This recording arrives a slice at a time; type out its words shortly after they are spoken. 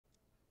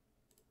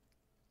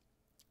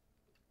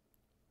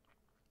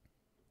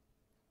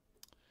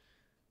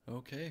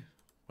Okay,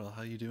 well,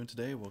 how you doing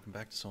today? Welcome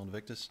back to Soul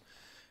Invictus.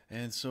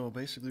 And so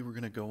basically we're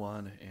going to go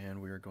on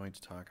and we are going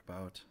to talk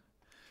about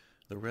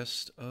the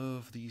rest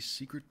of the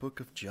Secret Book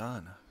of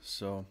John.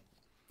 So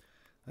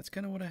that's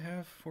kind of what I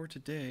have for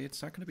today.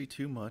 It's not going to be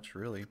too much,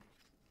 really.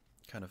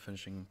 Kind of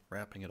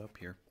wrapping it up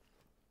here.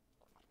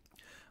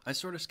 I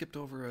sort of skipped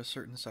over a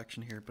certain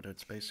section here, but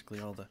it's basically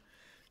all the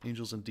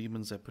angels and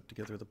demons that put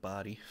together the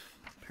body,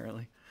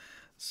 apparently.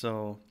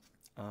 So,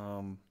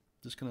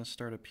 just going to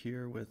start up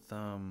here with,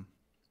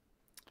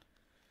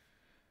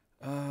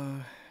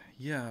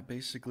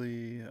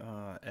 basically,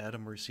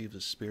 Adam receives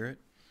a spirit,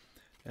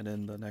 and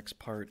then the next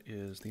part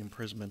is the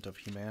imprisonment of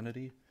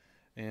humanity.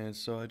 And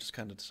so I just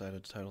kind of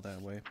decided to title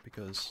that way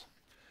because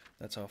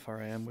that's how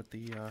far I am with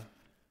the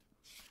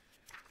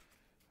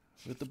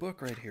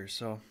book right here.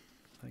 So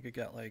I think I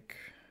got like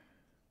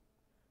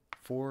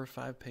 4 or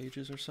 5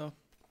 pages or so.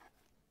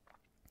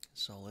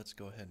 So let's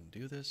go ahead and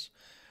do this.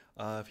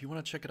 If you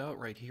want to check it out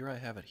right here, I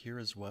have it here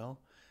as well.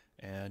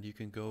 And you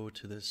can go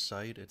to this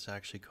site. It's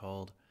actually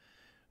called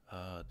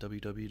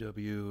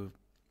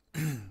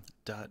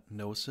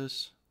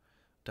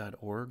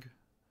www.gnosis.org.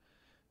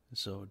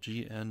 So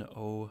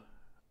GNOIS.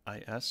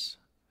 And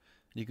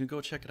you can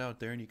go check it out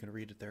there, and you can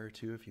read it there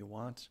too if you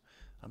want.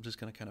 I'm just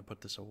going to kind of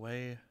put this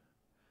away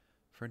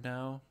for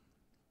now,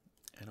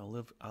 and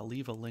I'll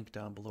leave a link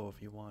down below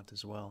if you want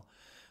as well.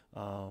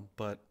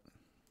 But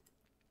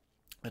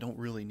I don't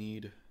really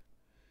need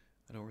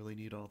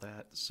all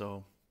that.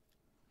 So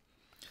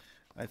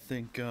I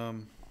think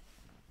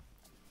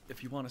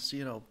if you want to see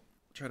it, I'll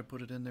try to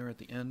put it in there at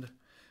the end.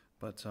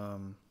 But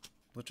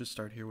let's just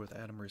start here with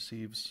Adam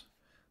receives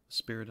the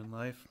spirit and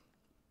life.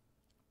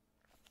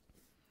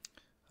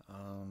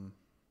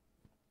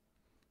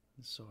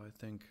 So I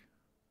think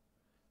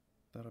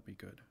that'll be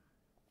good.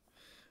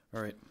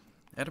 Alright,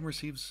 Adam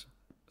receives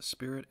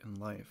spirit and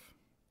life.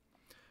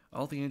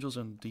 All the angels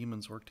and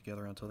demons worked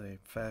together until they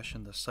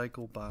fashioned the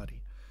cycle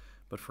body,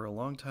 but for a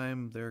long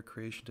time their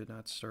creation did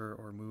not stir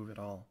or move at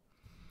all.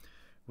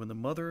 When the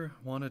mother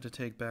wanted to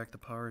take back the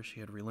power she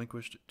had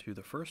relinquished to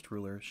the first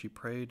ruler, she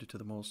prayed to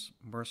the most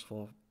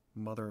merciful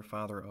Mother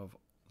Father of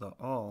the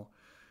all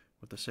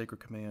with the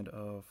sacred command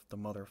of the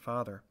Mother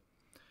Father,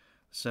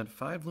 sent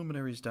 5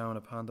 luminaries down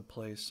upon the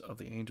place of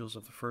the angels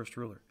of the first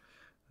ruler.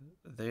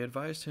 They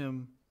advised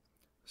him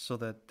so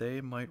that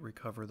they might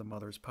recover the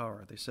mother's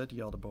power. They said to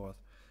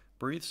Yaldabaoth,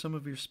 "Breathe some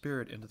of your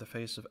spirit into the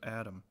face of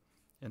Adam,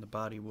 and the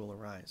body will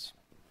arise."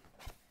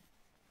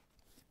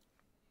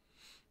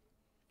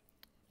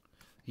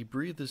 He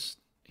breathed his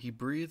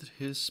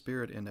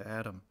spirit into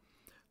Adam.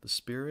 The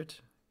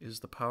spirit is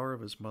the power of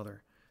his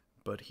mother,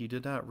 but he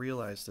did not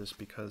realize this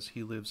because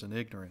he lives in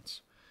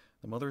ignorance.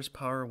 The mother's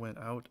power went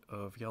out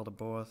of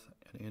Yaldabaoth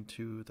and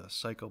into the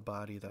cycle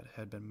body that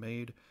had been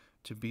made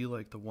to be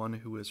like the one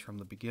who is from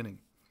the beginning.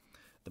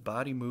 The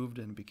body moved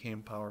and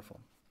became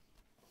powerful,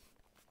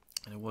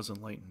 and it was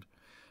enlightened.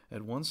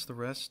 At once the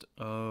rest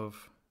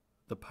of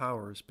the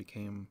powers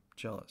became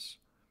jealous.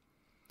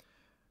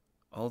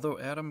 Although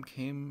Adam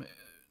came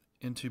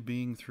into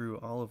being through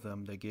all of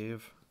them, they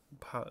gave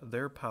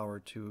their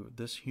power to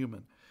this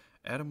human.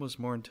 Adam was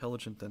more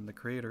intelligent than the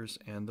creators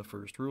and the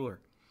first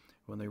ruler.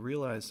 When they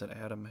realized that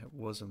Adam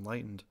was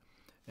enlightened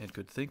and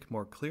could think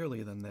more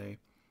clearly than they,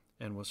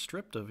 and was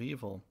stripped of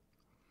evil,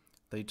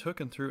 they took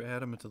and threw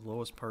Adam into the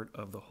lowest part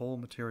of the whole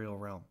material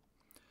realm.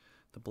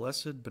 The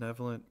blessed,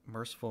 benevolent,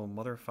 merciful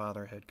Mother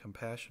Father had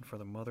compassion for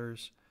the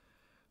mother's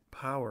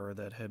power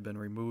that had been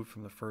removed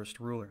from the first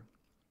ruler.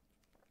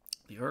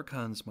 The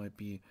archons might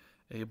be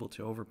able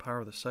to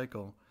overpower the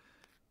cycle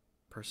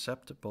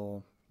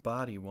perceptible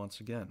body once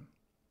again.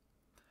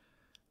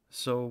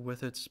 So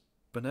with its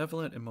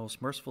benevolent and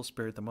most merciful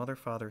spirit, the Mother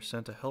Father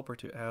sent a helper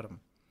to Adam,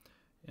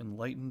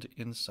 enlightened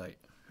insight,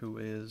 who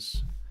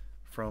is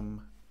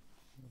from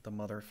the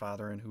Mother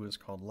Father and who is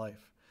called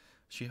life.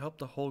 She helped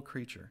the whole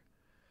creature,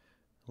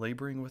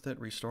 laboring with it,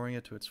 restoring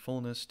it to its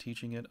fullness,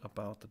 teaching it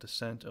about the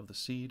descent of the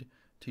seed,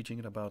 teaching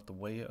it about the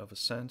way of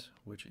ascent,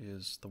 which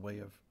is the way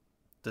of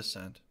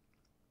descent.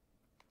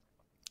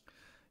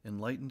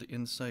 Enlightened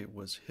insight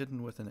was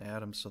hidden within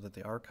Adam so that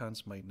the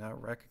archons might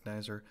not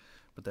recognize her,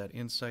 but that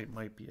insight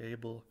might be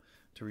able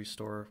to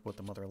restore what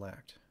the mother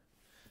lacked.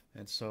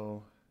 And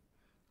so,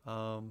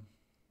 I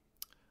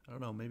don't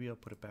know, maybe I'll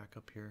put it back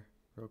up here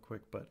real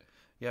quick, but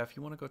yeah, if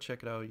you want to go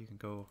check it out, you can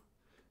go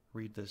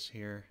read this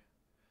here.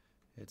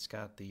 It's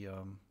got the,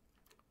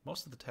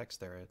 most of the text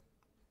there. It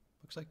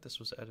looks like this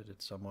was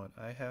edited somewhat.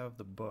 I have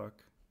the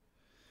book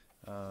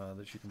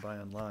that you can buy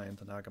online,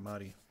 the NAG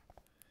Hammadi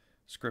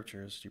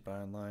Scriptures you buy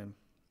online.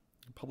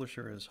 The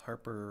publisher is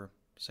Harper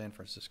San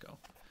Francisco.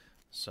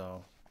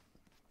 So,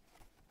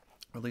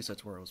 or at least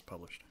that's where it was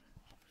published.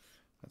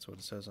 That's what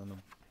it says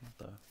on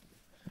the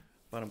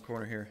bottom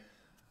corner here.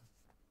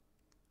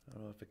 I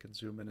don't know if it can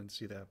zoom in and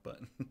see that, but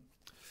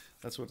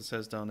that's what it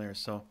says down there.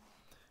 So,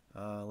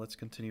 let's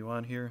continue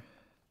on here.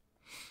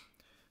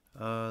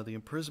 The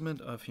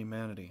imprisonment of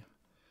humanity.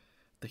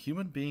 The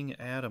human being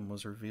Adam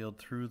was revealed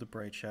through the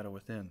bright shadow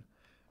within.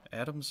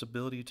 Adam's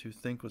ability to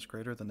think was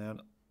greater than that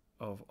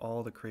of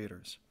all the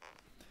creators.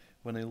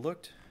 When they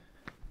looked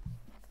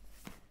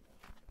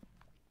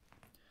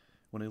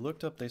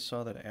up, they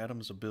saw that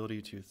Adam's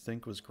ability to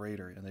think was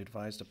greater, and they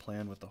devised a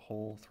plan with the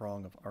whole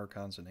throng of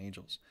archons and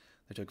angels.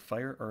 They took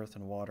fire, earth,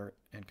 and water,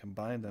 and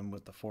combined them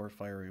with the 4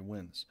 fiery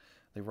winds.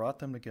 They wrought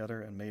them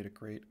together and made a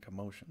great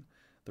commotion.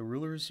 The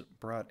rulers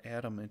brought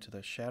Adam into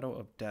the shadow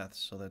of death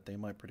so that they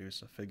might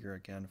produce a figure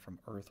again from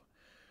earth,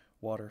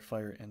 water,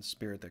 fire, and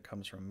spirit that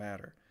comes from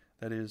matter,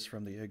 that is,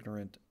 from the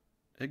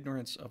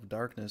ignorance of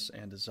darkness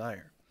and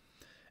desire,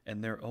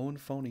 and their own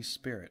phony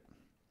spirit.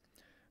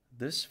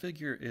 This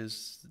figure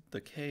is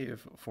the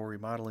cave for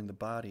remodeling the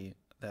body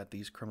that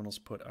these criminals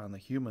put on the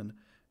human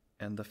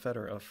and the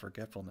fetter of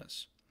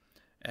forgetfulness.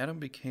 Adam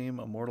became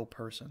a mortal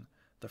person,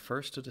 the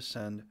first to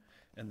descend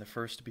and the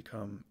first to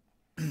become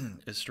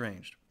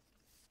estranged.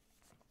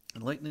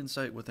 Enlightened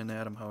insight within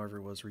Adam,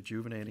 however, was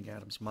rejuvenating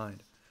Adam's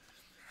mind.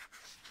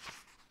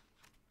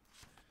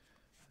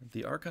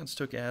 The archons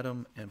took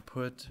Adam and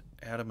put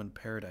Adam in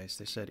paradise.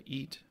 They said,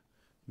 "Eat,"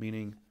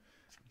 meaning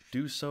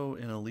do so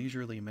in a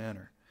leisurely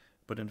manner.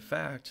 But in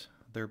fact,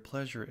 their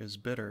pleasure is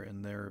bitter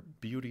and their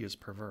beauty is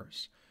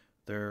perverse.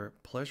 Their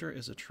pleasure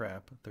is a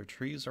trap, their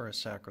trees are a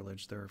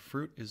sacrilege, their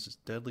fruit is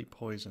deadly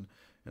poison,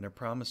 and their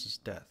promise is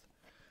death.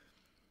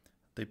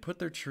 They put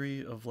their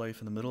tree of life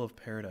in the middle of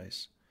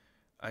paradise.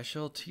 I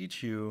shall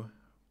teach you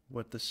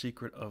what the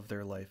secret of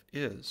their life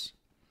is.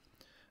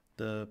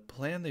 The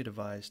plan they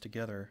devised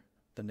together,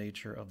 the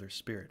nature of their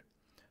spirit.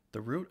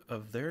 The root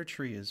of their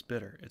tree is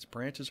bitter, its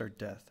branches are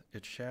death,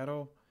 its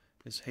shadow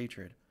is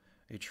hatred,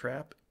 a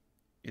trap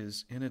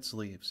is in its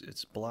leaves,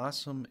 its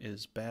blossom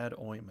is bad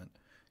ointment,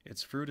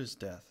 its fruit is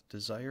death,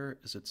 desire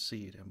is its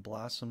seed, and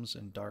blossoms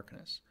in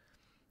darkness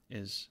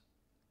is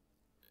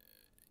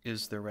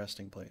their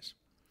resting place.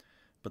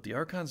 But the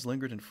archons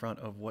lingered in front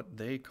of what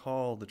they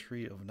call the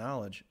tree of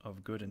knowledge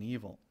of good and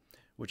evil,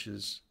 which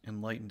is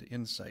enlightened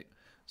insight,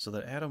 so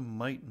that Adam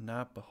might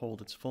not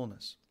behold its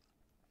fullness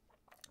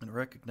and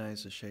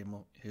recognize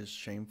his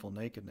shameful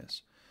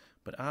nakedness.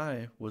 But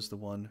I was the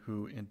one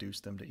who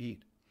induced them to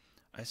eat.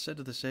 I said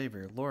to the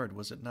Savior, "Lord,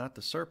 was it not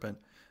the serpent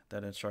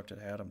that instructed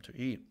Adam to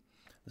eat?"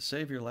 The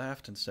Savior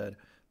laughed and said,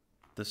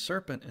 "The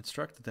serpent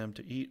instructed them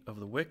to eat of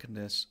the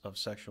wickedness of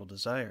sexual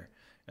desire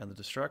and the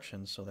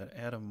destruction, so that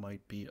Adam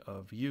might be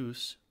of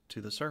use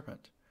to the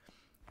serpent."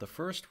 The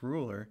first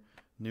ruler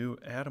knew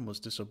Adam was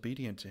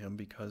disobedient to him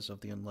because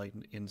of the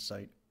enlightened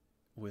insight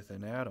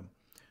within Adam,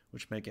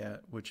 which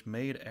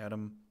made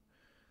Adam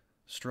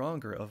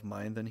stronger of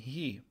mind than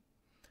he.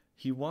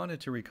 He wanted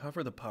to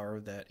recover the power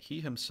that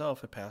he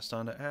himself had passed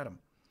on to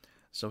Adam.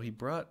 So he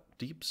brought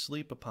deep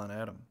sleep upon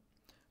Adam.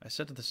 I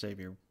said to the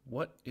Savior,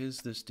 "What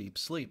is this deep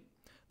sleep?"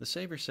 The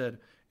Savior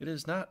said, "It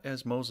is not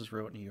as Moses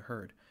wrote and you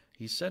heard.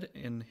 He said it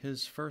in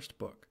his first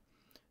book.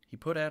 He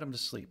put Adam to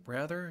sleep.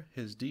 Rather,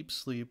 his deep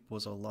sleep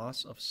was a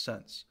loss of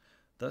sense.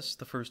 Thus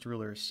the first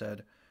ruler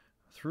said,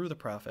 through the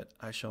prophet,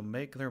 I shall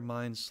make their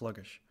minds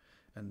sluggish,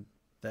 and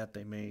that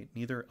they may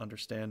neither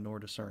understand nor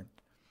discern."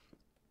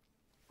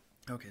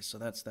 Okay, so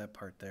that's that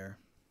part there.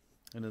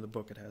 And in the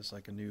book it has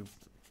like a new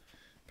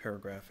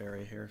paragraph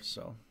area here.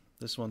 So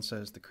this one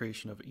says the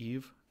creation of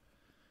Eve.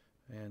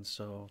 And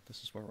so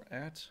this is where we're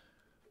at.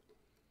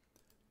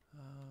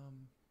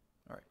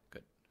 All right,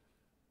 good.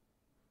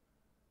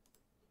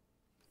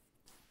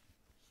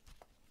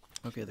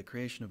 Okay, the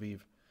creation of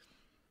Eve.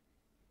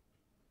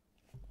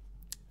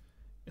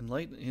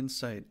 Enlightened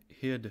insight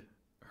hid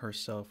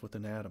herself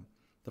within Adam.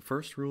 The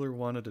first ruler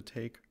wanted to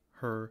take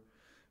her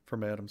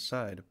from Adam's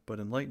side, but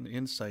enlightened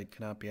insight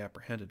cannot be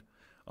apprehended.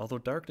 Although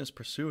darkness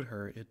pursued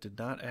her, it did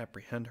not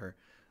apprehend her.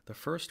 The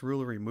first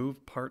ruler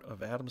removed part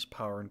of Adam's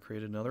power and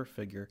created another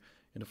figure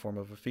in the form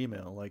of a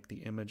female, like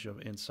the image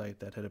of insight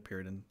that had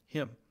appeared in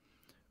him,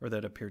 or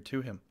that appeared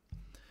to him.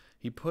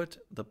 He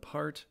put the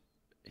part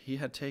he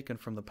had taken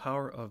from the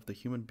power of the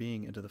human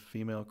being into the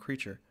female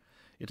creature.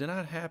 It did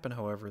not happen,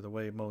 however, the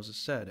way Moses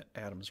said,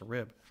 Adam's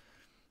rib.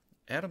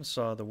 Adam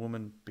saw the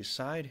woman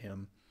beside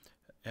him.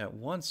 At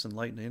once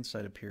enlightened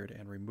insight appeared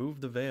and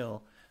removed the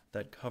veil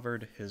that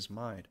covered his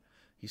mind.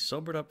 He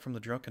sobered up from the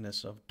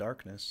drunkenness of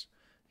darkness.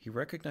 He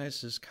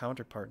recognized his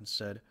counterpart and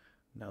said,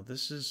 "Now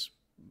this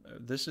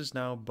is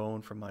now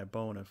bone from my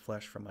bone and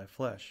flesh from my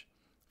flesh.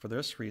 For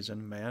this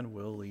reason man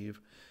will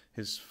leave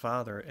his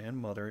father and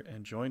mother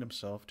and join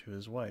himself to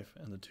his wife,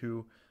 and the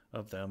two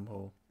of them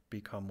will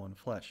become one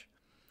flesh.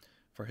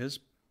 For his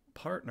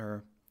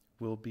partner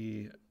will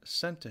be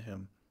sent to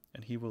him,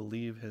 and he will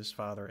leave his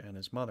father and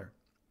his mother."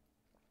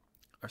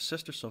 Our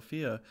sister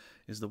Sophia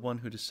is the one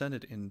who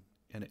descended in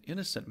an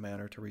innocent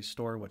manner to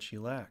restore what she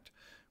lacked.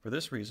 For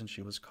this reason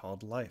she was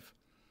called Life.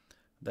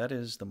 That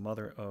is the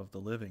mother of the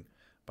living,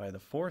 by the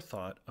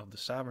forethought of the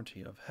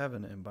sovereignty of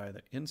heaven and by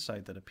the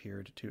insight that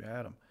appeared to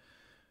Adam.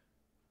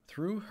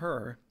 Through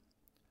her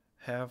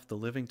have the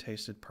living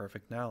tasted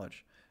perfect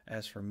knowledge.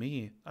 As for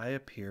me, I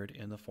appeared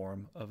in the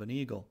form of an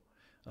eagle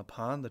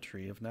upon the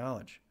tree of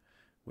knowledge,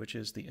 which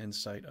is the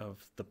insight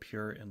of the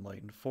pure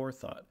enlightened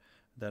forethought,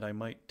 that I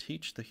might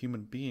teach the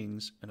human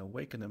beings and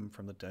awaken them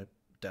from the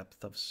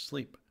depth of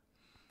sleep.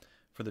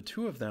 For the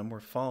two of them were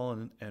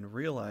fallen and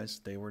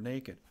realized they were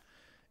naked.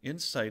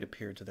 Insight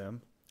appeared to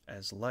them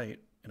as light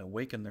and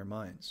awakened their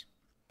minds.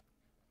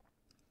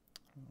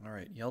 All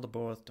right,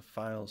 Yaldabaoth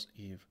defiles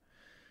Eve.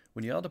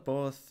 When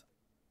Yaldabaoth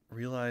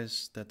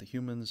realized that the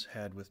humans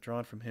had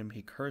withdrawn from him,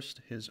 he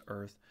cursed his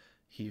earth.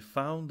 He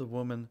found the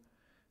woman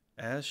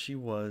as she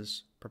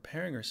was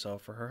preparing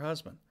herself for her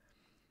husband.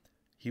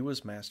 He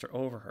was master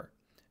over her,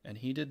 and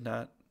he did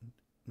not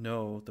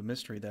know the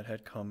mystery that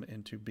had come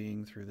into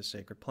being through the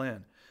sacred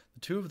plan. The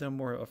two of them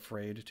were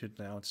afraid to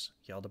denounce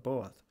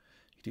Yaldabaoth.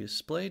 He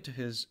displayed to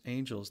his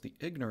angels the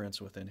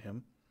ignorance within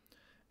him,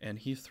 and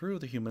he threw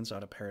the humans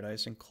out of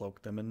paradise and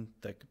cloaked them in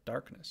thick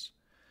darkness.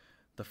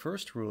 The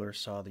first ruler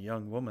saw the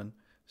young woman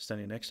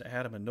standing next to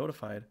Adam and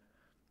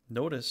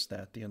noticed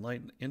that the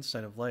enlightened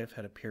insight of life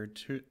had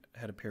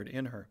appeared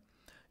in her.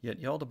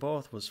 Yet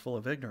Yaldabaoth was full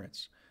of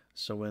ignorance.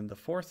 So when the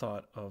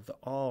forethought of the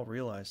all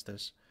realized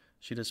this,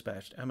 she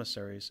dispatched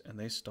emissaries, and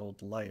they stole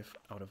life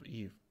out of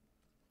Eve.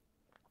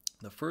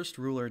 The first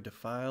ruler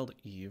defiled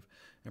Eve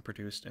and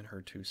produced in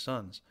her two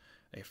sons,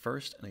 a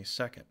first and a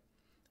second,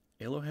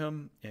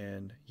 Elohim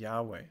and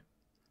Yahweh.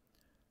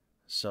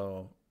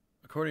 So,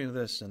 according to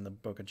this in the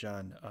book of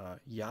John,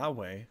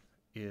 Yahweh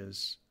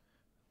is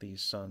the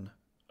son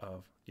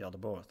of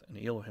Yaldabaoth, and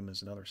Elohim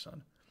is another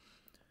son.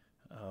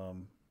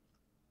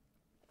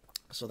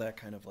 So that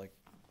kind of like,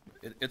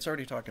 it's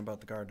already talking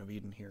about the Garden of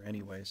Eden here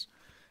anyways.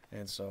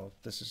 And so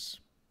this is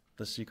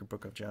the secret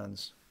book of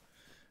John's.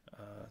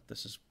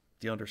 This is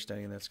the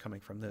understanding that's coming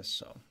from this.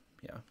 So,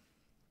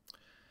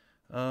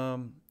 yeah.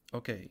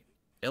 Okay.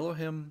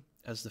 Elohim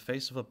has the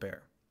face of a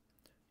bear.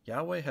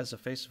 Yahweh has the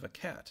face of a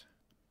cat.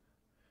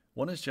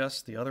 One is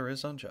just, the other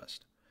is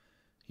unjust.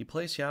 He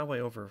placed Yahweh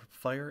over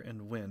fire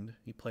and wind.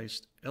 He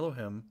placed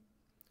Elohim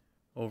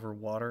over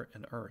water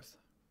and earth.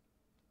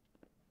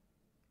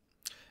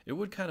 It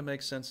would kind of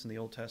make sense in the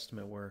Old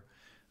Testament where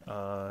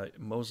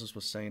Moses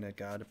was saying that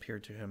God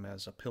appeared to him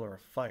as a pillar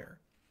of fire.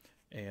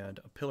 And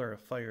a pillar of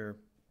fire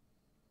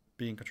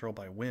being controlled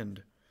by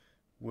wind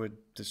would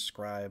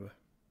describe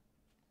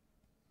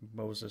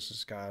Moses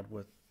as God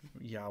with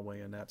Yahweh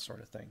and that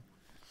sort of thing.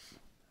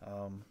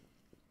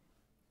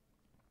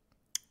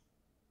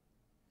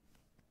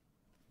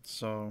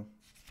 So,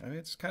 I mean,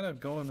 it's kind of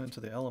going into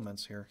the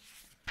elements here.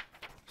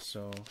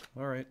 So,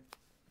 all right.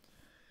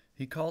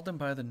 He called them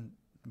by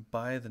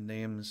the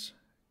names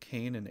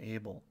Cain and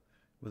Abel,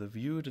 with a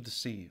view to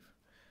deceive.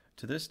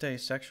 To this day,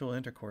 sexual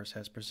intercourse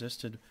has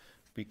persisted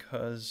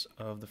because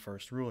of the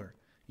first ruler.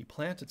 He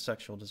planted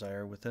sexual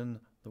desire within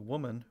the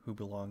woman who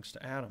belongs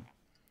to Adam.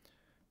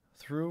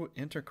 Through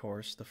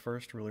intercourse, the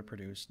first ruler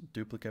produced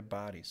duplicate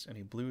bodies, and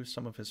he blew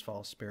some of his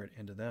false spirit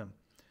into them.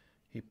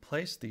 He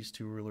placed these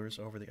two rulers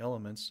over the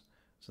elements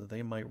so that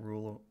they might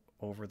rule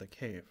over the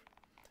cave.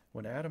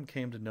 When Adam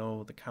came to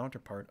know the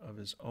counterpart of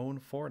his own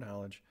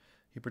foreknowledge,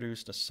 he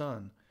produced a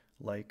son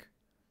like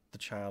the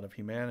child of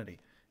humanity.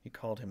 He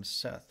called him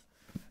Seth,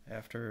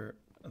 after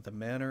the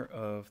manner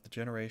of the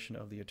generation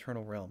of the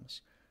eternal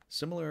realms.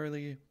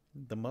 Similarly,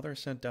 the mother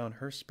sent down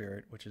her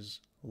spirit, which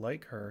is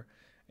like her,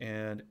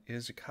 and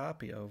is a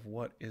copy of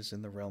what is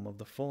in the realm of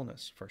the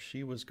fullness, for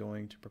she was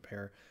going to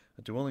prepare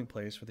a dwelling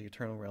place for the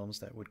eternal realms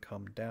that would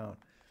come down.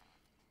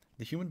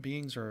 The human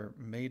beings are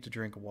made to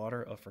drink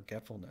water of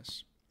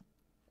forgetfulness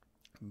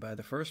by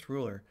the first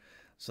ruler,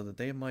 so that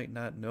they might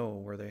not know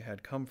where they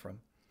had come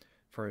from.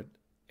 For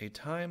a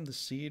time the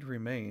seed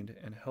remained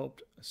and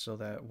helped, so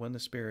that when the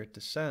spirit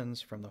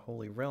descends from the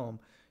holy realm,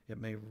 it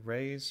may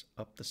raise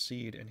up the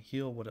seed and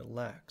heal what it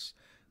lacks,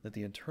 that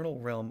the eternal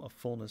realm of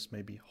fullness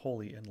may be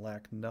holy and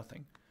lack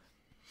nothing.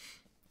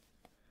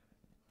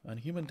 On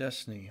human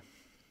destiny,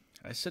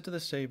 I said to the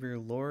Savior,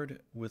 Lord,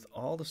 with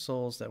all the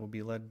souls that will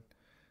be led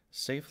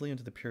safely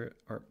into the pure...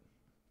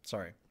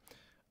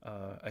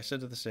 I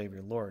said to the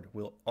Savior, Lord,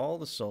 will all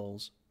the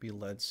souls be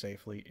led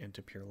safely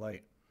into pure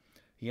light?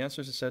 He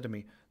answers and said to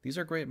me, these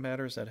are great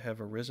matters that have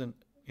arisen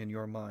in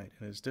your mind,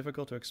 and it is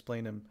difficult to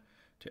explain them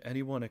to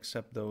anyone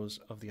except those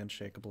of the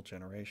unshakable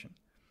generation.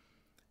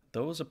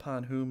 Those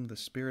upon whom the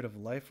Spirit of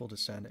life will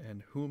descend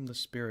and whom the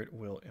Spirit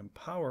will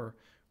empower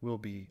will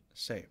be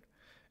saved,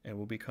 and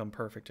will become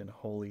perfect and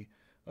holy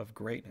of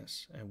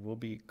greatness, and will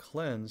be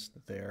cleansed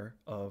there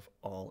of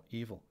all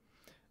evil,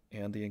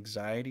 and the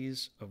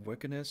anxieties of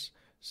wickedness,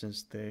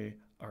 since they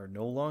are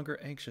no longer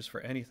anxious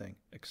for anything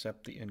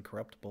except the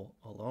incorruptible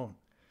alone,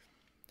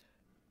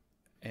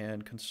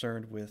 and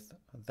concerned with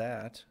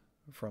that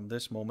from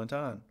this moment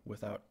on,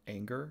 without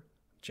anger,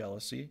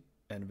 jealousy,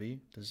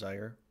 envy,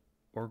 desire,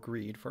 or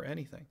greed for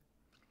anything.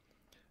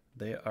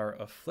 They are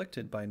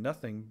afflicted by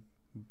nothing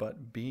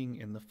but being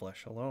in the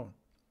flesh alone,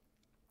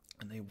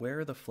 and they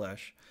wear the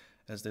flesh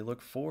as they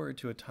look forward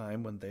to a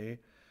time when they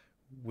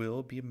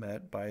will be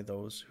met by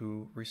those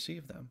who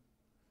receive them.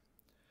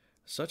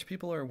 Such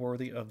people are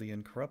worthy of the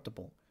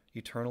incorruptible,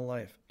 eternal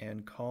life,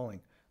 and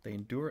calling. They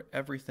endure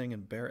everything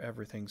and bear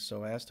everything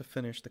so as to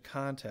finish the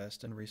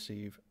contest and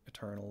receive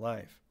eternal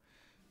life.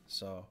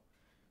 So,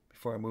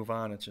 before I move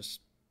on, it's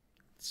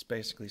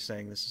basically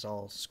saying this is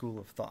all school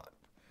of thought.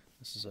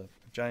 This is a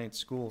giant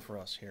school for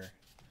us here.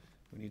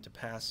 We need to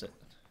pass it.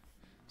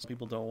 Some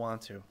people don't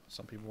want to.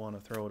 Some people want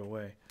to throw it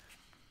away.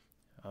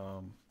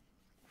 And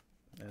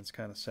it's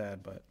kind of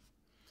sad, but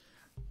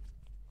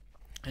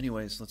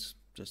anyways, let's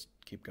just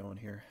keep going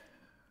here.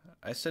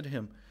 I said to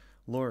him,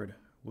 Lord,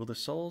 will the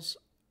souls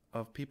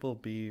of people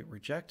be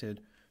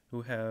rejected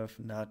who have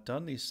not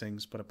done these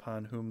things, but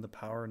upon whom the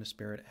power and the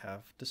Spirit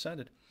have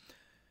descended?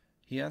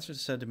 He answered and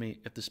said to me,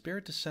 if the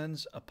Spirit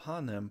descends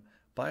upon them,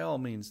 by all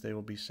means they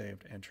will be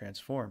saved and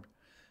transformed.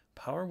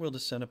 Power will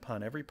descend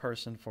upon every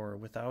person, for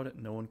without it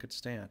no one could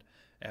stand.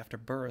 After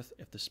birth,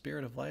 if the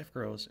Spirit of life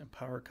grows and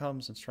power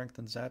comes and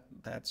strengthens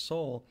that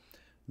soul,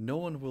 no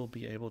one will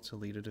be able to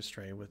lead it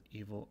astray with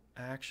evil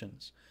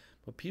actions.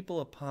 But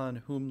people upon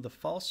whom the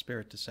false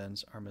spirit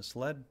descends are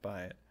misled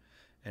by it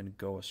and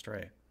go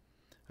astray.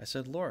 I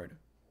said, Lord,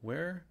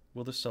 where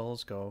will the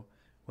souls go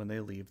when they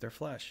leave their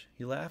flesh?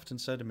 He laughed and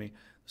said to me,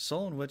 the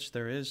soul in which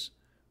there is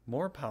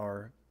more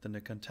power than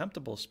the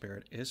contemptible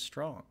spirit is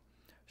strong.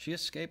 She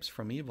escapes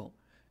from evil,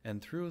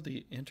 and through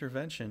the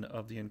intervention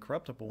of the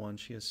incorruptible one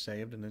she is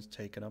saved and is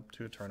taken up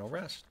to eternal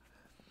rest.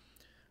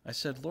 I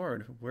said,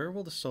 Lord, where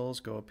will the souls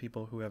go of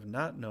people who have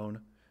not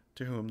known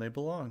to whom they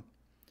belong?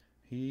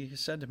 He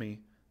said to me,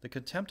 the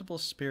contemptible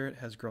spirit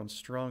has grown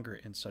stronger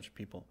in such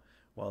people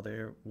while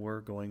they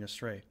were going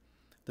astray.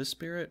 This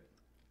spirit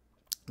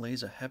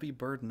lays a heavy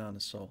burden on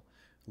the soul,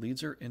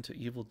 leads her into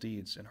evil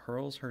deeds, and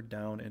hurls her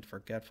down into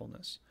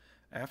forgetfulness.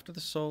 After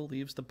the soul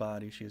leaves the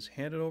body, she is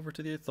handed over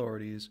to the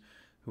authorities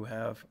who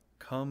have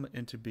come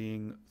into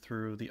being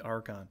through the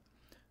archon.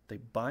 They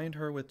bind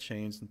her with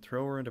chains and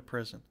throw her into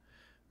prison.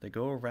 They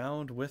go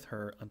around with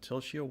her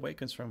until she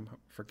awakens from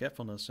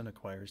forgetfulness and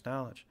acquires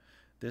knowledge.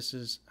 This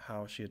is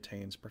how she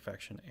attains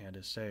perfection and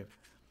is saved.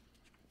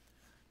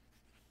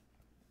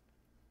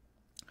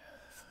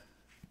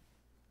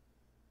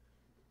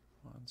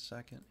 One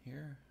second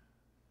here.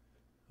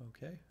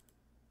 Okay.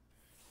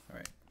 All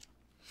right.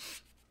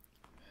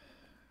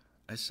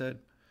 I said,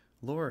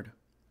 Lord,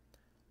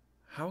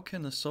 how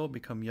can the soul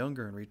become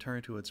younger and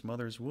return to its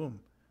mother's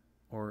womb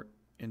or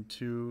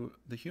into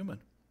the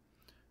human?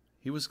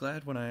 He was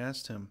glad when I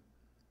asked him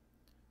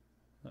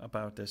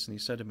about this, and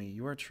he said to me,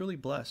 you are truly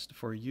blessed,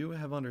 for you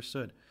have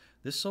understood.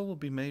 This soul will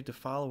be made to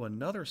follow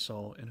another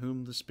soul in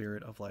whom the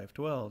Spirit of life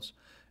dwells,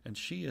 and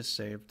she is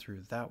saved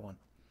through that one.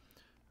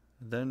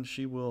 Then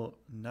she will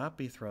not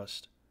be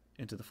thrust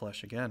into the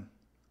flesh again.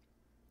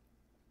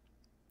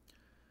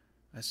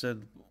 I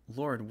said,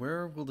 Lord,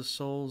 where will the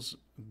souls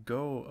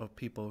go of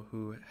people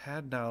who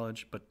had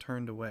knowledge but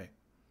turned away?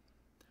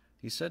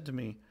 He said to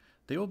me,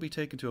 they will be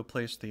taken to a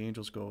place the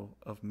angels go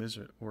of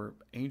misery, or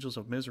angels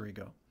of misery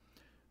go,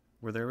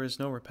 where there is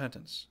no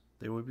repentance.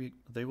 They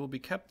will be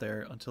kept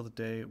there until the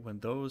day when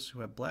those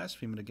who have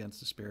blasphemed against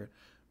the Spirit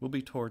will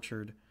be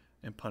tortured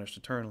and punished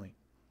eternally.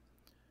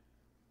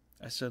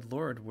 I said,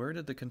 Lord, where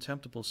did the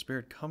contemptible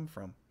spirit come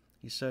from?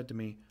 He said to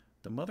me,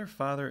 the Mother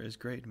Father is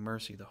great in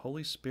mercy, the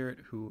Holy Spirit,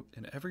 who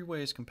in every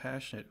way is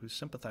compassionate, who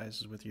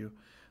sympathizes with you,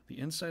 the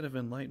insight of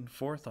enlightened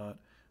forethought.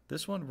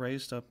 This one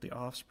raised up the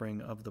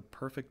offspring of the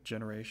perfect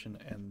generation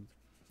and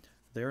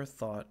their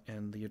thought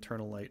and the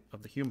eternal light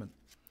of the human.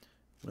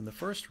 When the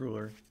first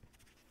ruler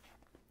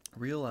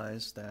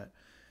realized that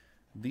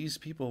these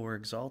people were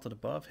exalted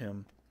above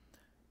him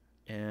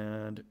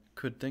and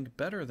could think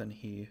better than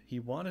he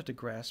wanted to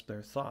grasp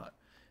their thought.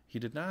 He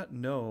did not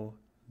know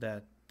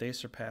that they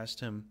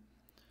surpassed him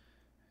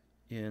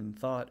in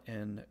thought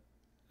and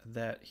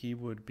that he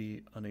would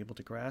be unable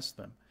to grasp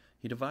them.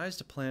 He devised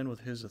a plan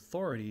with his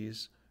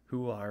authorities,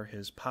 who are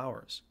his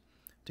powers.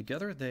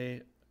 Together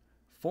they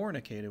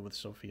fornicated with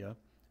Sophia,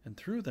 and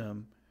through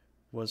them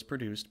was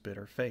produced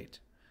bitter fate,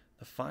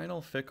 the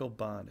final fickle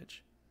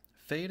bondage.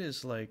 Fate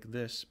is like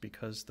this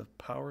because the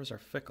powers are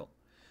fickle.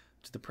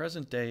 To the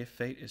present day,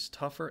 fate is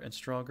tougher and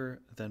stronger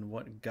than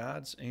what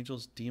gods,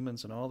 angels,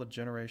 demons, and all the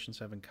generations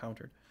have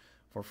encountered.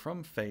 For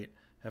from fate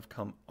have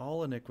come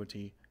all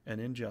iniquity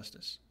and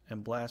injustice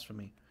and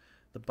blasphemy,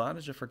 the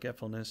bondage of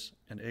forgetfulness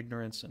and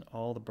ignorance, and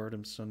all the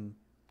burdensome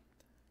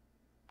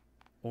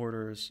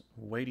orders,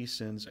 weighty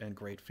sins, and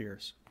great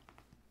fears.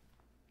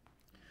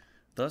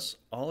 Thus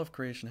all of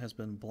creation has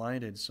been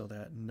blinded, so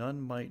that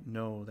none might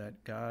know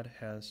that God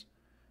has,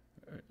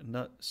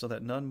 so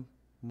that none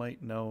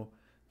might know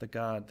the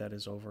God that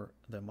is over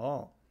them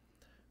all.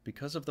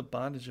 Because of the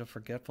bondage of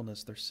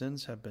forgetfulness, their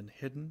sins have been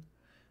hidden.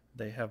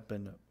 They have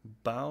been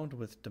bound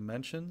with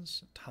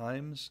dimensions,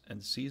 times,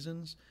 and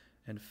seasons,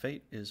 and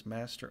fate is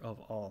master of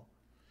all.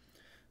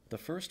 The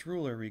first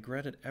ruler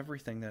regretted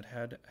everything that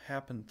had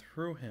happened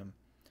through him.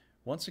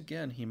 Once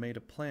again, he made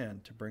a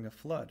plan to bring a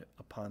flood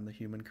upon the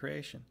human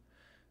creation.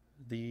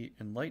 The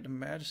enlightened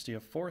majesty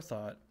of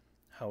forethought,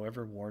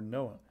 however, warned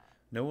Noah.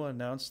 Noah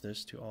announced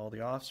this to all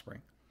the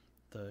offspring,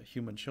 the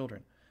human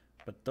children,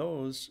 but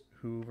those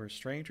who were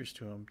strangers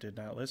to him did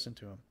not listen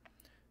to him.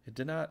 It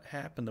did not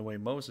happen the way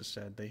Moses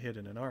said they hid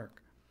in an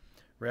ark.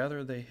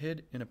 Rather, they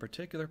hid in a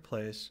particular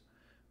place,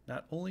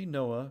 not only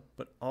Noah,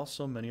 but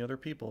also many other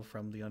people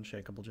from the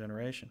unshakable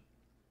generation.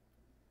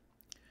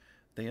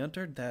 They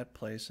entered that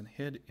place and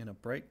hid in a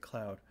bright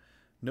cloud.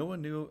 No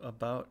one knew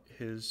about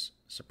his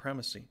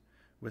supremacy.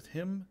 With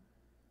him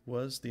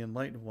was the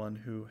enlightened one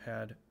who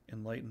had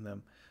enlightened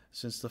them,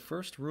 since the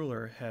first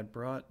ruler had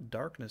brought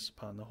darkness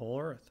upon the whole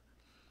earth.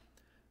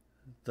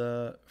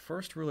 The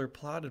first ruler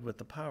plotted with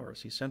the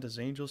powers. He sent his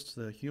angels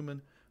to the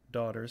human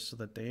daughters so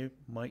that they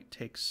might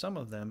take some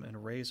of them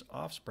and raise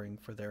offspring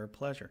for their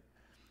pleasure.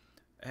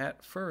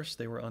 At first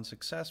they were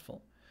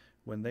unsuccessful.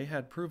 When they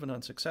had proven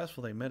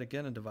unsuccessful, they met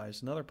again and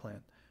devised another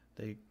plan.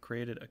 They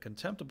created a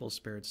contemptible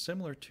spirit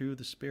similar to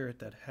the spirit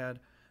that had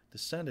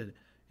descended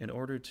in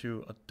order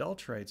to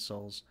adulterate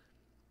souls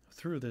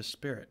through this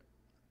spirit.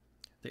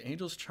 The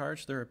angels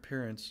changed their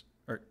appearance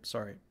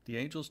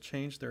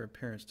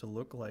to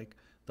look like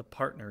the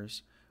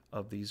partners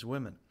of these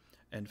women,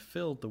 and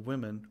filled the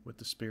women with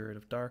the spirit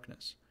of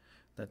darkness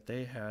that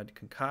they had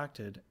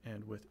concocted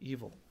and with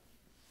evil.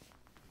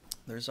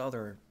 There's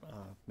other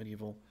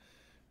medieval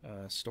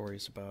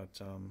stories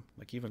about,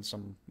 like even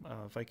some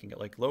Viking,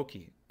 like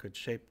Loki, could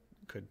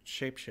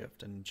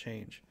shapeshift and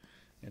change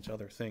into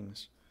other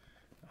things,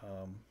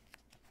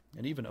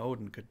 and even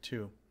Odin could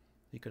too.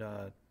 He could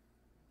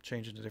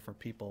change into different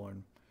people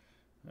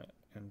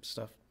and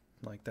stuff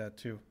like that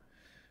too.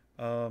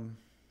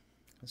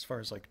 As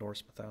far as like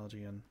Norse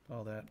mythology and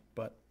all that,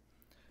 but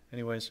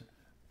anyways,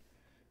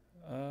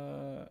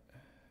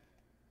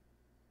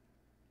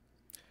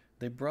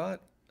 they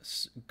brought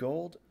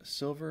gold,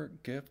 silver,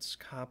 gifts,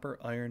 copper,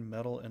 iron,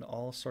 metal, and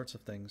all sorts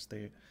of things.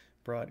 They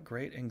brought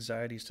great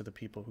anxieties to the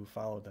people who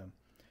followed them,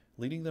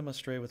 leading them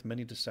astray with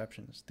many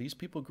deceptions. These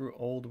people grew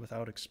old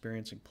without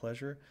experiencing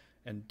pleasure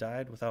and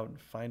died without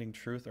finding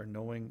truth or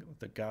knowing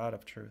the God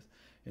of truth.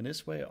 In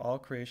this way, all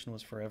creation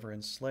was forever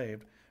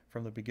enslaved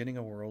from the beginning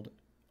of the world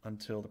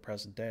until the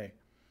present day.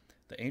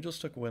 The angels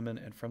took women,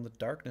 and from the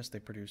darkness they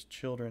produced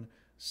children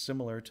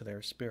similar to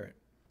their spirit.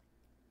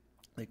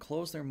 They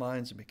closed their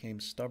minds and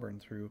became stubborn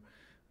through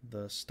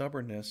the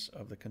stubbornness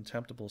of the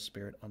contemptible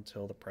spirit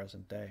until the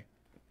present day.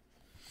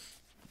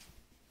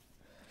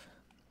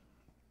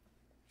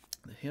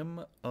 The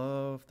hymn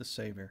of the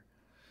Savior.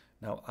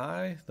 Now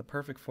I, the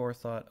perfect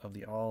forethought of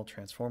the all,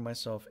 transform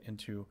myself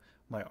into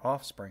my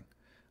offspring.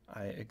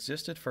 I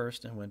existed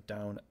first and went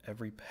down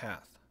every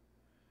path.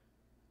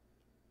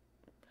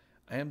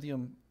 I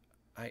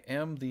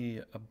am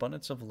the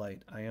abundance of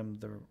light. I am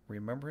the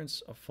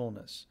remembrance of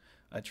fullness.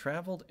 I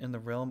traveled in the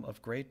realm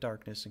of great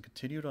darkness and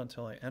continued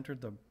until I entered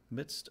the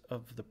midst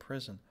of the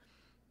prison.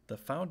 The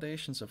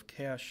foundations of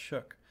chaos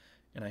shook,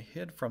 and I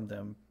hid from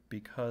them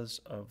because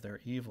of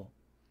their evil,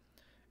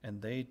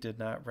 and they did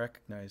not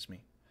recognize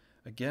me.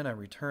 Again I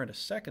returned a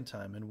second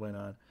time and went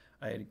on.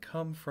 I had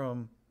come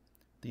from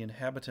the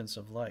inhabitants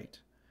of light.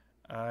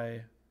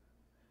 I,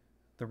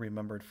 the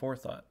remembered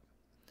forethought.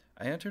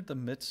 I entered the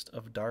midst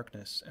of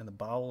darkness and the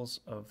bowels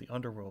of the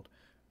underworld,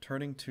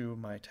 turning to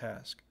my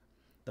task.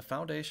 The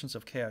foundations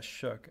of chaos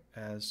shook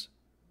as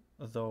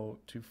though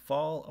to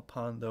fall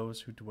upon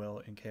those who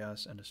dwell in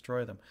chaos and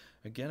destroy them.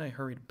 Again I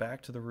hurried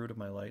back to the root of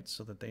my light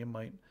so that they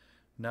might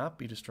not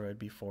be destroyed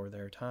before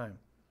their time.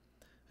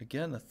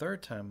 Again the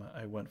third time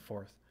I went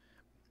forth.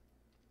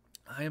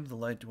 I am the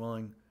light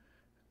dwelling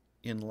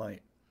in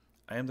light.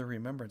 I am the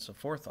remembrance of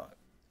forethought,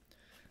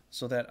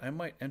 so that I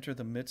might enter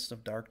the midst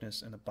of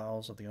darkness and the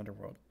bowels of the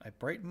underworld. I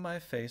brightened my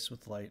face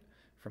with light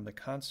from the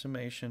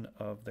consummation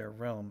of their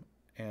realm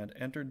and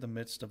entered the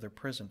midst of their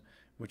prison,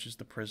 which is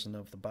the prison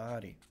of the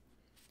body.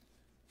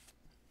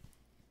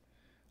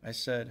 I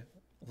said,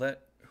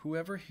 let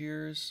whoever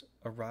hears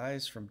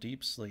arise from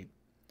deep sleep.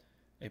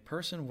 A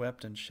person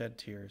wept and shed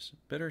tears,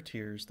 bitter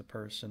tears. The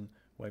person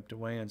wiped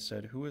away and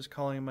said, who is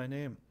calling my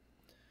name?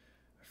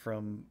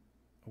 From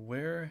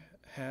where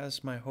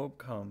has my hope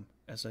come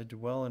as I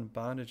dwell in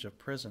bondage of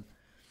prison?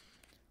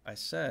 I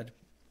said,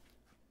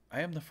 I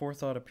am the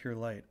forethought of pure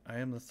light. I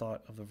am the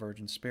thought of the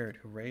Virgin Spirit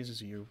who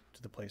raises you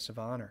to the place of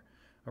honor.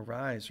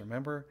 Arise,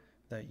 remember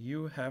that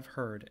you have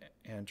heard,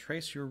 and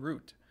trace your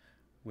root,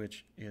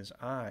 which is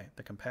I,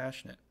 the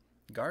compassionate.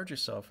 Guard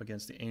yourself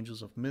against the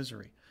angels of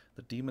misery,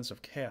 the demons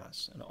of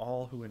chaos, and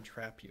all who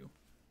entrap you.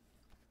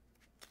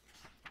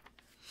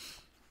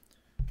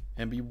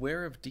 And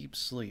beware of deep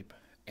sleep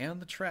and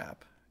the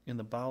trap in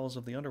the bowels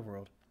of the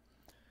underworld.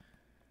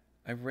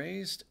 I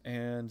raised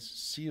and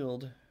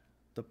sealed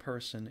the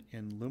person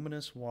in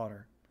luminous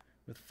water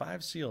with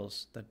 5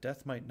 seals, that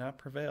death might not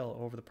prevail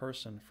over the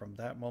person from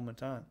that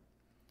moment on.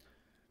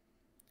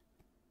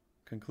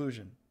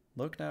 Conclusion.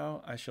 Look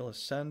now, I shall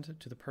ascend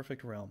to the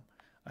perfect realm.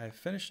 I have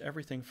finished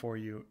everything for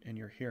you in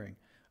your hearing.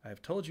 I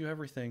have told you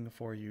everything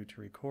for you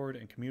to record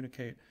and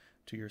communicate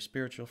to your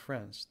spiritual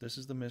friends. This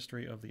is the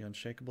mystery of the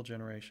unshakable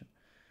generation.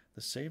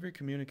 The Savior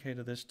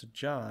communicated this to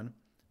John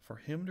for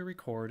him to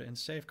record and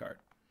safeguard.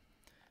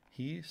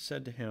 He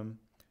said to him,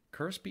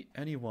 cursed be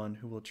anyone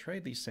who will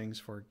trade these things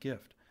for a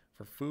gift,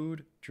 for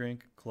food,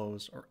 drink,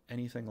 clothes, or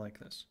anything like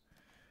this.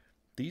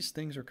 These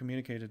things were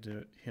communicated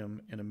to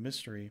him in a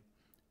mystery,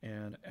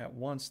 and at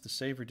once the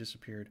Savior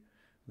disappeared.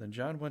 Then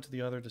John went to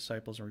the other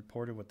disciples and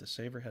reported what the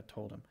Savior had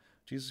told him.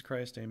 Jesus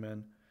Christ,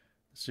 amen.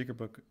 The secret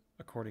book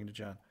according to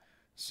John.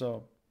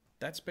 So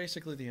that's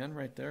basically the end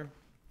right there.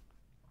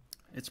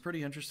 It's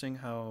pretty interesting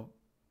how,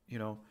 you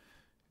know,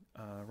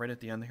 right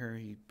at the end here,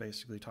 he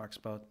basically talks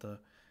about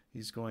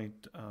he's going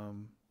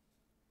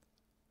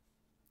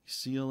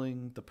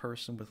sealing the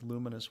person with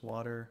luminous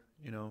water.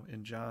 You know,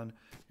 in John,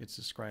 it's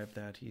described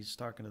that he's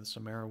talking to the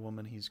Samaritan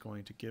woman. He's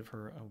going to give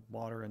her a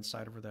water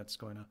inside of her that's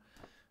going to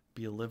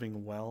be a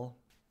living well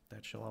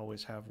that she'll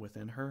always have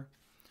within her.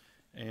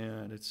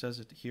 And it says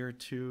it here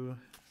too.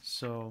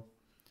 So,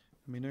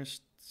 I mean,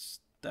 there's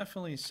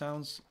definitely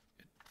sounds,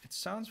 it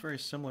sounds very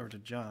similar to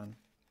John,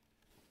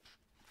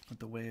 with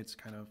the way it's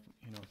kind of,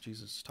 you know,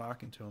 Jesus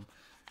talking to him,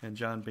 and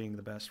John being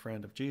the best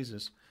friend of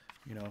Jesus,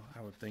 you know,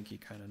 I would think he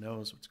kind of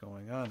knows what's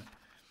going on.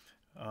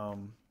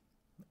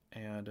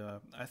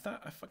 I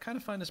kind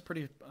of find this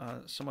pretty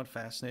somewhat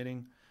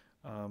fascinating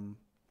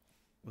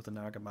with the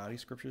NAG Hammadi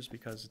scriptures,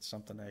 because it's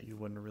something that you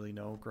wouldn't really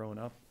know growing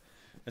up,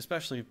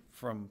 especially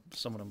from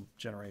someone of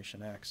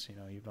Generation X. You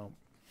know,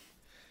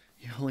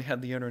 you only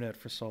had the internet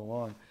for so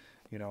long.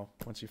 You know,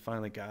 once you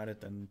finally got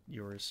it, then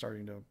you were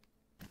starting to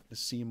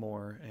see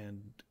more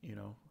and, you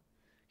know,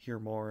 hear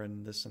more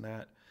and this and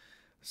that.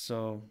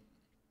 So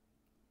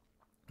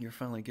you're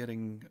finally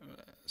getting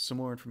some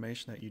more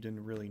information that you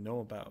didn't really know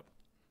about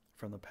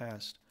from the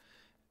past.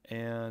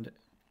 And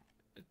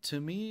to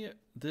me,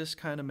 this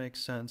kind of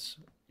makes sense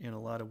in a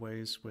lot of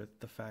ways, with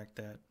the fact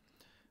that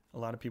a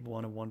lot of people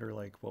want to wonder,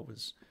 like, what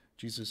was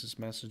Jesus's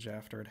message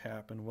after it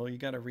happened? Well, you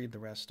got to read the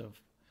rest of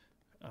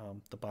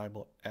the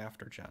Bible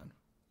after John.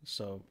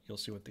 So you'll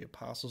see what the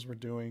apostles were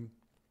doing,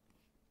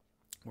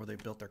 where they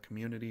built their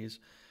communities.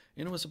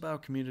 And it was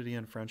about community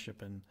and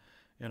friendship and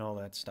all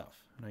that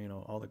stuff. And, you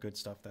know, all the good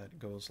stuff that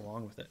goes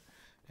along with it.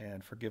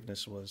 And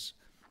forgiveness was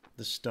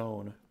the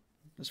stone.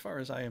 As far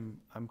as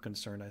I'm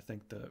concerned, I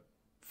think the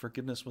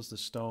forgiveness was the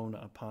stone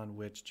upon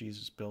which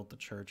Jesus built the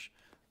church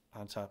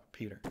on top of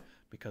Peter,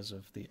 because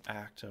of the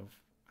act of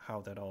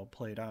how that all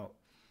played out.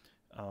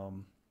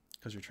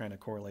 Because you're trying to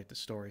correlate the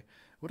story.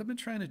 What I've been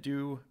trying to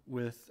do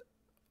with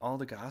all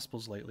the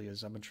Gospels lately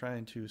is I've been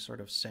trying to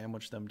sort of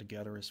sandwich them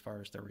together as far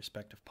as their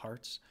respective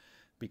parts,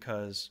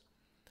 because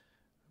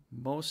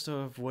most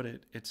of what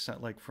it's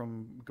like,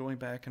 from going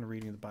back and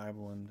reading the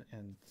Bible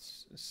and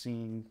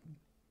seeing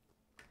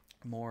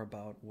more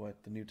about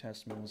what the New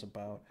Testament was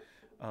about,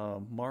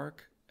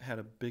 Mark had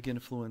a big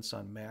influence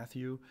on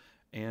Matthew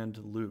and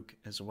Luke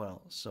as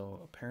well. So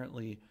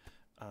apparently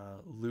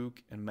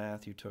Luke and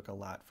Matthew took a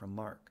lot from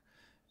Mark,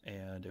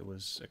 and it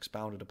was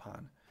expounded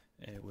upon.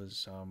 It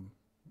was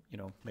you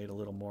know, made a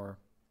little more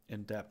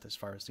in depth as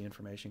far as the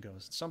information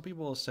goes. Some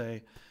people will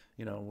say,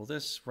 you know, well,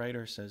 this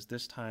writer says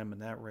this time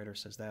and that writer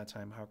says that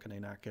time. How can they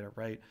not get it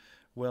right?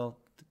 Well,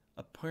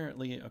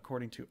 apparently,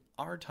 according to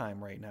our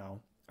time right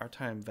now, our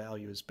time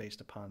value is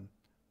based upon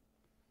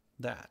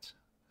that.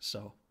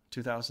 So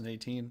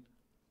 2018,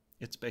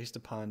 it's based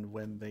upon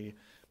when they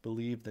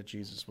believed that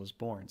Jesus was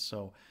born.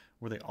 So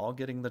were they all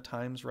getting the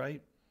times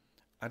right?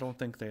 I don't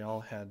think they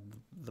all had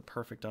the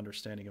perfect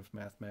understanding of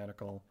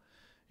mathematical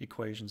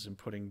equations and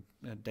putting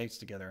dates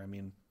together. I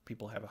mean,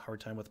 people have a hard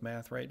time with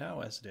math right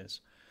now as it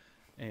is.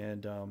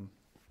 And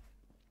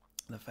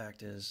the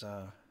fact is,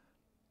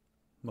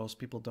 most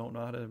people don't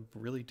know how to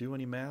really do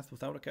any math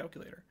without a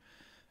calculator.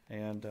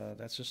 And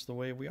that's just the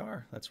way we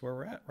are. That's where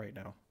we're at right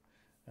now.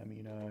 I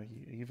mean,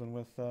 even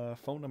with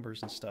phone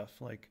numbers and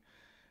stuff, like,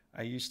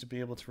 I used to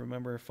be able to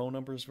remember phone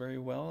numbers very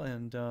well,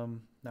 and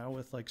now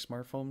with like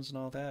smartphones and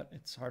all that,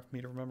 it's hard for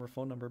me to remember a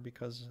phone number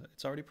because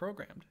it's already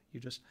programmed.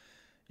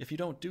 If you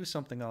don't do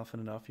something often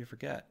enough, you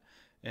forget.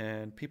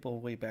 And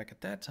people way back at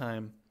that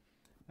time,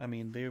 I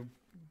mean, they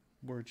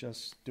were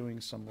just doing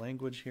some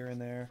language here and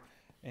there,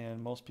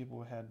 and most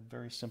people had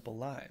very simple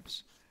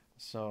lives.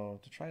 So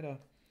to try to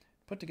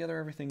put together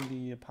everything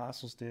the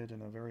apostles did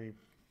in a very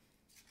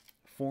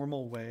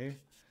formal way,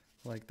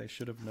 like they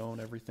should have known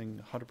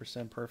everything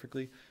 100%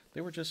 perfectly,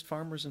 they were just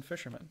farmers and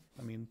fishermen.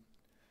 I mean,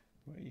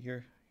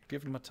 you're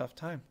giving them a tough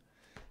time.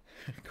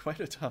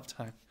 Quite a tough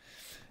time.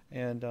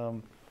 And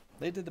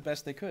they did the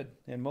best they could.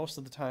 And most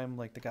of the time,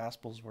 like, the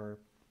Gospels were,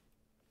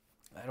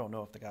 I don't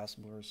know if the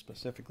Gospels were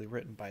specifically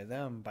written by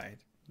them, by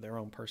their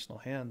own personal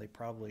hand. They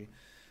probably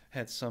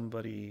had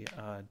somebody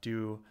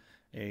do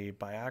a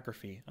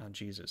biography on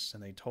Jesus,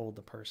 and they told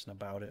the person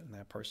about it, and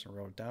that person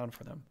wrote it down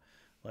for them.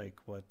 Like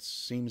what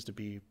seems to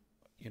be,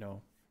 you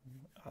know,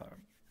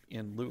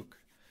 in Luke,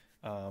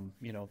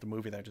 you know, the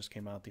movie that just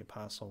came out, The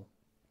Apostle,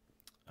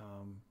 I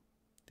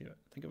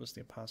think it was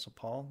The Apostle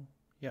Paul.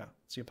 Yeah,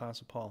 it's The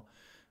Apostle Paul.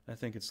 I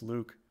think it's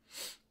Luke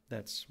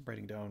that's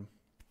writing down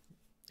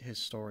his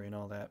story and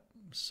all that.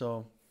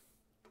 So,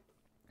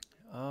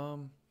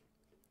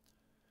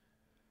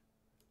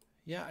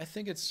 yeah, I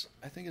think it's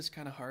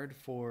kind of hard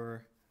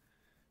for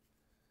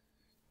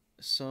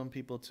some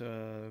people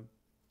to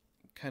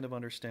kind of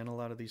understand a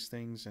lot of these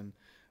things. And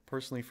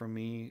personally, for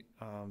me,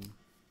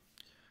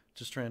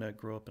 just trying to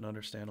grow up and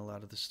understand a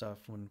lot of this stuff.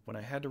 When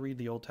I had to read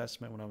the Old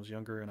Testament when I was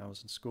younger and I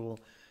was in school,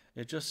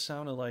 it just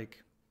sounded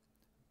like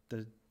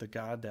the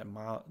God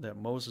that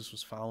Moses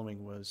was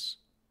following was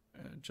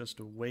just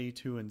way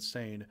too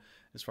insane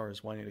as far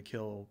as wanting to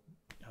kill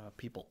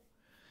people.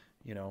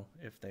 You know,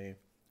 if they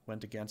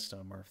went against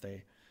them, or if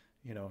they,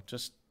 you know,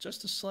 just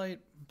a slight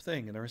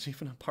thing. And there was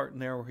even a part in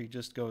there where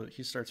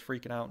he starts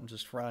freaking out and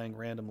just frying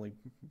randomly,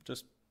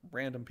 just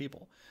random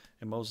people.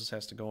 And Moses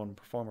has to go and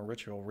perform a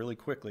ritual really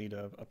quickly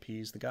to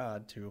appease the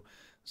god,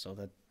 so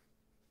that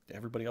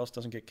everybody else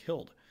doesn't get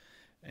killed.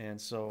 And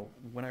so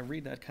when I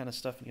read that kind of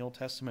stuff in the Old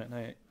Testament,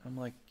 and I'm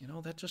like, you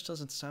know, that just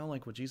doesn't sound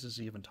like what Jesus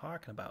is even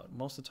talking about.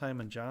 Most of the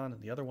time in John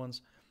and the other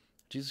ones,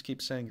 Jesus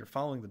keeps saying you're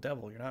following the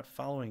devil, you're not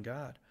following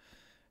God.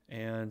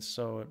 And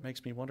so it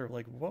makes me wonder,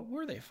 like, what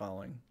were they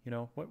following? You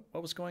know, what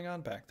was going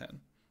on back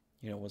then?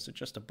 You know, was it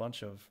just a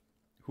bunch of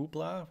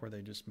hoopla? Were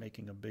they just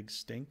making a big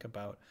stink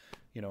about,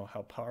 you know,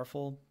 how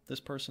powerful this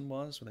person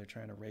was? Were they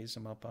trying to raise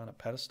him up on a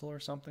pedestal or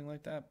something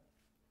like that?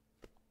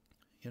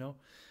 You know,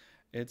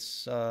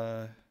 it's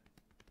kind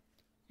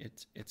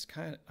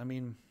of, I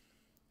mean,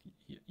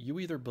 you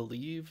either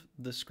believe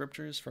the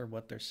scriptures for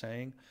what they're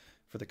saying,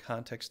 for the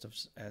context of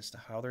as to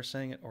how they're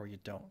saying it, or you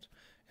don't.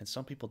 And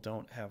some people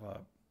don't have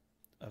a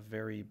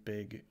very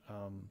big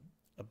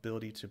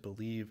ability to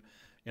believe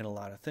in a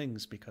lot of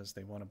things because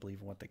they want to believe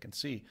in what they can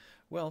see.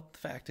 Well, the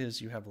fact is,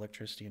 you have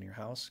electricity in your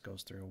house,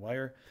 goes through a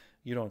wire.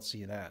 You don't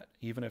see that.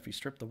 Even if you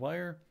strip the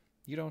wire,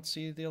 you don't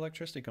see the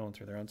electricity going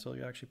through there until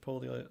you actually pull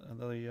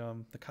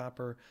the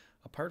copper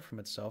apart from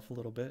itself a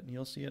little bit, and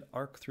you'll see it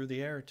arc through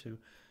the air to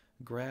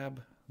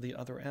grab the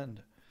other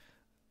end.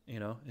 You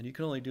know, and you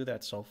can only do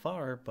that so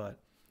far, but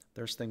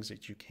there's things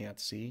that you can't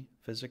see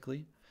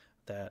physically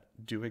that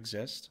do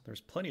exist.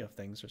 There's plenty of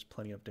things. There's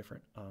plenty of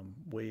different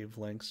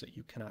wavelengths that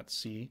you cannot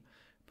see,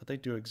 but they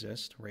do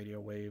exist. Radio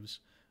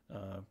waves,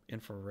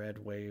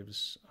 infrared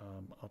waves,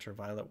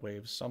 ultraviolet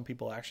waves. Some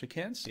people actually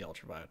can see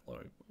ultraviolet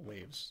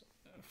waves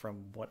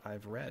from what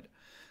I've read.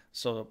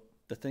 So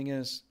the thing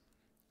is,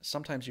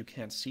 sometimes you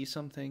can't see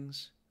some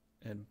things,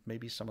 and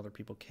maybe some other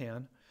people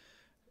can.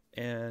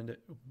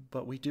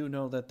 But we do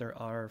know that there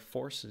are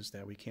forces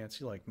that we can't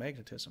see, like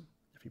magnetism.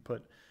 If you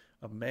put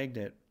a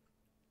magnet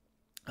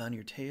on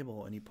your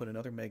table and you put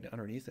another magnet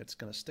underneath it, it's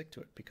going to stick to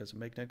it because the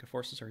magnetic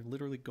forces are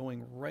literally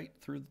going right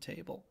through the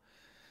table,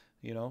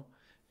 you know,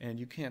 and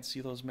you can't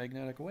see those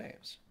magnetic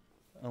waves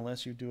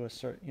unless you do a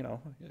certain, you know,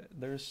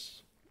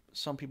 there's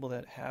some people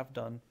that have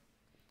done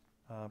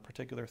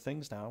particular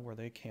things now where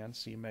they can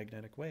see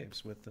magnetic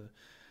waves with the,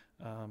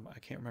 I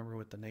can't remember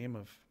what the name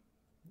of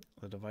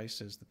the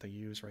devices that they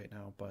use right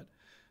now, but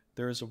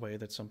there is a way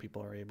that some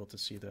people are able to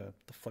see the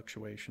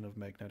fluctuation of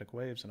magnetic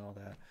waves and all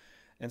that.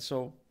 And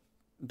so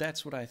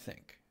that's what I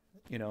think.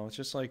 You know, it's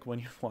just like when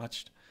you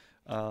watched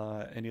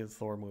any of the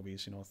Thor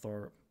movies, you know,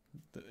 Thor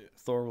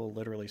will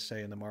literally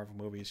say in the Marvel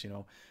movies, you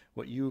know,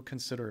 what you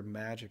consider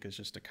magic is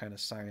just a kind of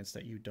science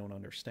that you don't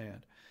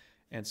understand.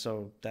 And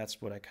so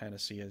that's what I kind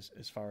of see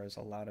as far as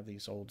a lot of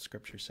these old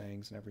scripture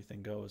sayings and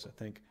everything goes. I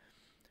think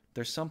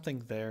there's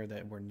something there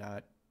that we're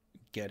not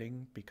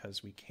getting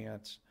because we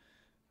can't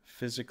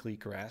physically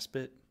grasp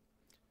it.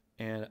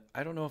 And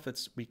I don't know if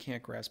it's we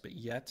can't grasp it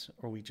yet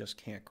or we just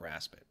can't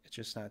grasp it. It's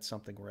just not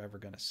something we're ever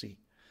going to see.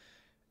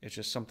 It's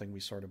just something we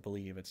sort of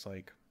believe. It's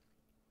like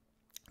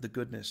the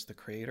goodness, the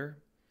creator.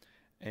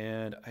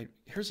 And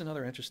here's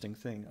another interesting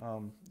thing.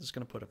 I'm just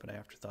going to put up an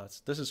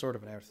afterthoughts. This is sort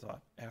of an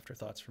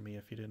afterthoughts for me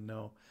if you didn't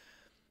know.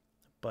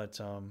 But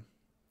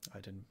I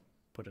didn't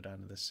put it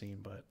onto this scene,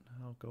 but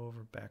I'll go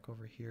back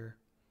over here.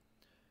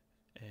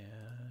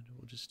 And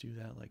we'll just do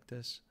that like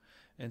this.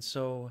 And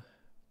so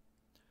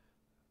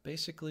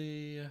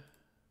basically,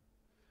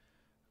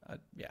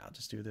 yeah, I'll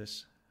just do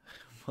this.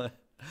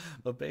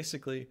 But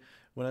basically,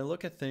 when I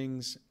look at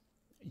things,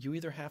 you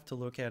either have to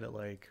look at it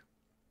like,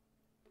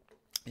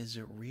 is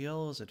it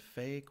real? Is it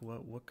fake?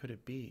 What could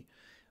it be?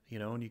 You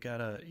know, and you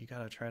gotta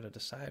try to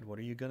decide, what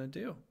are you gonna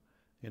do?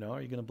 You know,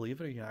 are you gonna believe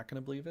it or are you not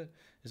gonna believe it?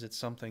 Is it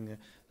something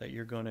that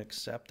you're gonna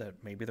accept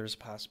that maybe there's a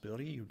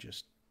possibility you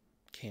just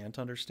can't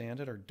understand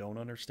it or don't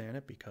understand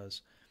it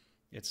because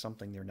it's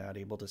something you're not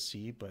able to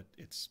see, but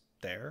it's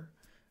there?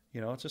 You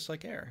know, it's just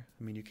like air.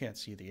 I mean, you can't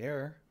see the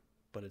air,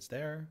 but it's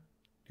there.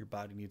 Your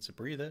body needs to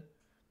breathe it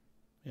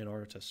in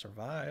order to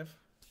survive.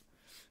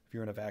 If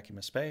you're in a vacuum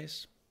of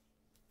space,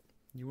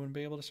 you wouldn't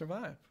be able to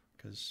survive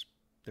because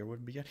there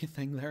wouldn't be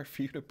anything there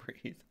for you to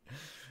breathe.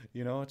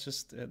 You know, it's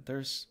just,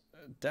 there's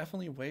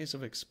definitely ways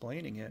of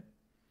explaining it,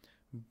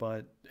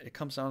 but it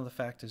comes down to the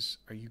fact is,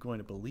 are you going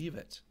to believe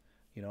it?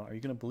 You know, are you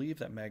going to believe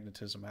that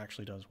magnetism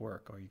actually does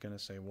work? Or are you going to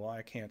say, well,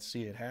 I can't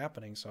see it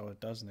happening, so it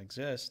doesn't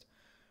exist?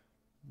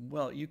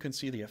 Well, you can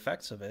see the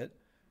effects of it,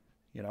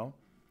 you know,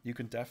 you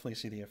can definitely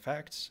see the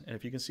effects. And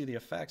if you can see the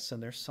effects, then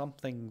there's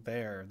something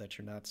there that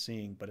you're not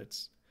seeing, but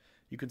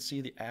you can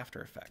see the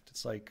after effect.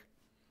 It's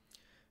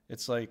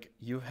like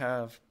you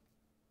have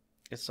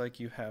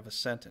a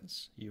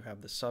sentence. You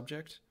have the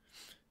subject,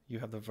 you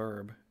have the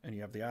verb, and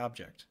you have the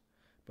object.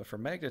 But for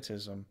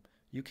magnetism,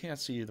 you can't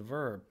see the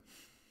verb.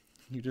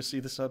 You just see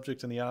the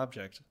subject and the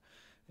object,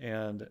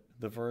 and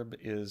the verb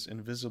is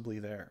invisibly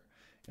there.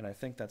 And I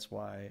think that's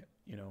why,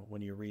 you know,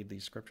 when you read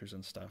these scriptures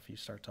and stuff, you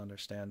start to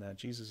understand that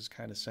Jesus is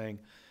kind of saying,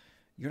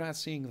 you're not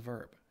seeing the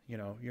verb.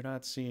 You're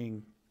not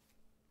seeing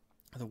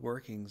the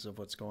workings of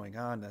what's going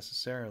on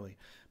necessarily,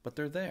 but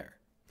they're there.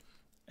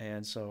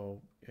 And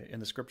so in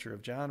the scripture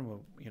of John,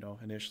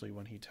 initially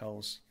when he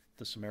tells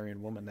the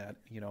Samaritan woman that,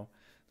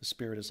 the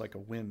spirit is like a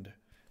wind,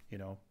 you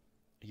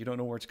don't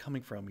know where it's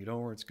coming from, you don't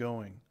know where it's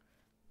going.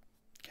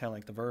 Kind of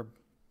like the verb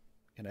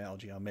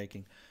analogy I'm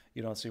making.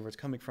 You don't see where it's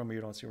coming from, or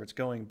you don't see where it's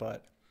going,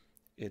 but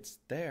it's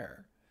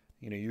there.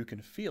 You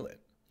can feel it.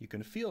 You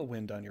can feel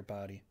wind on your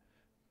body,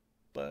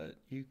 but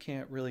you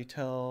can't really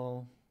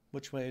tell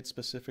which way it's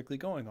specifically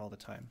going all the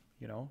time.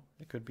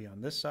 It could be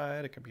on this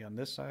side, it could be on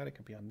this side, it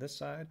could be on this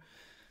side.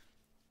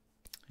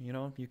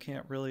 You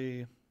can't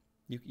really,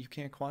 you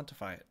can't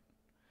quantify it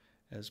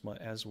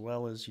as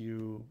well as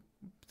you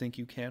think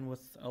you can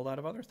with a lot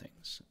of other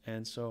things.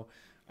 And so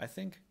I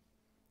think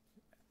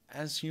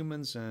as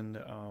humans and,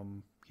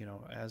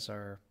 as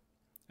our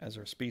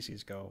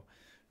species go,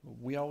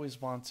 we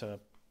always want to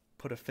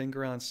put a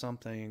finger on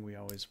something. We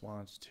always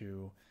want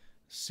to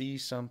see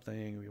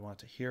something. We want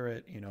to hear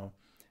it.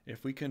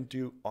 If we can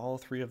do all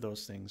three of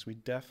those things, we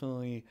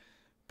definitely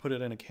put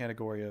it in a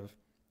category of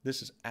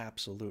this is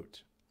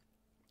absolute.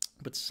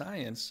 But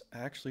science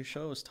actually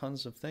shows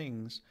tons of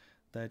things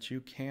that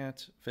you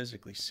can't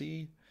physically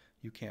see,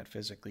 you can't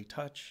physically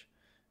touch,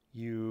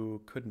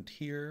 you couldn't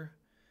hear,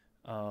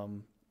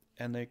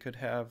 and they could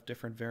have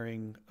different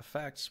varying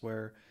effects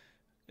where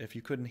if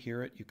you couldn't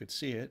hear it, you could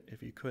see it.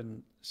 If you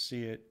couldn't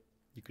see it,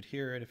 you could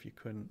hear it. If you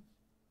couldn't,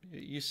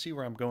 you see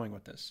where I'm going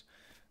with this.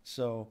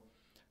 So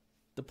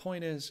the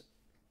point is,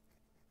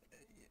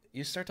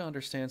 you start to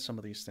understand some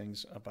of these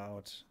things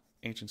about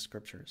ancient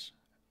scriptures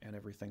and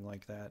everything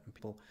like that. And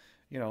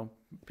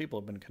people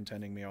have been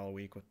contending me all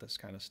week with this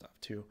kind of stuff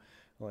too.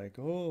 Like,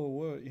 oh,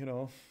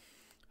 what,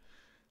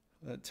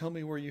 tell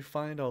me where you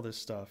find all this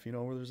stuff,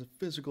 where there's a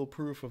physical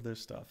proof of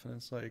this stuff. And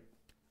it's like,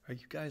 are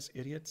you guys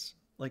idiots?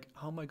 Like,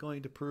 how am I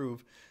going to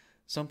prove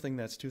something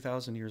that's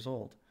 2,000 years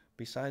old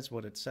besides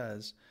what it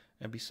says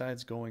and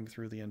besides going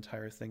through the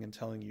entire thing and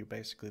telling you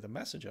basically the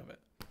message of it?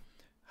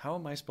 How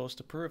am I supposed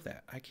to prove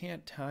that? I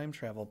can't time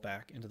travel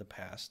back into the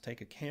past, take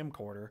a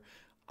camcorder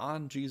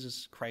on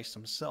Jesus Christ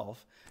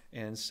himself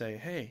and say,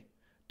 hey,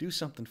 do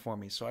something for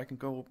me so I can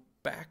go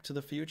back to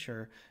the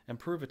future and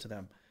prove it to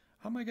them.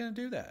 How am I going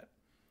to do that?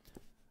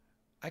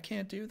 I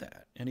can't do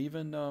that. And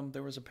even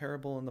there was a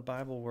parable in the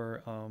Bible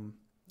where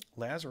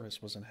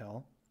Lazarus was in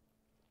hell,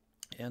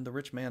 and the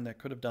rich man that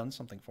could have done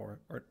something for it,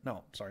 or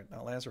no, sorry,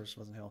 not Lazarus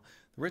was in hell.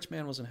 The rich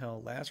man was in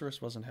hell,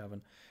 Lazarus was in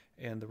heaven,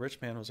 and the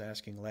rich man was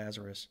asking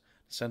Lazarus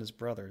to send his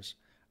brothers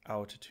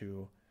out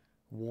to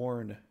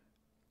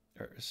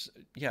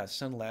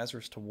send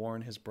Lazarus to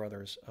warn his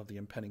brothers of the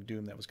impending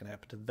doom that was going to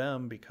happen to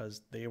them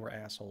because they were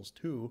assholes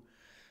too.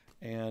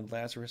 And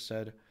Lazarus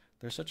said,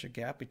 there's such a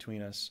gap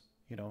between us,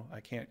 I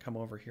can't come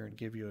over here and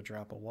give you a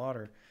drop of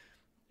water.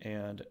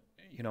 And,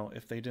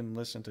 if they didn't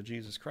listen to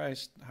Jesus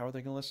Christ, how are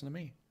they going to listen to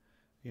me?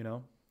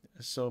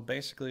 So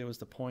basically it was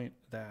the point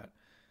that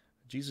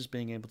Jesus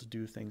being able to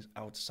do things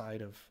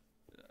outside of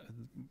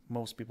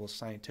most people's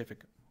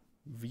scientific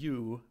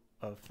view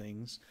of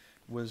things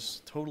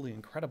was totally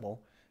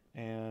incredible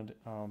and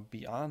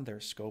beyond their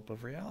scope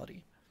of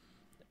reality.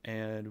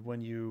 And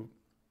when you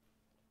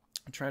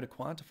try to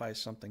quantify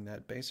something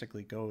that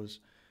basically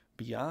goes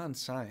beyond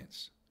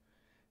science,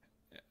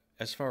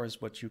 as far as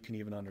what you can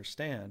even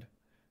understand,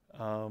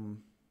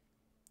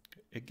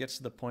 it gets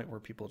to the point where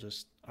people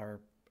just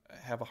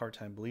have a hard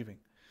time believing.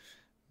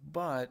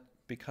 But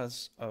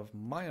because of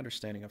my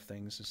understanding of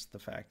things is the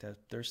fact that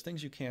there's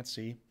things you can't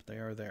see, but they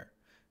are there.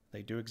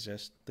 They do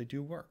exist, they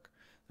do work.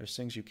 There's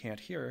things you can't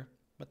hear,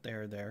 but they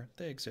are there,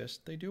 they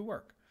exist, they do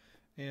work.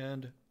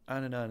 And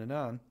on and on and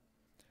on.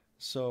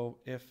 So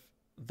if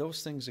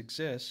those things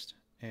exist,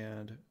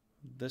 and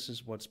this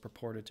is what's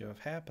purported to have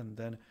happened,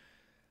 then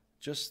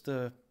just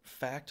the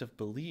fact of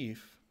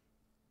belief,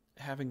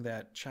 having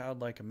that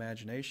childlike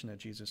imagination that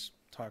Jesus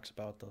talks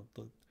about,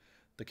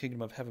 the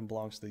kingdom of heaven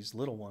belongs to these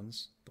little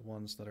ones, the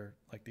ones that are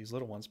like these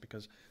little ones,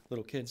 because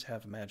little kids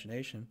have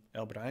imagination.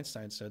 Albert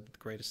Einstein said that the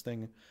greatest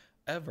thing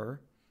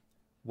ever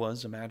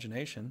was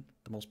imagination.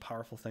 The most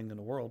powerful thing in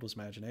the world was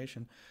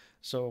imagination.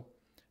 So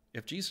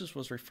if Jesus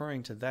was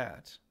referring to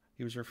that,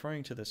 he was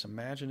referring to this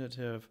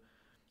imaginative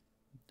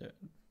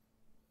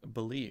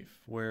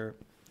belief where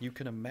you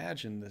can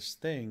imagine this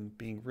thing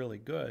being really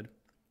good,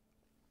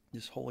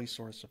 this holy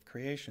source of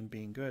creation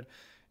being good,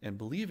 and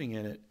believing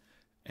in it.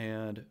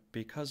 And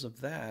because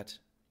of that,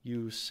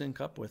 you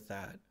sync up with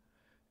that.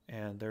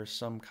 And there's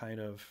some kind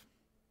of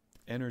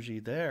energy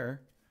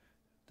there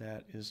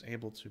that is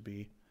able to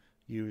be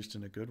used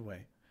in a good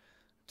way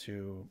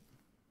to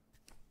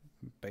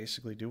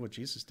basically do what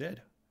Jesus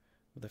did.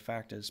 The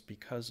fact is,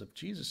 because of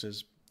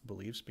Jesus's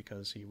beliefs,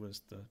 because he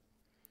was the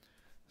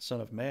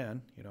Son of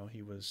Man,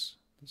 he was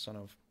the Son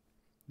of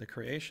the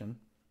creation,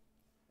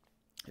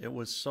 it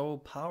was so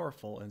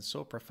powerful and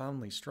so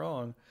profoundly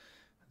strong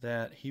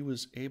that he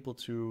was able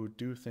to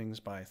do things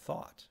by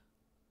thought,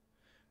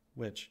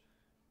 which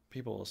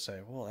people will say,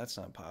 well, that's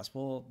not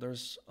possible.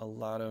 There's a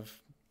lot of,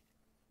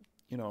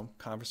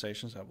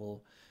 conversations that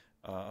will,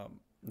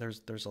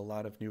 there's a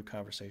lot of new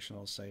conversation,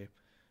 I'll say,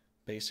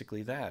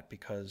 basically that,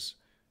 because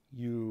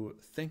you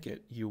think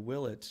it, you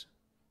will it,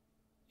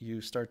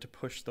 you start to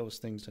push those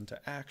things into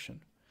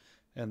action,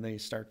 and they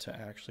start to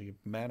actually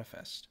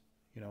manifest,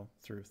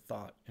 through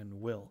thought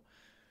and will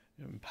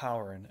and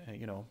power and,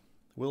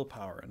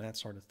 willpower and that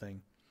sort of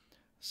thing.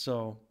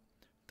 So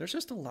there's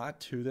just a lot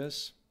to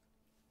this,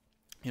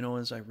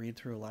 as I read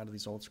through a lot of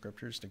these old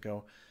scriptures, to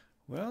go,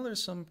 well,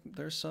 there's some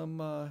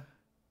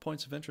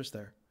points of interest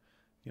there.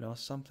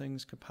 Some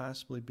things could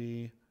possibly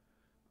be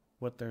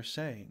what they're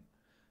saying,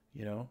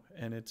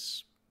 and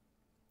it's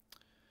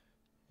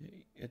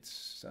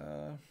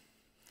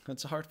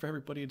hard for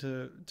everybody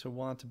to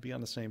want to be on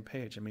the same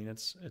page. I mean,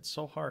 it's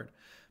so hard,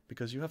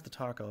 because you have to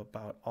talk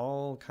about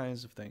all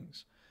kinds of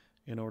things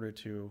in order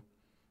to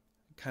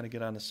kind of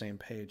get on the same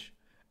page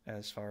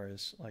as far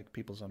as like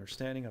people's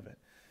understanding of it.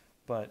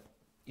 But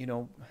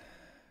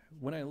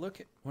when I look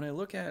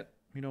at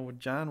what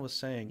John was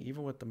saying,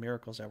 even with the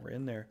miracles that were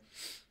in there,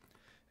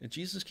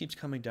 Jesus keeps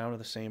coming down to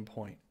the same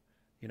point.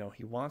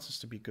 He wants us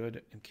to be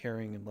good and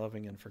caring and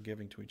loving and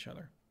forgiving to each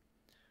other.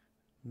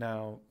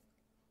 Now,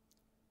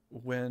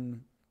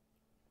 when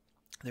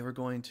they were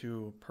going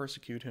to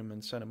persecute him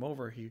and send him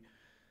over,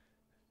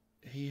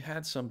 he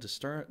had some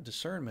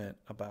discernment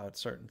about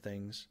certain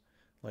things,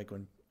 like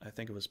when I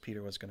think it was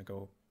Peter was going to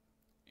go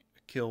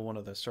kill one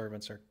of the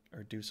servants or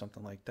do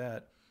something like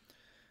that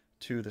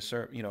to the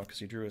servant, because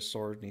he drew his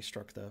sword and he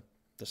struck the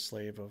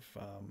slave of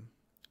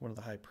one of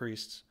the high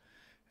priests.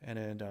 And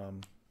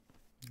then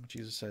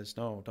Jesus says,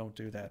 no, don't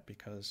do that,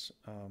 because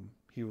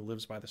he who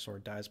lives by the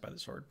sword dies by the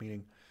sword,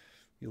 meaning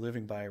you're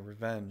living by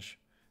revenge,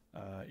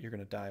 you're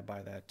going to die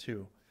by that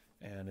too.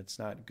 And it's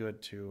not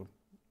good to,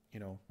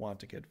 want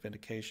to get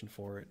vindication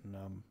for it.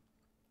 And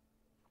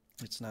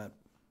it's not,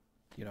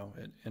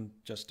 and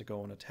just to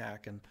go and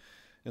attack and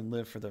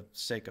live for the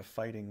sake of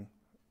fighting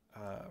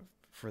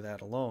for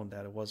that alone,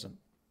 that it wasn't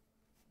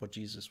what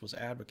Jesus was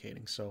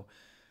advocating. So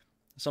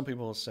some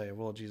people will say,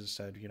 well, Jesus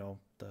said,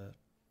 the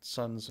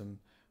sons and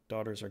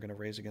daughters are going to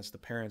raise against the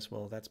parents.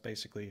 Well, that's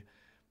basically,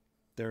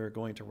 they're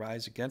going to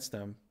rise against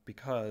them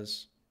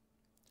because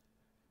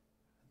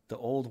the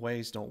old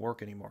ways don't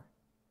work anymore.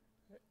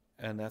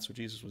 And that's what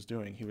Jesus was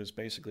doing. He was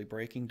basically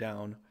breaking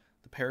down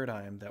the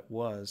paradigm that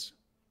was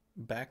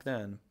back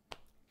then,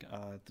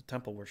 the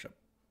temple worship.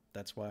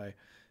 That's why,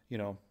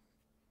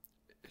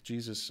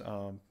 Jesus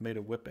made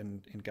a whip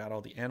and got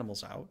all the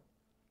animals out,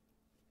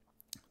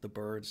 the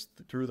birds,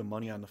 threw the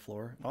money on the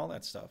floor, and all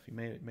that stuff. He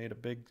made a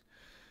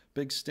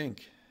big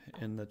stink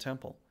in the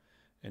temple.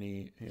 And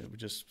he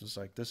just was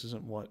like, this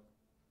isn't what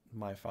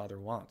my Father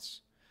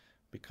wants,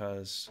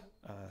 because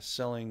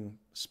selling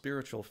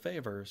spiritual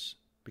favors,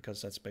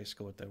 because that's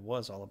basically what that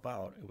was all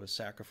about. It was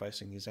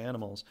sacrificing these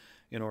animals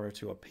in order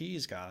to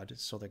appease God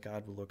so that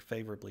God would look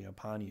favorably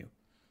upon you.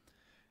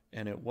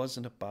 And it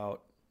wasn't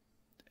about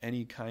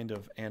any kind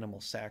of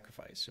animal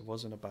sacrifice. It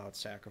wasn't about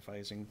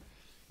sacrificing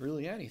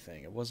really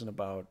anything. It wasn't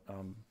about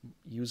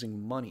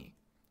using money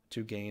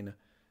to gain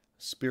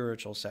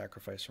spiritual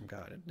sacrifice from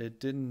God. It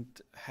didn't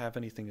have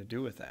anything to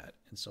do with that.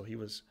 And so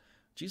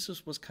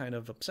Jesus was kind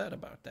of upset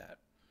about that.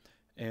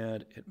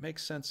 And it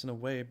makes sense in a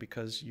way,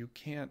 because you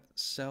can't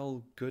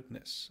sell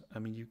goodness. I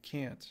mean, you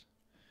can't.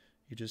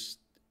 You just,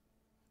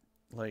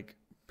 like,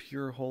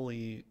 pure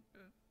holy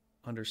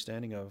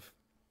understanding of,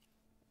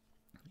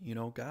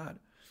 God.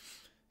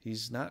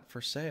 He's not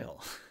for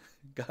sale.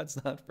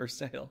 God's not for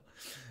sale.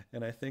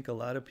 And I think a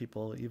lot of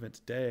people, even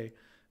today,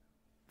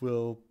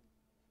 will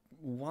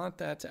want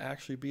that to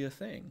actually be a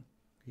thing.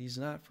 He's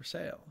not for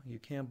sale. You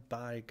can't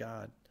buy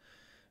God.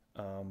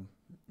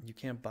 You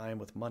can't buy him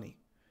with money,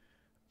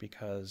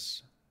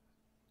 because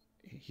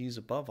he's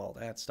above all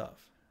that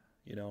stuff,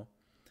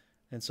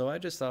 And so I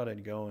just thought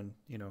I'd go and,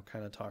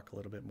 kind of talk a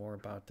little bit more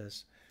about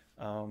this.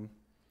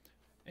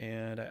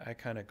 And I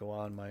kind of go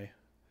on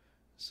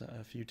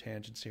a few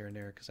tangents here and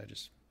there, because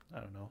I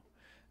don't know.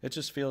 It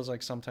just feels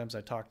like sometimes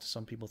I talk to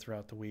some people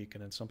throughout the week,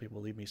 and then some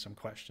people leave me some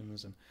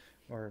questions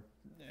or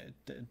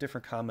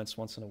different comments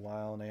once in a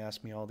while, and they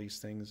ask me all these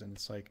things, and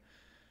it's like,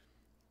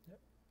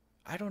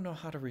 I don't know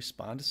how to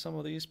respond to some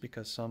of these,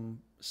 because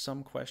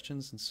some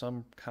questions and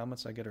some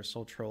comments I get are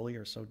so trolly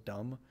or so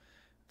dumb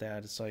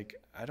that it's like,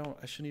 I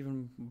shouldn't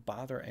even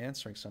bother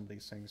answering some of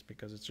these things,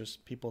 because it's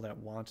just people that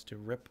want to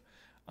rip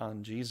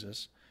on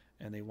Jesus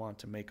and they want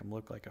to make him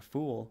look like a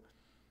fool.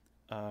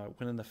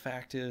 When the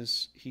fact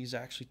is, he's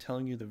actually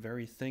telling you the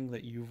very thing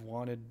that you've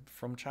wanted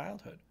from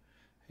childhood,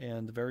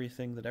 and the very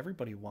thing that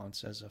everybody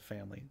wants as a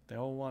family. They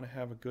all want to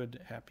have a good,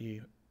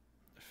 happy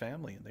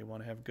family, and they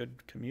want to have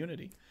good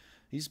community.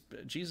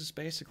 Jesus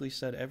basically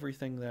said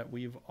everything that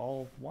we've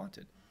all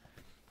wanted,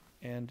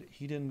 and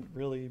he didn't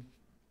really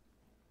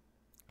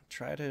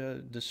try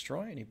to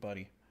destroy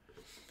anybody.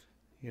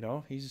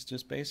 He's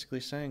just basically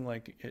saying,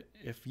 like,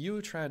 if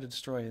you try to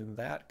destroy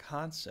that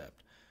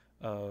concept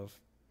of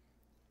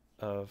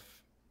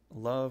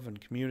love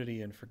and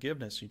community and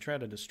forgiveness, you try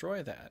to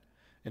destroy that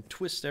and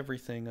twist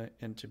everything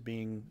into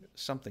being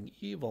something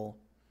evil,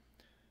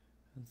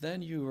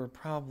 then you are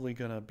probably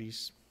going to be,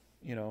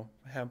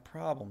 have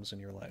problems in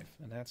your life.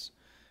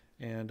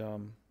 And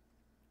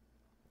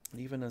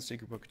even in the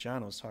Secret Book of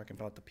John, I was talking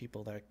about the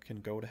people that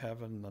can go to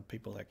heaven and the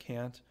people that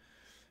can't.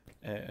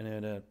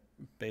 And it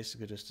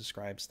basically just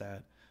describes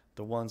that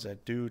the ones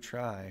that do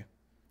try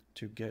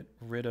to get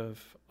rid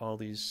of all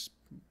these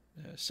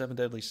seven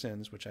deadly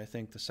sins, which I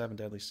think the seven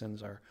deadly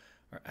sins are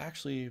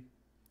actually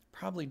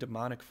probably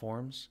demonic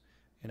forms.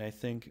 And I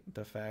think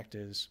the fact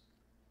is,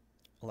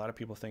 a lot of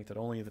people think that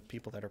only the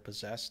people that are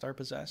possessed,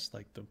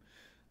 like the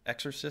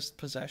exorcist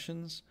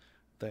possessions.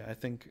 I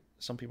think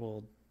some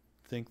people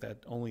think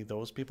that only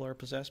those people are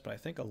possessed, but I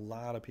think a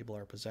lot of people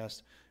are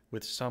possessed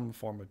with some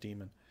form of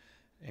demon.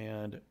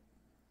 And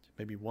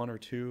maybe one or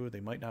two, they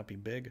might not be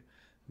big,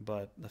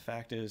 but the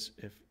fact is,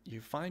 if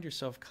you find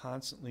yourself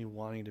constantly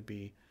wanting to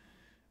be,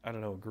 I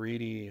don't know,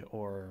 greedy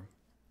or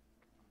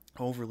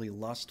overly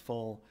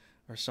lustful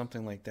or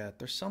something like that,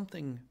 there's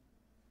something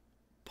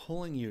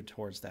pulling you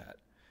towards that.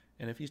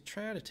 And if you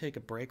try to take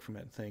a break from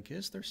it and think,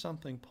 is there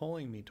something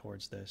pulling me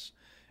towards this?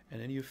 And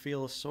then you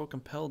feel so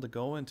compelled to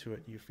go into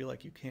it, you feel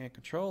like you can't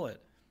control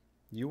it.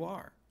 You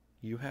are.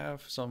 You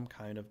have some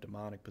kind of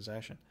demonic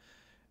possession.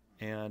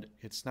 And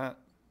it's not,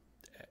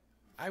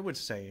 I would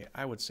say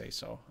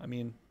so. I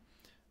mean,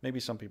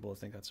 maybe some people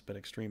think that's a bit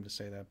extreme to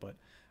say that, but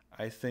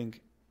I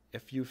think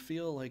if you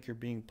feel like you're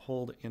being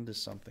pulled into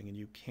something and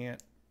you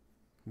can't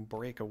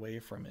break away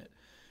from it,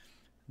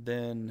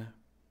 then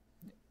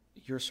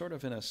you're sort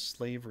of in a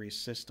slavery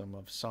system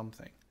of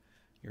something.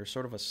 You're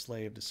sort of a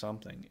slave to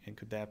something. And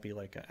could that be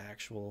like an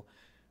actual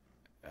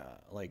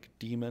like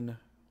demon,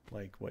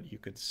 like what you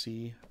could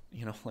see,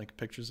 like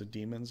pictures of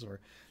demons? Or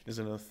is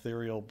it an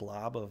ethereal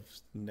blob of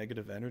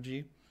negative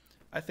energy?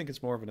 I think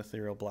it's more of an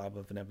ethereal blob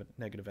of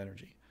negative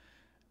energy.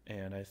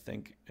 And I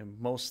think in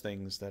most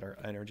things that are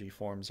energy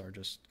forms are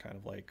just kind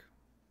of like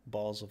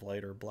balls of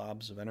light or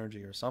blobs of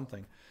energy or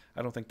something.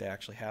 I don't think they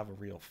actually have a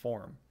real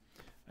form.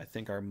 I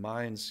think our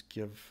minds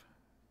give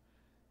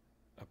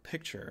a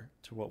picture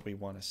to what we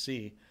want to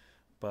see,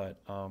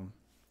 but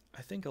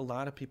I think a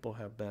lot of people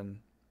have been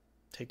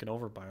taken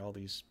over by all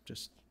these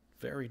just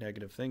very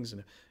negative things.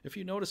 And if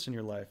you notice in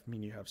your life, I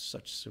mean, you have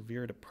such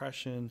severe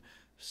depression,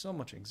 so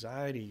much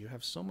anxiety, you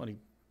have so many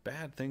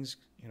bad things,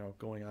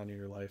 going on in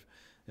your life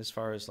as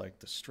far as like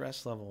the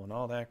stress level and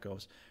all that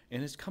goes,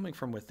 and it's coming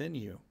from within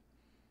you.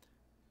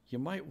 You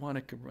might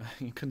want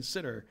to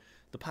consider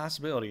the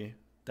possibility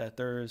that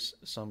there's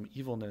some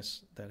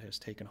evilness that has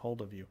taken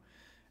hold of you,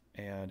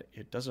 and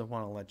it doesn't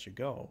want to let you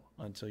go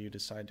until you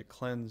decide to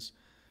cleanse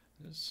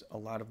a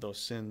lot of those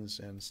sins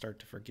and start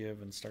to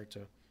forgive and start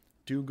to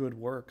do good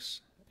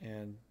works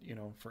and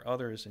for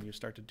others, and you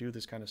start to do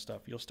this kind of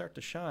stuff. You'll start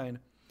to shine,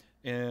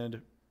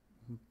 and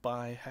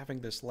by having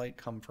this light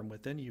come from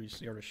within you, you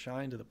sort of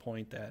shine to the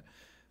point that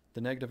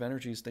the negative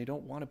energies, they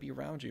don't want to be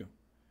around you.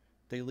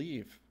 They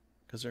leave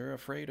because they're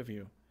afraid of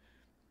you.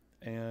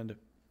 And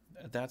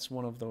that's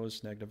one of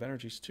those negative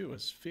energies too,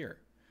 is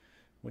fear.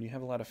 When you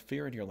have a lot of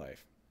fear in your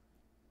life,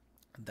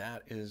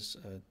 that is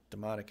a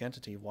demonic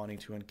entity wanting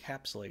to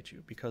encapsulate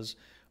you, because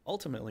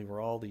ultimately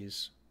we're all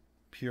these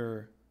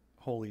pure,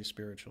 holy,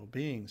 spiritual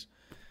beings,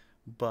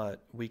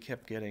 but we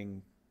kept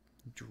getting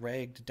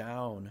dragged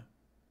down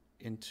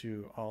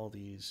into all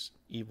these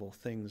evil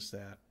things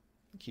that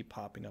keep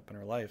popping up in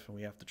our life, and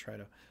we have to try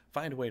to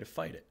find a way to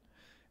fight it.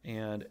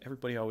 And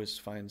everybody always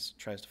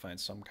tries to find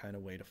some kind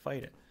of way to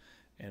fight it.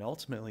 And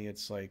ultimately,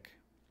 it's like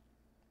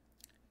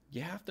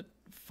you have to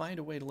find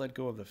a way to let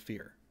go of the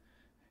fear.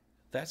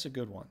 That's a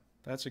good one.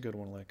 That's a good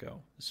one to let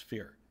go, is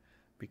fear.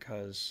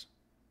 Because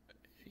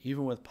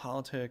even with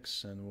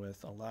politics and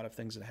with a lot of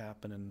things that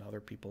happen in other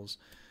people's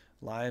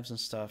lives and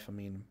stuff, I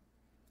mean,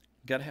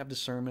 you got to have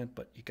discernment,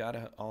 but you got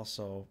to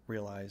also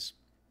realize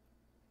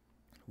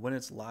when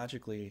it's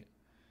logically,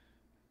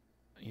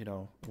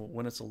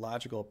 when it's a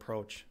logical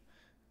approach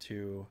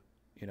to,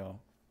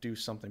 do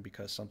something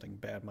because something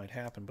bad might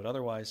happen. But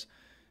otherwise,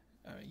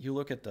 you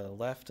look at the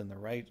left and the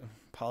right,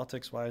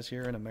 politics-wise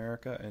here in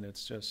America, and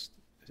it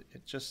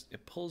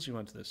pulls you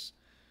into this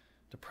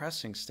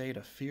depressing state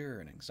of fear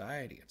and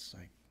anxiety. It's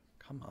like,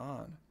 come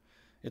on.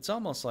 It's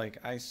almost like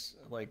I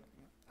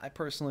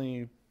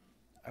personally,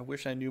 I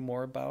wish I knew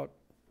more about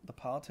the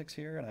politics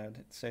here, and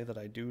I'd say that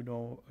I do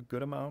know a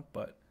good amount,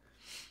 but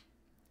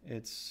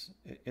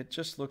it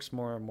just looks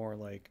more and more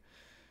like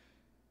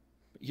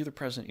either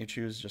president you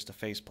choose just a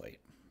faceplate.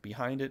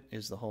 Behind it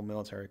is the whole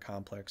military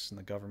complex and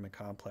the government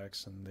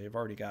complex, and they've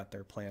already got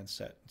their plan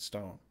set in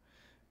stone,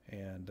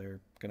 and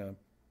they're gonna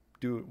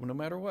do it no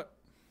matter what.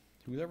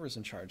 Whoever's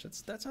in charge.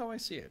 That's how I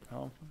see it. I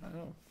don't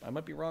know. I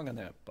might be wrong on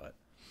that, but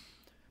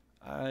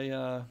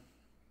I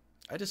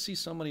just see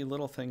so many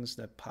little things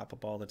that pop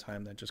up all the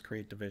time that just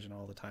create division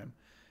all the time.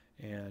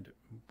 And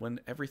when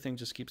everything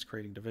just keeps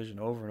creating division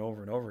over and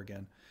over and over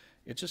again,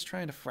 it's just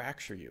trying to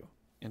fracture you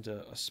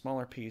into a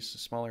smaller piece, a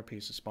smaller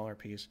piece, a smaller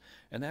piece.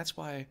 And that's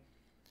why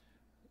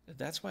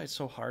it's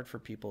so hard for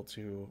people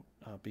to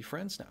be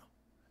friends now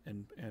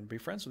and be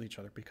friends with each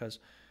other, because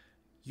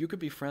you could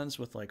be friends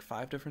with like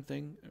 5 different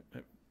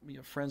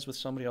friends with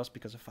somebody else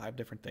because of 5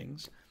 different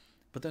things.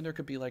 But then there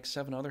could be like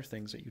 7 other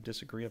things that you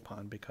disagree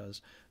upon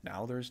because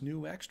now there's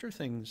new extra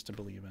things to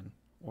believe in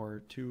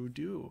or to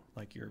do,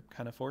 like you're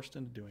kind of forced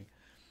into doing.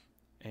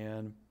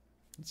 And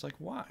it's like,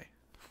 why?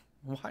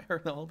 Why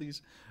are all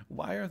these,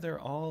 why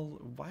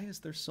is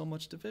there so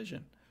much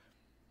division?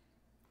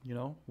 You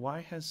know,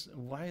 why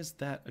is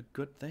that a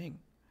good thing?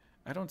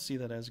 I don't see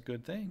that as a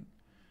good thing.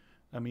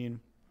 I mean,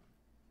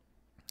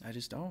 I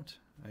just don't.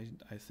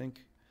 I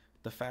think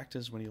the fact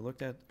is when you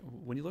look at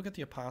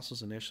the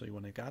apostles initially,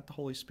 when they got the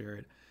Holy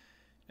Spirit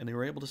and they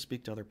were able to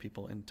speak to other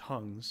people in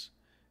tongues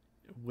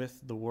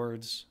with the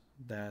words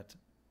that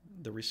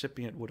the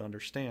recipient would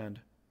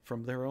understand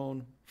from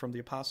the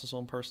apostles'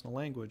 own personal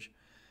language,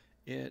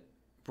 it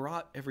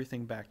brought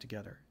everything back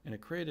together and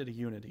it created a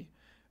unity.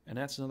 And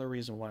that's another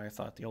reason why I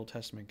thought the Old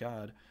Testament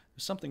God,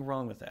 there's something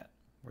wrong with that.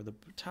 Where the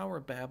Tower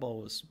of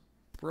Babel was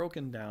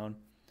broken down,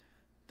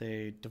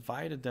 they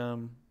divided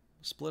them,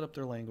 split up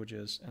their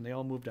languages, and they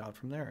all moved out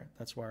from there.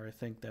 That's why I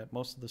think that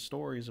most of the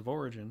stories of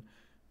origin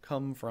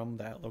come from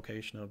that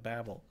location of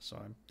Babel. So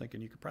I'm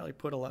thinking you could probably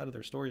put a lot of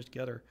their stories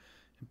together,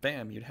 and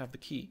bam, you'd have the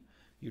key.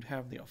 You'd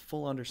have the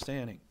full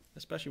understanding,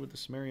 especially with the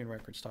Sumerian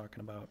records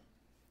talking about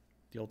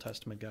the Old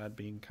Testament God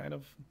being kind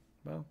of,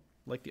 well,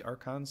 like the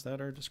archons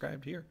that are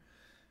described here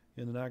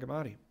in the NAG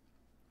Hammadi.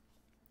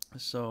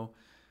 So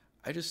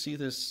I just see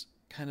this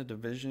kind of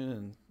division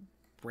and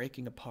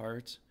breaking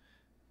apart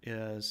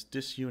as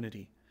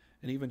disunity.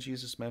 And even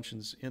Jesus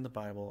mentions in the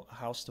Bible, a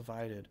house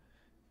divided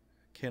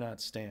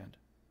cannot stand.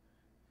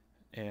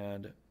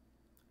 And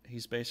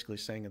he's basically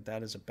saying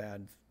that is a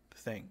bad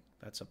thing.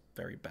 That's a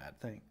very bad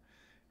thing.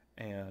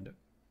 And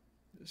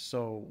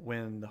so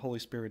when the Holy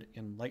Spirit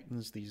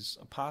enlightens these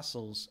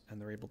apostles and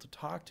they're able to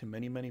talk to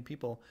many, many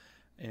people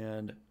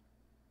and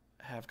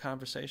have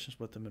conversations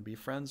with them and be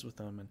friends with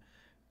them,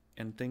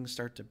 and things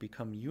start to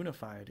become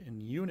unified in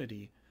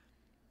unity,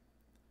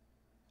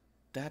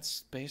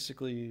 that's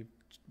basically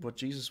what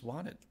Jesus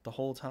wanted the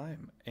whole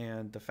time.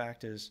 And the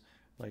fact is,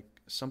 like,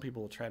 some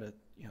people will try to,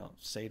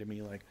 say to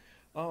me like,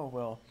 oh,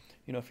 well,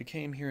 if he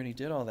came here and he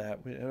did all that,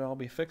 it would all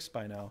be fixed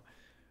by now.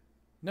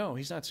 No,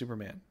 he's not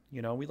Superman.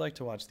 We like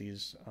to watch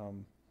these.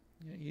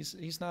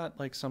 He's not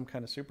like some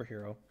kind of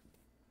superhero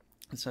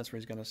in the sense where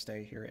he's going to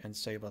stay here and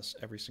save us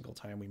every single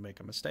time we make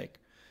a mistake.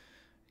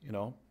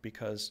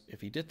 Because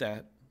if he did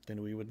that,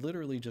 then we would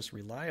literally just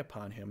rely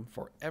upon him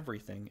for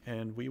everything,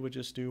 and we would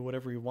just do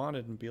whatever he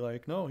wanted and be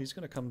like, no, he's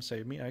going to come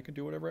save me. I can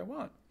do whatever I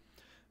want.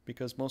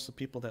 Because most of the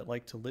people that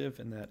like to live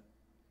in that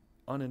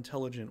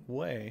unintelligent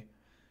way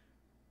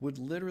would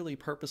literally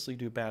purposely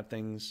do bad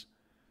things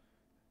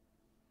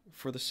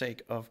for the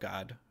sake of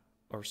God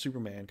or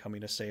Superman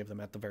coming to save them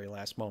at the very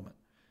last moment.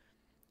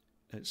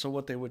 So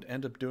what they would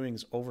end up doing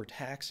is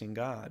overtaxing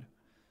God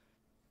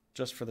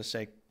just for the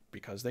sake,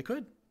 because they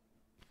could.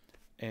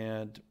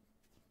 And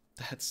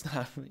that's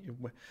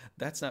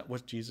not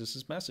what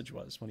Jesus' message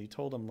was when he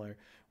told them, like,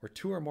 where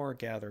 2 or more are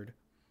gathered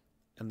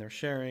and they're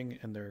sharing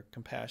and they're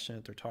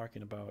compassionate, they're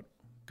talking about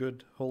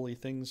good, holy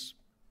things,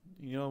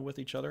 with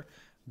each other,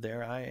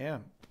 there I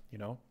am,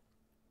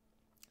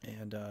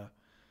 And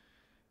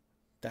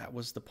that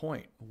was the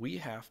point. We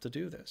have to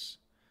do this.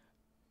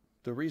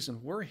 The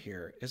reason we're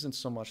here isn't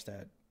so much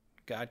that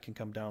God can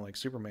come down like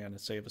Superman and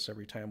save us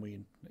every time we,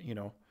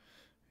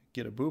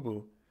 get a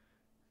boo-boo.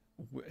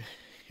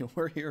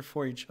 We're here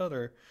for each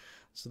other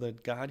so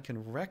that God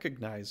can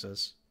recognize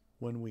us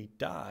when we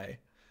die.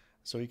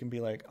 So he can be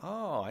like,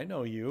 oh, I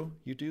know you.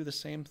 You do the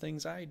same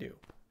things I do.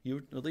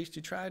 At least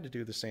you try to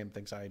do the same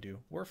things I do.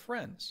 We're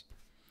friends.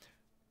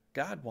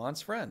 God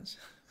wants friends.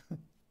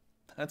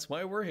 That's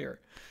why we're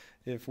here.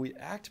 If we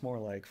act more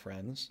like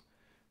friends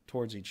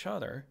towards each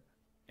other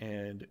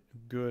and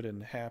good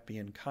and happy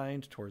and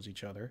kind towards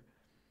each other,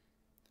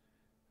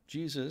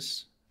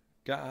 Jesus,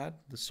 God,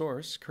 the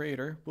source,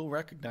 creator, will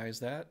recognize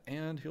that,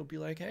 and he'll be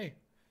like, hey,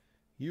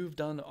 you've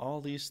done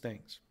all these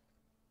things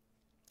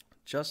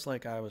just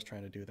like I was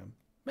trying to do them.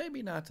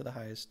 Maybe not to the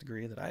highest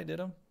degree that I did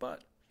them,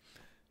 but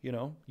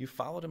you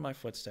followed in my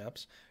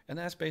footsteps. And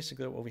that's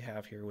basically what we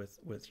have here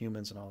with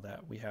humans and all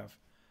that. We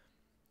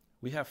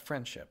have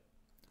friendship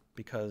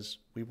because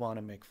we want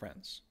to make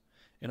friends.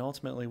 And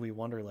ultimately we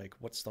wonder, like,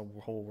 what's the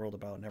whole world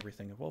about and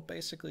everything? Well,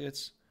 basically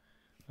it's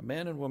a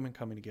man and woman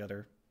coming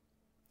together,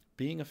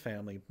 being a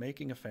family,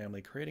 making a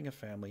family, creating a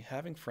family,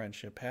 having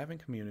friendship, having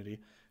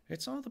community.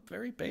 It's all the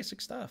very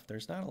basic stuff.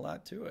 There's not a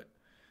lot to it,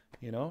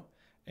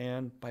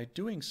 And by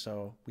doing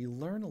so, we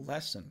learn a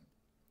lesson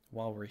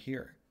while we're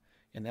here.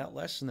 And that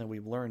lesson that we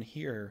learn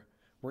here,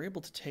 we're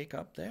able to take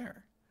up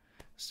there.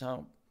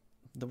 So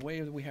the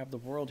way that we have the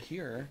world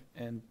here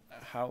and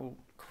how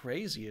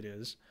crazy it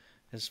is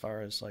as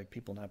far as like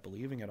people not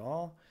believing at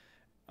all,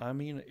 I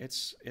mean,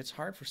 it's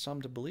hard for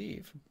some to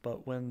believe.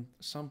 But when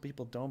some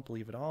people don't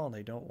believe at all and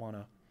they don't want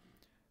to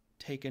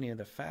take any of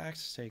the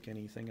facts, take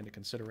anything into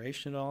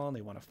consideration at all, and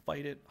they want to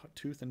fight it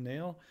tooth and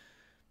nail,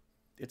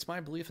 it's my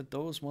belief that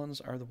those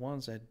ones are the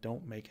ones that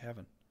don't make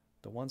heaven.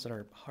 The ones that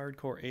are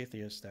hardcore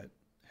atheists that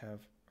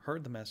have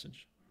heard the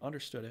message,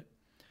 understood it,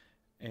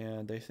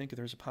 and they think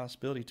there's a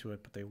possibility to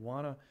it, but they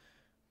want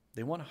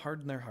to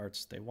harden their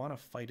hearts. They want to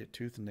fight it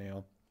tooth and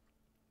nail,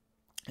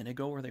 and they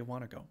go where they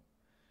want to go.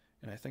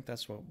 And I think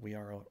that's what we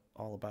are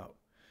all about.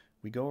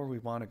 We go where we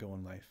want to go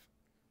in life.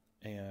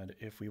 And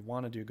if we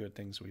want to do good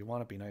things, we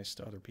want to be nice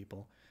to other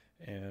people,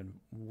 and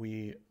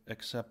we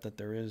accept that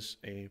there is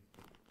a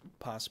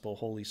possible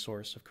holy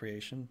source of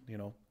creation,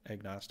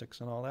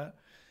 agnostics and all that,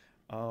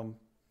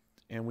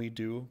 and we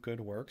do good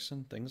works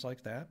and things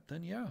like that,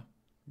 then yeah,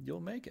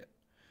 you'll make it.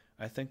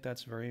 I think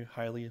that's very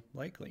highly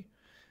likely.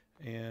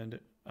 And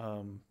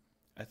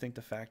I think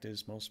the fact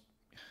is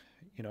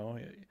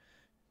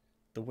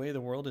the way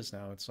the world is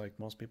now, it's like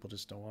most people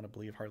just don't want to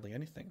believe hardly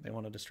anything. They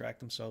want to distract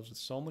themselves with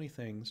so many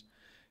things,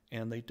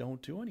 and they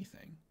don't do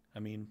anything. I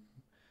mean,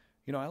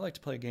 I like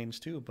to play games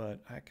too,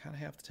 but I kind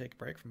of have to take a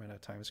break from it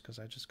at times because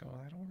I just go,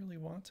 I don't really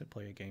want to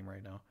play a game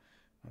right now.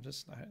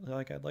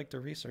 I'd like to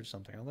research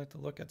something. I'd like to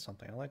look at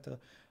something. I like to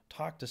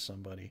talk to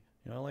somebody.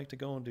 I like to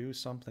go and do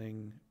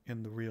something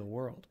in the real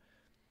world,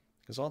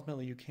 because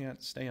ultimately you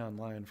can't stay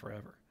online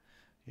forever.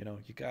 You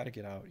got to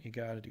get out. You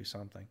got to do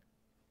something.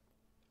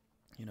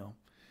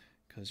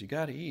 Because you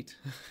got to eat.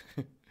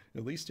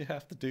 At least you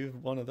have to do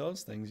one of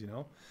those things.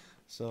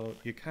 So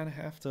you kind of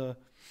have to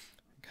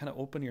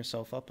open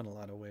yourself up in a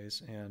lot of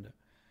ways. And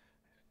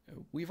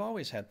we've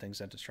always had things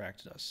that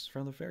distracted us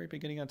from the very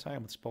beginning of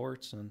time, with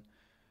sports and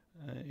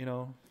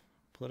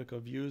political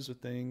views of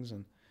things.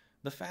 And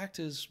the fact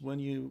is, when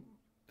you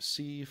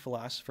see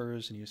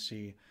philosophers and you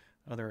see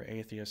other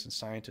atheists and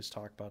scientists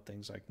talk about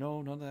things like,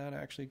 no, none of that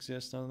actually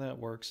exists, none of that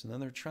works, and then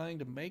they're trying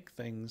to make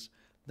things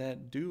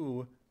that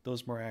do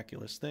those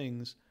miraculous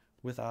things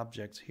with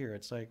objects here.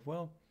 It's like,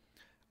 well,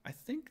 I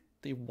think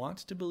they want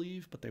to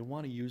believe, but they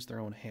want to use their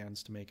own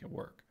hands to make it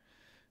work.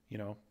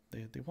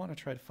 They want to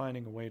try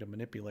finding a way to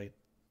manipulate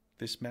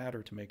this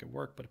matter to make it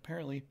work, but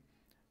apparently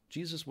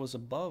Jesus was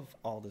above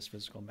all this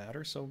physical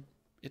matter, so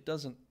it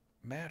doesn't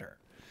matter.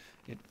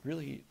 It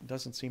really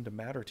doesn't seem to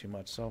matter too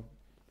much. So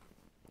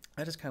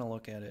I just kind of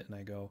look at it and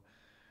I go,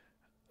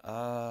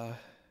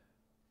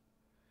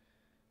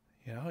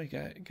 you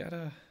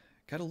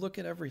gotta look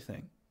at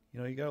everything.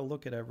 You gotta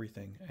look at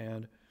everything.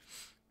 And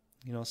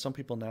some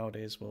people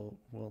nowadays will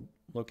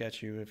look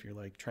at you if you're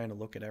like trying to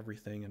look at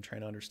everything and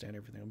trying to understand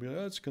everything. They'll be like,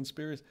 oh, it's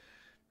conspiracy.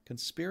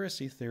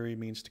 Conspiracy theory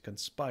means to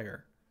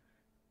conspire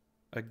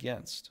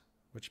against,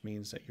 which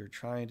means that you're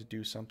trying to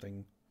do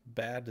something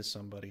bad to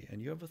somebody,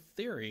 and you have a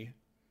theory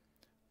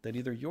that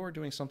either you're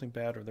doing something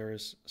bad or there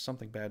is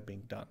something bad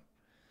being done.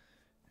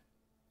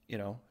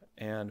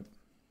 And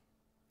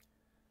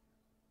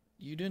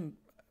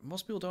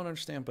most people don't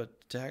understand,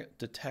 but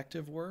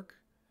detective work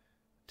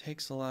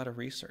takes a lot of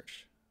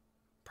research.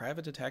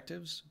 Private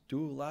detectives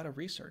do a lot of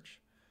research,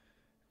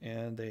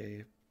 and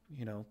they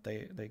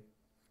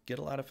get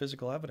a lot of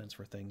physical evidence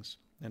for things,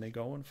 and they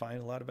go and find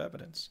a lot of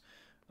evidence.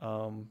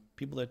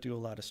 People that do a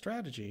lot of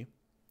strategy,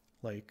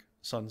 like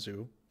Sun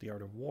Tzu, The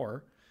Art of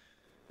War,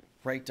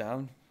 write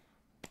down,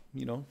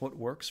 what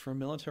works for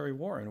military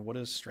war and what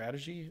is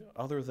strategy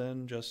other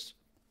than just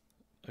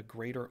a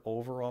greater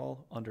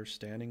overall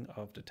understanding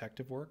of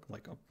detective work,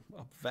 like a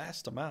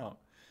vast amount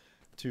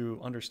to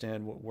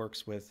understand what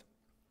works with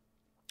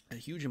a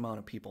huge amount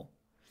of people.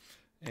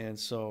 And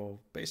so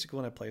basically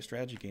when I play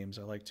strategy games,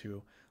 I like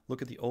to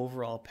look at the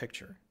overall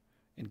picture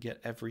and get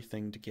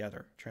everything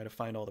together, try to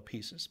find all the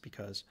pieces,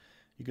 because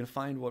you can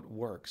find what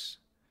works.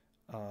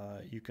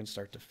 You can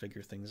start to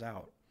figure things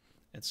out.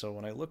 And so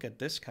when I look at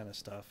this kind of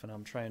stuff and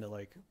I'm trying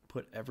to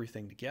put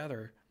everything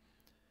together,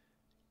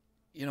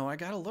 I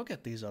got to look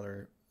at these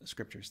other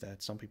scriptures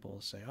that some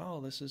people say, oh,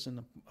 this isn't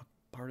a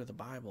part of the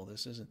Bible.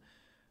 This isn't.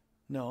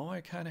 No,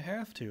 I kind of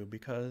have to,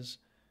 because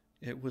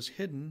it was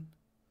hidden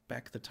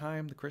back at the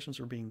time the Christians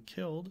were being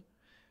killed.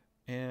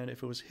 And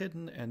if it was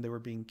hidden and they were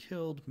being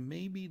killed,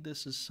 maybe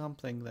this is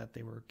something that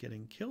they were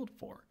getting killed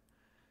for.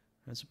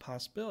 There's a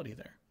possibility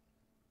there.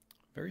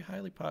 Very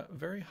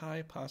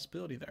high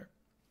possibility there.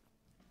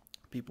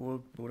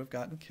 People would have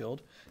gotten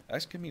killed,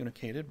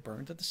 excommunicated,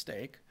 burned at the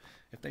stake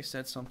if they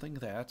said something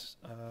that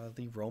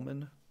the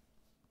Roman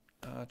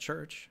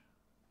church,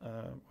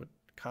 what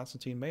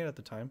Constantine made at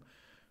the time,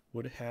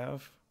 would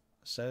have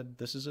said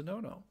this is a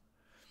no-no.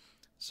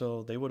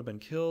 So they would have been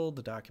killed,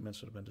 the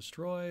documents would have been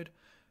destroyed,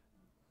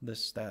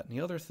 this, that, and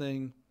the other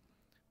thing.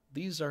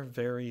 These are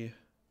very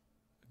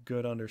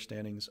good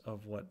understandings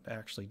of what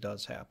actually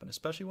does happen,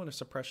 especially when there's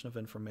suppression of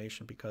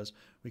information, because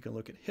we can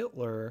look at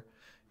Hitler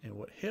and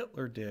what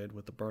Hitler did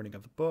with the burning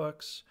of the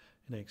books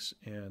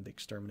and the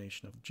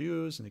extermination of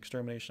Jews and the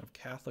extermination of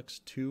Catholics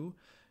too.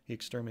 He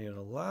exterminated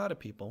a lot of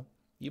people.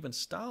 Even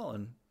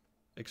Stalin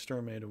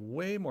exterminated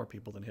way more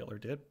people than Hitler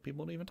did.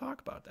 People don't even talk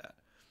about that.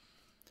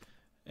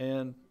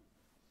 And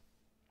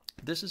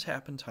this has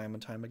happened time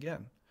and time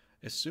again.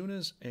 As soon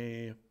as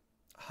a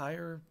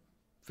higher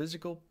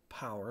physical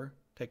power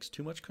takes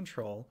too much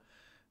control,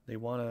 they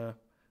want to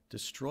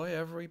destroy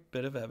every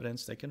bit of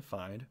evidence they can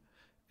find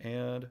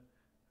and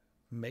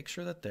make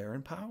sure that they're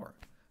in power.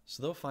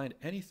 So they'll find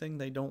anything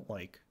they don't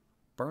like,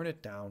 burn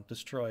it down,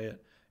 destroy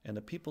it, And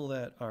the people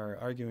that are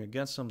arguing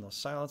against them, they'll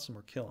silence them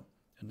or kill them.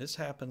 And this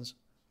happens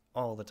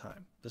all the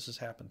time. This has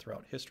happened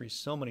throughout history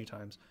so many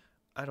times.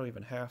 I don't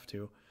even have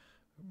to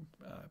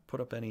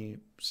put up any,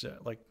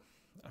 like,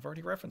 I've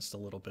already referenced a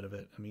little bit of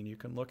it. I mean, you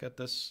can look at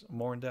this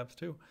more in depth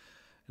too.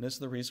 And this is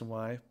the reason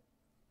why,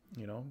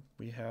 you know,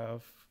 we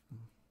have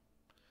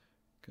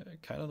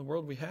kind of the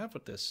world we have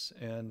with this.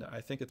 And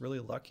I think it's really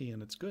lucky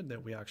and it's good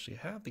that we actually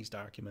have these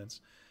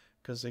documents,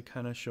 because they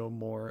kind of show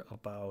more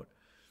about,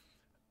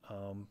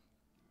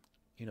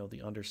 you know,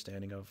 the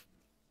understanding of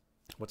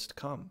what's to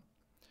come.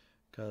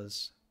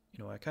 Because,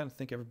 you know, I kind of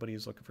think everybody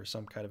is looking for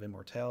some kind of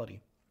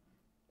immortality.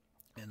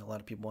 And a lot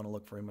of people want to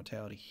look for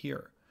immortality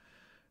here.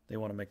 They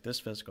want to make this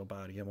physical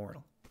body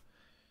immortal.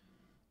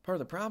 Part of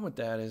the problem with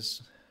that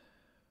is,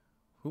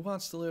 who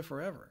wants to live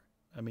forever?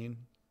 I mean,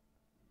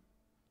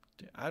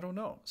 I don't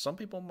know. Some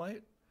people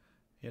might,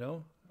 you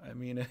know. I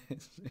mean,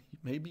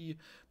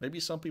 maybe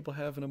some people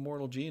have an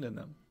immortal gene in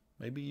them.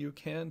 Maybe you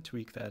can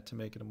tweak that to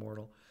make it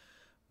immortal.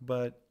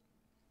 But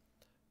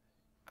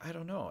I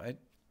don't know.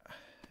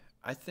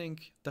 I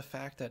think the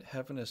fact that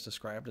heaven is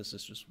described as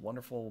this just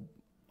wonderful,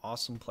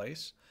 awesome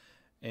place,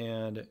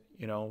 and,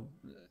 you know,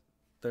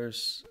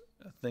 there's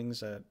things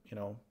that, you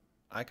know,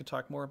 I could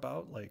talk more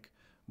about, like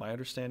my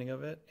understanding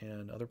of it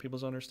and other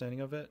people's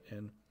understanding of it,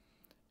 and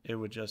it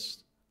would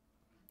just,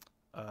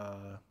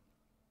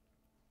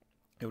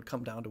 it would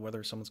come down to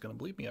whether someone's going to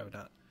believe me or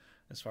not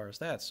as far as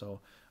that.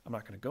 So I'm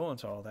not going to go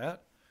into all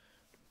that,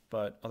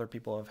 but other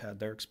people have had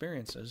their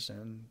experiences,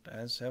 and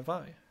as have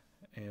I.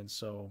 And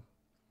so,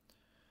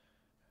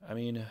 I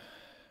mean,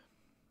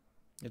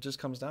 it just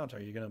comes down to,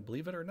 are you going to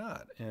believe it or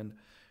not? And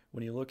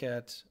when you look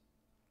at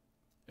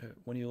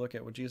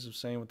what Jesus was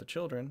saying with the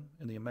children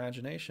and the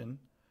imagination,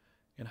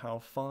 and how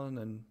fun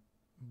and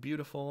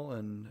beautiful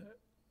and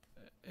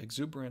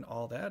exuberant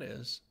all that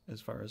is,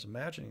 as far as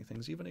imagining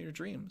things, even in your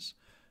dreams,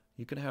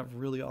 you can have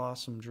really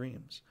awesome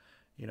dreams,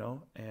 you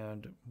know,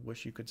 and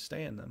wish you could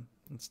stay in them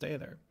and stay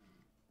there.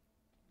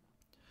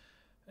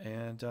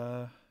 And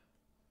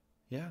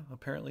yeah,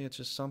 apparently it's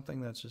just something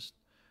that's just,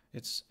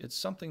 it's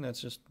something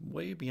that's just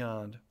way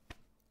beyond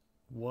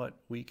what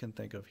we can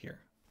think of here,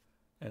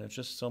 and it's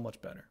just so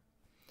much better.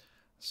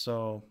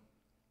 So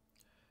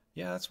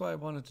yeah, that's why I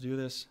wanted to do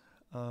this.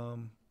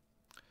 And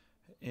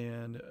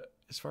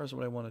as far as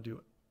what I want to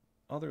do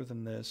other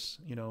than this,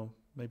 you know,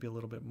 maybe a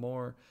little bit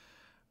more,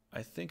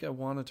 I think I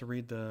wanted to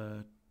read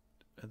the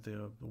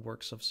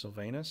works of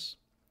Sylvanus.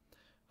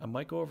 I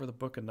might go over the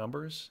book of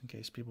Numbers in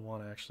case people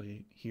want to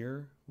actually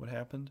hear what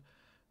happened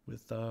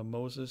with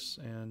Moses,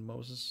 and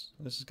Moses,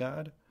 this is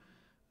God,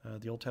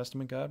 the Old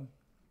Testament God.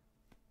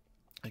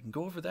 I can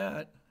go over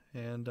that,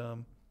 and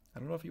I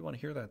don't know if you want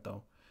to hear that,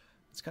 though.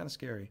 It's kind of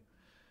scary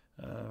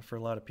for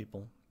a lot of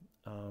people,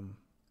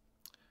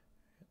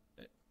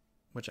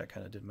 which I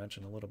kind of did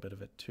mention a little bit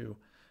of it too.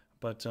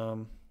 But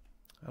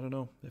I don't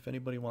know if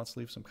anybody wants to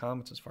leave some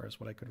comments as far as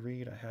what I could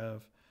read. I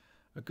have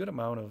a good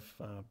amount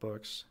of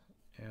books,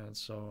 and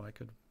so I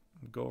could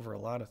go over a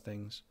lot of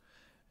things.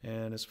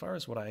 And as far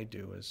as what I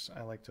do is,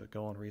 I like to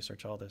go and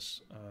research all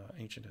this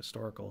ancient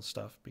historical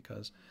stuff,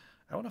 because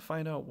I want to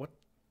find out what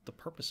the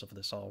purpose of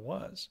this all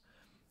was.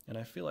 And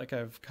I feel like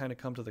I've kind of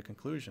come to the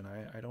conclusion.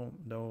 I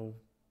don't know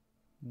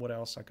what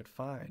else I could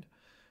find.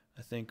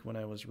 I think when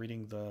I was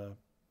reading the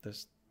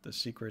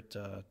secret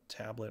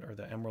tablet, or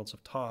the Emeralds of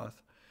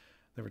Thoth,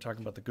 they were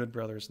talking about the good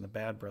brothers and the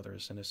bad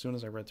brothers. And as soon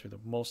as I read through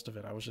most of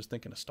it, I was just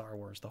thinking of Star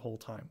Wars the whole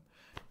time,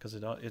 because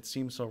it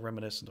seems so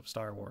reminiscent of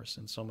Star Wars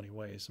in so many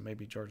ways. And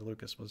maybe George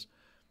Lucas was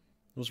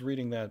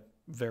reading that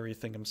very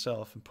thing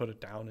himself and put it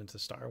down into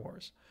Star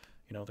Wars.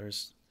 You know,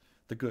 there's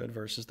the good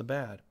versus the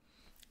bad.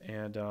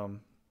 And,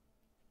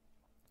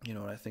 you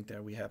know, I think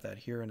that we have that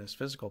here in this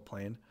physical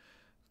plane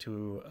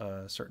to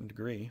a certain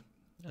degree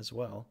as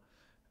well.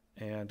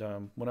 And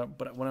when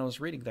I was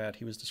reading that,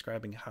 he was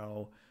describing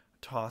how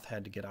Thoth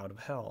had to get out of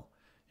hell,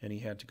 and he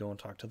had to go and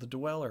talk to the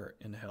dweller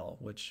in hell,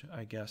 which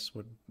I guess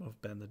would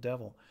have been the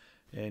devil.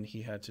 And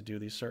he had to do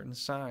these certain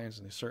signs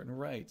and these certain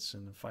rites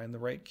and find the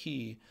right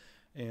key,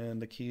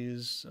 and the key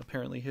is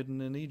apparently hidden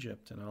in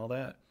Egypt and all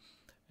that.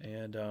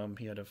 And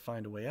he had to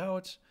find a way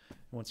out. And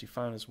once he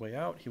found his way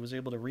out, he was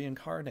able to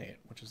reincarnate,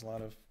 which is a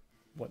lot of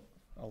what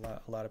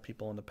a lot of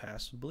people in the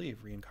past would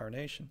believe,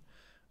 reincarnation.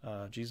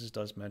 Jesus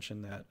does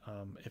mention that,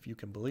 if you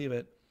can believe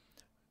it,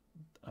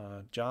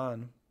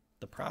 John,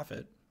 the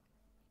prophet,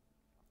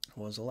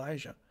 was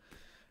Elijah,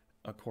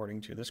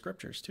 according to the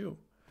scriptures too.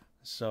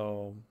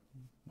 So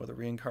whether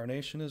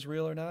reincarnation is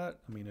real or not,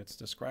 I mean, it's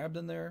described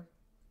in there,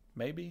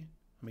 maybe.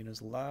 I mean,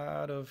 there's a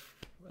lot of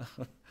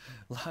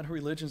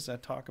religions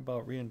that talk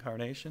about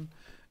reincarnation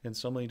in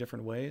so many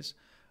different ways,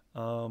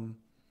 and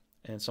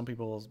some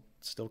people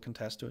still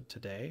contest to it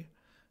today.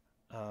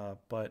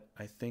 But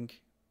I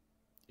think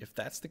if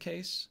that's the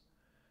case,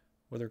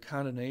 whether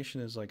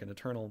condemnation is like an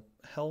eternal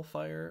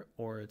hellfire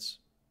or it's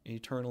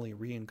eternally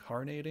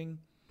reincarnating,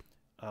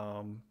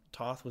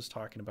 Thoth was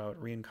talking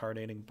about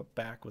reincarnating but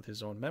back with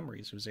his own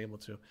memories. He was able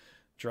to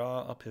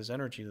draw up his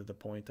energy to the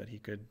point that he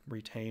could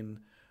retain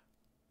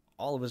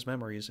all of his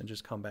memories and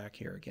just come back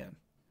here again.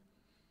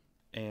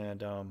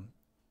 And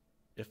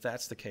if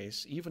that's the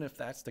case, even if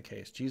that's the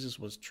case, Jesus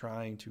was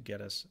trying to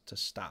get us to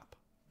stop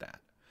that.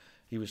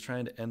 He was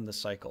trying to end the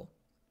cycle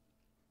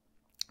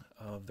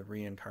of the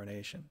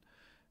reincarnation.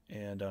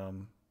 And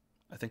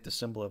I think the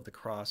symbol of the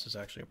cross is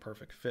actually a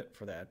perfect fit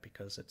for that,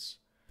 because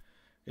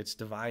it's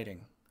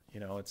dividing.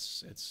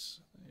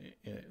 As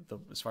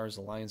far as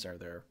the lines are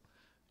there,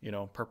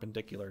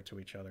 perpendicular to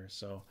each other.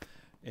 So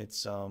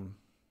it's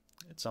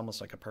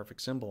almost like a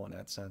perfect symbol in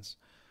that sense.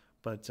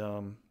 But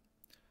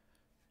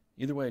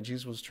either way,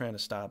 Jesus was trying to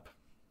stop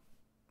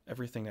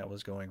everything that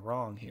was going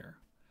wrong here,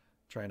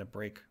 trying to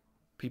break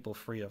people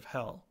free of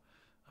hell.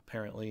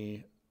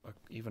 Apparently,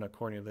 even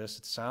according to this,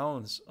 it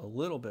sounds a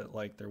little bit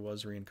like there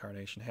was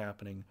reincarnation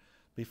happening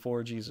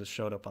before Jesus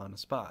showed up on the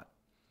spot.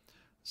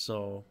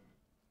 So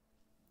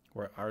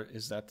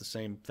is that the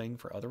same thing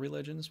for other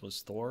religions?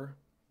 Was Thor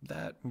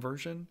that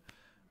version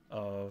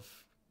of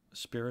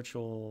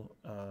spiritual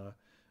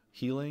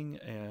healing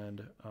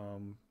and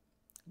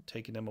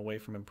taking them away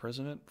from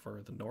imprisonment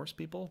for the Norse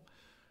people?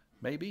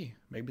 Maybe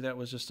that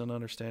was just an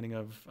understanding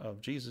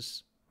of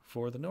Jesus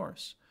for the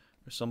Norse.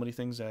 There's so many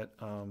things that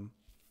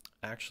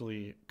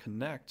actually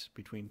connect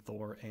between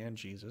Thor and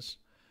Jesus,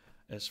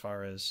 as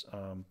far as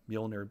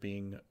Mjolnir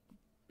being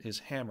his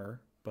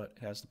hammer, but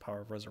has the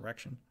power of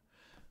resurrection,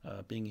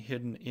 being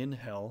hidden in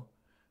hell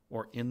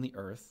or in the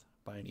earth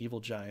by an evil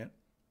giant,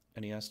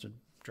 and Thor has to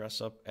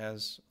dress up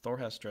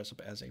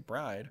as a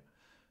bride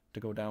to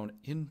go down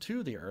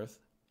into the earth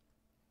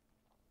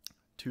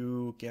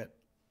to get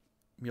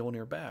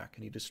Mjolnir back,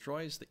 and he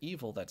destroys the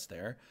evil that's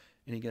there,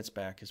 and he gets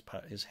back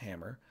his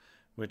hammer,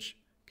 which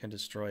can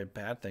destroy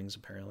bad things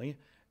apparently,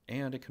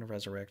 and it can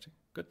resurrect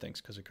good things,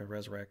 because it can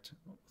resurrect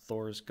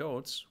Thor's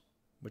goats,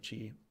 which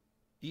he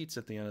eats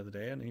at the end of the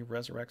day, and he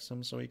resurrects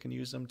them so he can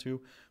use them to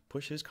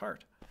push his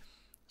cart.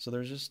 So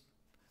there's just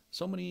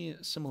so many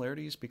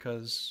similarities,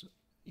 because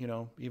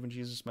even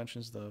Jesus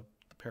mentions the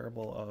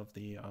parable of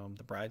the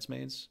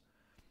bridesmaids,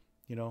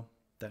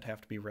 that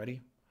have to be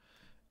ready,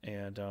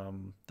 and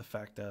the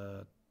fact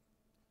that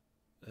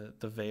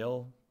the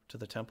veil to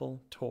the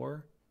temple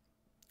tore,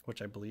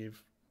 which I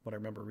believe, what I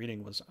remember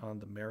reading, was on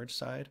the marriage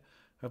side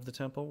of the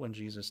temple when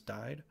Jesus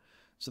died.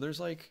 So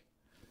there's like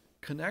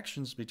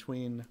connections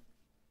between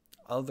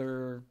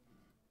other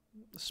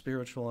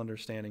spiritual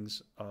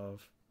understandings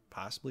of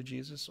possibly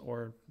Jesus,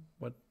 or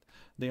what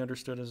they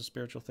understood as a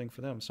spiritual thing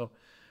for them. So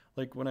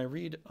like when I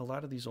read a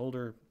lot of these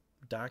older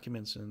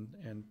documents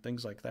and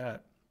things like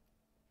that,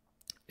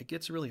 it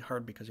gets really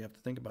hard, because you have to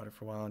think about it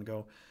for a while and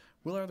go,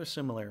 well, are there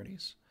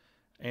similarities?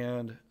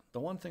 And the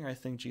one thing I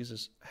think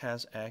Jesus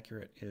has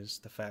accurate is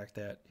the fact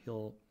that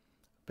he'll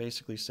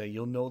basically say,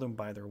 you'll know them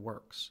by their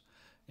works.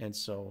 And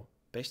so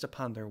based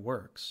upon their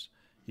works,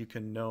 you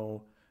can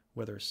know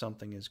whether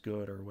something is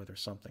good or whether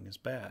something is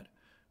bad,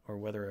 or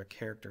whether a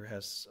character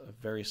has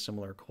very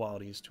similar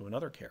qualities to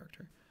another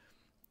character.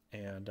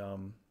 And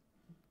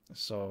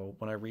so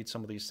when I read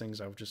some of these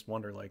things, I would just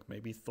wonder, like,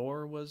 maybe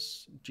Thor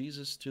was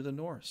Jesus to the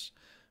Norse,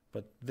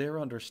 but their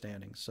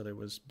understanding, so it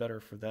was better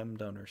for them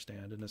to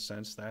understand, in a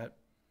sense that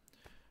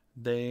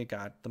they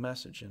got the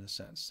message, in a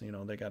sense.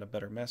 They got a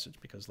better message,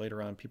 because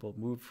later on people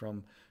moved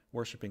from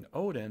worshiping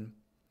Odin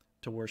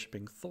to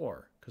worshiping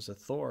Thor, because the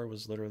Thor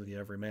was literally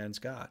every man's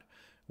god.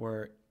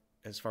 Where,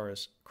 as far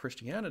as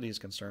Christianity is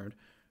concerned,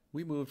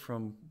 we moved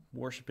from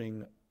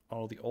worshiping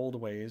all the old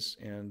ways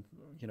and,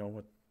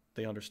 what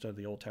they understood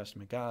the Old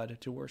Testament God,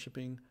 to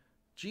worshiping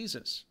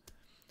Jesus.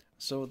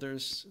 So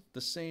there's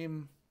the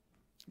same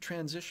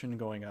transition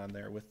going on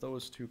there with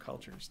those two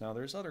cultures. Now,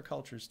 there's other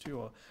cultures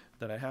too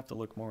that I have to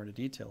look more into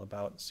detail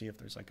about and see if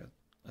there's like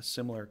a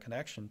similar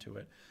connection to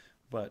it.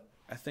 But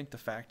I think the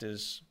fact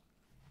is,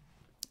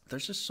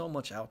 there's just so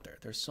much out there.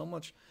 There's so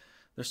much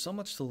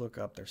to look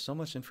up. There's so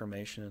much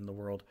information in the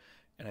world,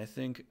 and I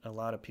think a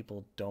lot of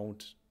people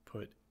don't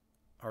put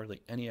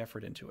hardly any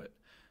effort into it.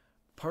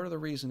 Part of the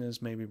reason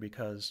is maybe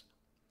because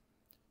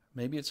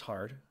maybe it's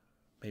hard,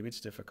 maybe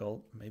it's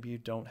difficult, maybe you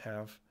don't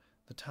have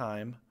the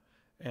time,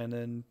 and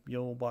then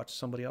you'll watch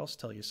somebody else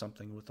tell you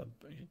something with a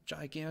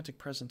gigantic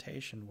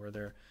presentation where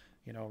they're,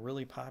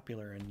 really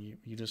popular, and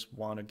you just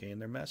want to gain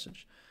their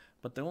message.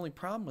 But the only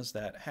problem is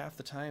that half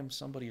the time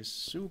somebody is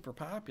super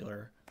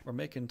popular or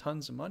making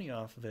tons of money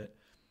off of it,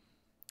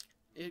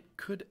 it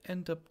could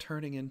end up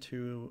turning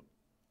into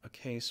a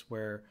case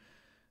where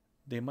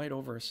they might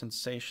over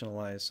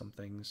sensationalize some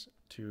things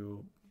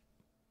to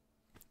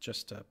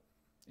just to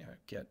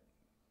get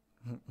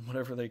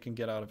whatever they can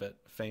get out of it,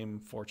 fame,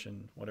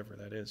 fortune, whatever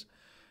that is.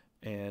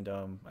 And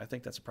I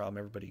think that's a problem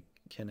everybody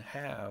can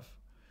have,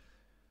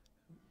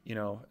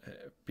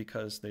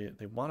 because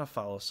they want to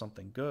follow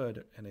something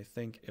good, and they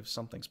think if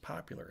something's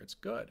popular, it's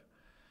good.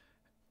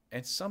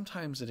 And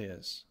sometimes it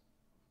is.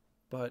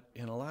 But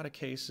in a lot of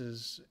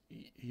cases,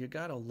 you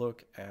got to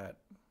look at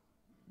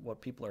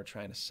what people are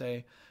trying to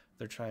say.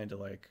 They're trying to,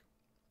 like,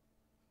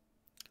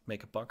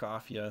 make a buck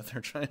off you.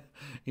 They're trying,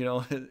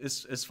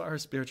 as far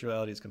as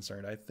spirituality is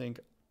concerned, I think,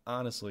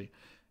 honestly,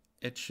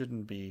 it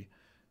shouldn't be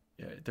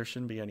there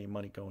shouldn't be any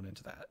money going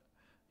into that.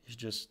 You should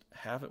just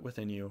have it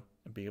within you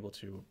and be able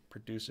to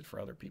produce it for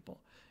other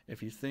people.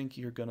 If you think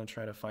you're going to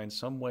try to find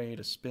some way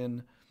to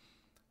spin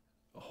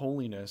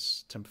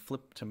holiness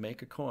to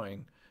make a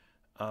coin,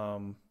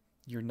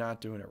 you're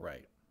not doing it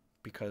right.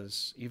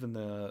 Because even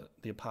the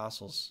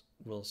apostles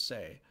will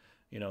say,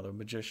 the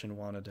magician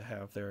wanted to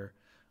have their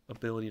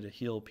ability to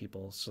heal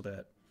people so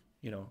that,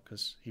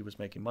 because he was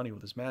making money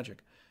with his magic,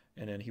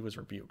 and then he was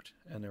rebuked.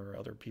 And there were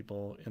other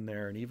people in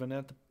there. And even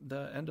at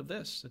the end of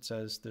this, it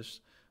says,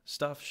 this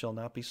stuff shall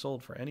not be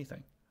sold for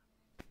anything.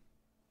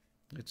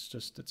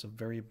 It's a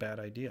very bad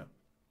idea.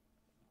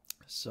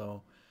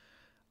 So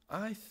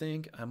I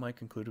think I might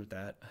conclude with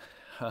that.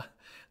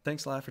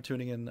 Thanks a lot for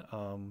tuning in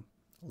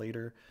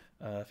later.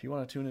 If you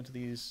want to tune into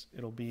these,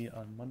 it'll be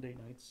on Monday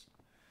nights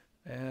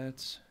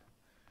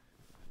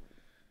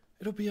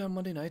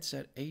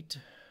at 8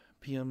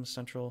 p.m.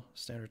 Central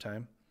Standard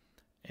Time.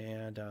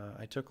 And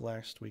I took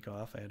last week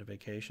off. I had a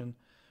vacation.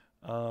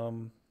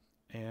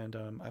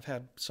 I've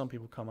had some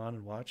people come on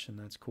and watch, and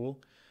that's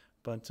cool.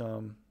 But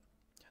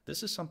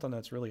this is something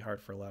that's really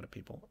hard for a lot of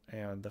people.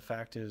 And the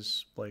fact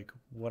is, like,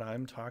 what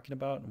I'm talking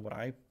about and what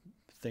I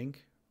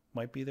think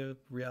might be the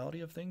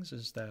reality of things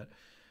is that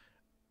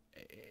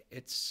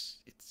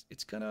it's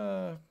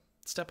gonna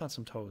step on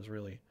some toes,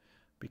 really,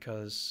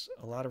 because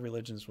a lot of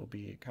religions will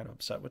be kind of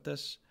upset with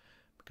this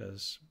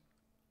because,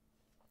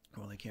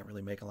 well, they can't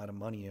really make a lot of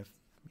money if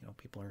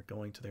people aren't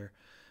going to their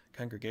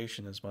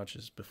congregation as much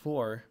as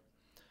before,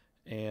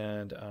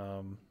 and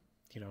kind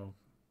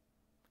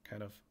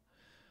of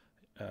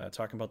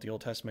talking about the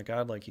Old Testament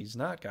God like he's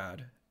not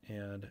God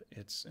and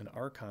it's an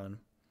archon.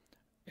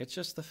 It's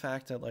just the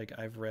fact that, like,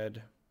 I've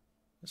read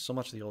so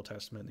much of the Old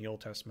Testament, and the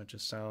Old Testament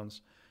just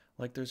sounds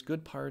like there's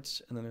good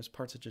parts, and then there's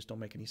parts that just don't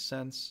make any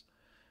sense,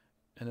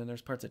 and then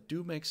there's parts that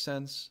do make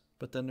sense,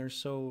 but then they're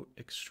so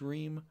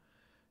extreme.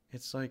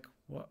 It's like,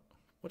 what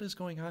is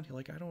going on here?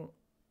 Like,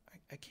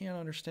 I can't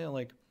understand,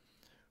 like,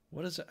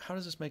 what is it? How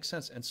does this make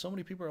sense? And so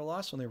many people are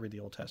lost when they read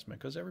the Old Testament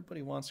because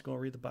everybody wants to go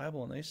read the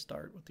Bible, and they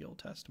start with the Old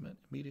Testament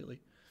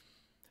immediately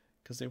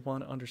because they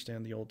want to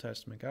understand the Old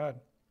Testament God.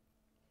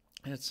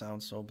 And it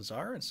sounds so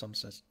bizarre in some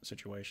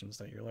situations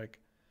that you're like,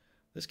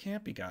 this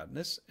can't be God.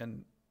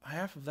 And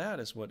half of that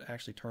is what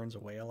actually turns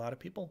away a lot of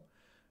people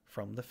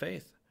from the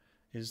faith,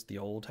 is the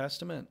Old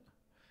Testament.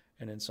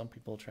 And then some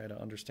people try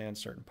to understand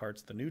certain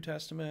parts of the New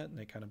Testament, and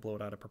they kind of blow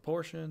it out of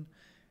proportion,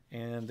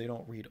 and they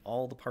don't read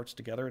all the parts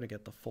together to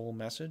get the full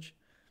message.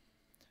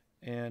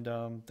 And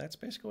that's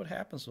basically what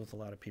happens with a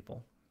lot of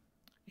people,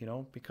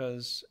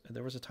 because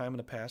there was a time in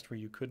the past where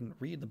you couldn't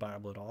read the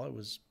Bible at all. It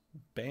was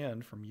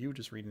banned from you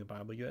just reading the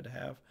Bible. You had to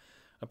have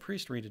a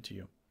priest read it to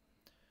you.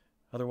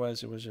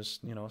 Otherwise, it was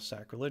just,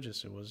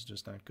 sacrilegious. It was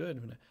just not good.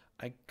 And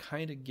I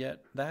kind of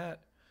get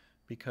that,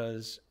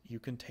 because you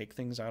can take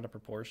things out of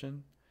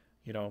proportion,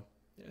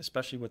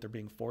 especially with there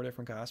being 4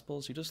 different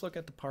gospels. You just look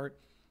at the part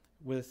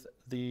with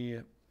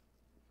the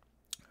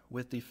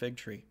fig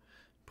tree.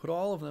 Put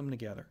all of them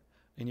together,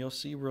 and you'll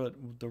see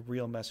what the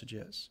real message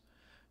is.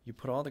 You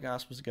put all the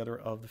gospels together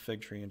of the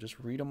fig tree and just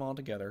read them all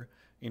together,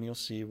 and you'll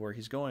see where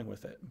he's going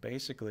with it.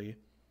 Basically,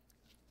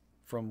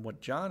 from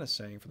what John is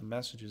saying, for the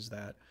message is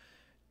that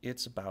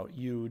it's about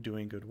you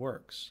doing good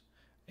works.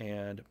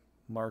 And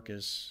Mark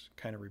is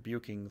kind of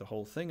rebuking the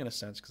whole thing in a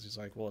sense, because he's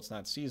like, well, it's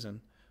not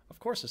season. Of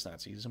course it's not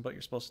season, but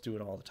you're supposed to do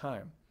it all the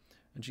time.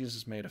 And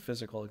Jesus made a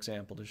physical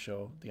example to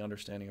show the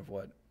understanding of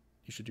what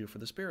you should do for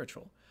the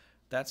spiritual.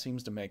 That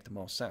seems to make the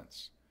most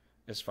sense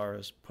as far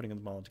as putting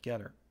them all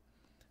together.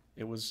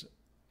 It was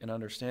an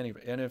understanding.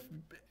 And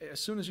as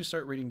soon as you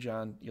start reading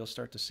John, you'll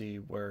start to see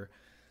where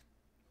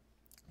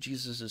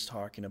Jesus is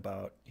talking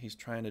about, he's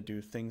trying to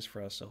do things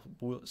for us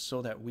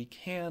so that we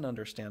can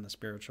understand the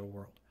spiritual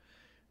world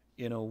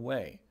in a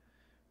way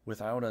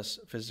without us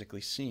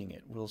physically seeing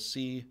it. We'll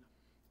see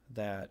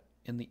that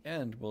in the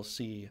end, we'll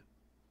see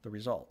the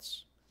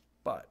results.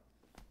 But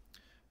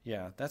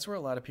yeah, that's where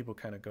a lot of people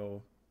kind of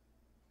go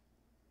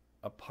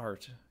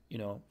apart,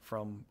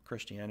 from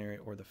Christianity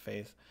or the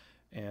faith,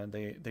 and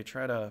they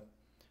try to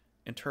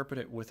interpret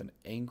it with an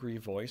angry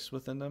voice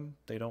within them.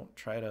 They don't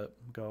try to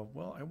go,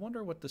 well, I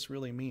wonder what this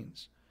really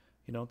means.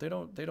 They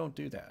don't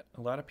do that.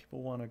 A lot of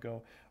people want to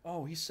go,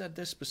 oh, he said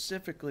this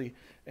specifically,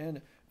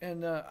 and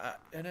it,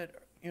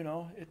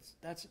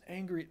 that's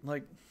angry.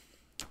 Like,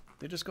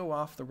 they just go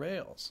off the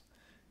rails,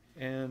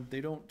 and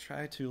they don't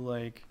try to,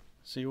 like,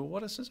 see, well,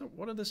 what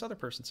did this other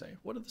person say?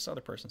 What did this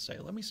other person say?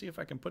 Let me see if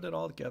I can put it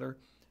all together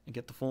and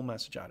get the full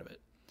message out of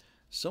it.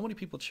 So many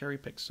people cherry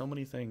pick so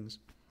many things,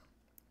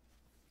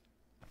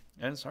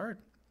 and it's hard.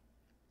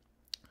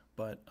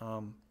 But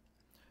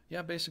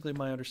yeah, basically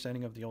my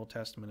understanding of the Old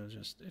Testament is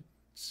just,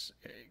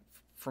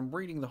 from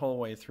reading the whole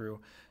way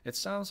through, it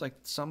sounds like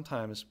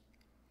sometimes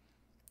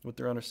with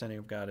their understanding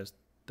of God is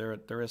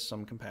there is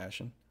some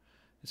compassion.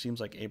 It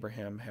seems like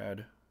Abraham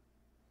had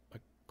a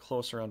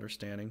closer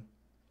understanding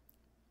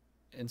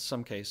in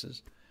some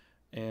cases,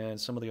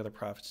 and some of the other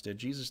prophets did.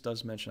 Jesus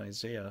does mention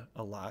Isaiah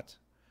a lot.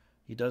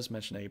 He does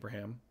mention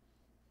Abraham.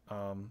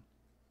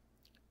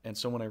 And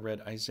so when I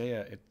read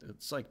Isaiah,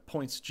 it's like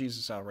points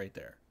Jesus out right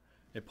there.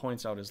 It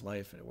points out his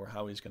life or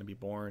how he's going to be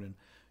born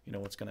and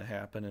what's going to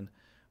happen.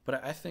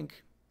 But I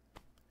think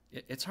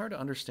it's hard to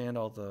understand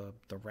all the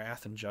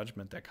wrath and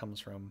judgment that comes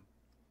from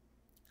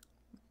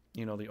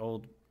the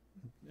old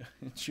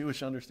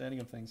Jewish understanding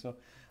of things. So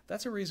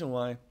that's a reason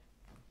why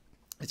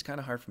it's kind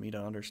of hard for me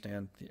to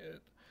understand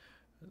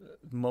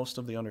most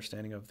of the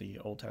understanding of the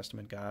Old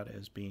Testament God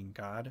as being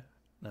God. And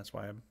that's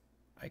why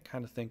I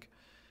kind of think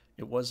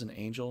it was an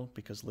angel,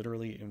 because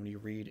literally when you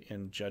read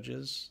in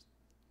Judges,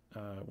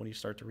 when you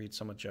start to read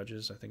some of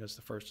Judges, I think it's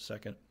the first or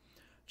second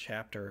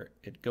chapter,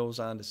 it goes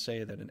on to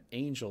say that an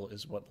angel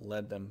is what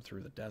led them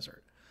through the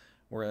desert.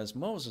 Whereas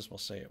Moses will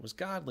say it was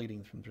God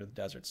leading them through the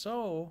desert.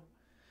 So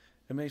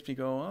it makes me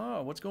go,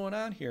 oh, what's going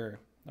on here?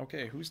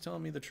 Okay, who's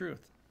telling me the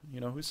truth?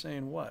 Who's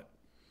saying what?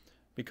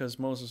 Because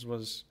Moses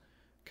was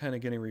kind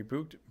of getting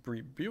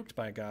rebuked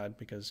by God,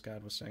 because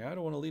God was saying, I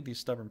don't want to lead these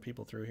stubborn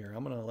people through here.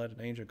 I'm going to let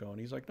an angel go. And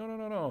he's like,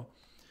 no.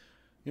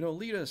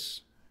 Lead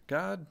us,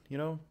 God.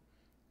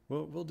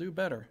 We'll do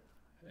better.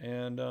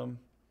 And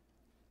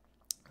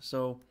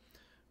so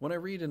when I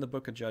read in the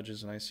book of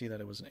Judges and I see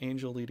that it was an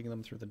angel leading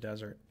them through the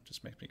desert, it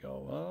just makes me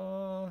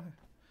go,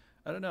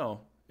 I don't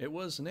know. It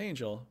was an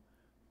angel.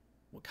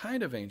 What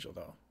kind of angel,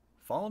 though?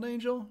 Fallen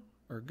angel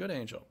or a good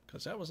angel?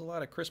 Because that was a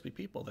lot of crispy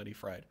people that he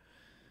fried.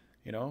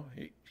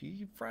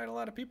 He fried a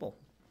lot of people,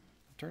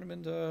 turned them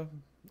into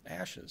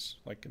ashes,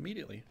 like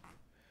immediately.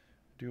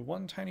 Do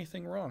one tiny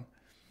thing wrong.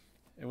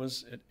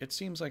 It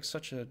seems like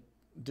such a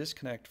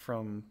disconnect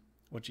from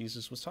what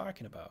Jesus was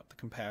talking about, the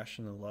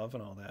compassion and love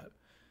and all that.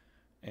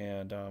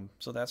 And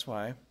so that's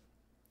why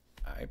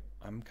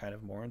I'm kind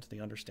of more into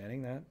the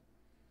understanding that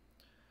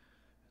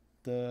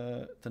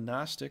the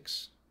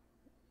Gnostics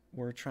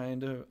were trying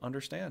to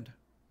understand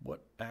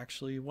what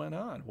actually went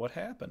on, what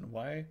happened,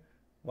 why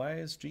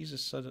is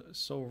Jesus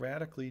so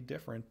radically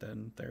different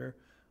than their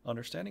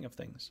understanding of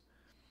things?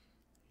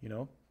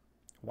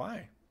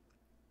 Why?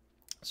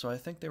 So I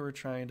think they were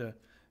trying to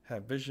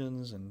have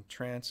visions and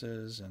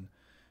trances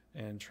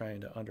and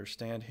trying to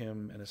understand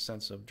him in a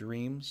sense of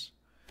dreams.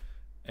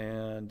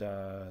 And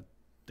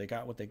they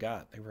got what they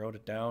got. They wrote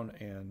it down,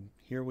 and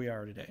here we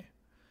are today.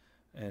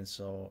 And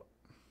so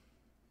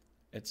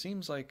it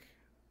seems like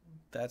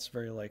that's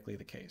very likely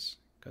the case,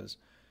 because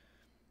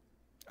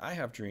I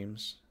have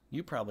dreams.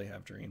 You probably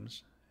have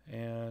dreams.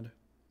 And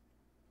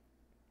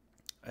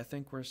I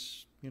think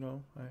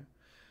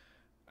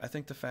I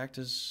think the fact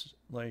is,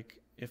 like,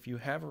 if you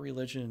have a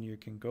religion, you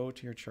can go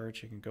to your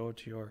church, you can go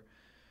to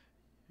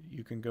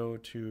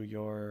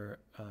your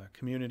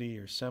community,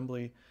 your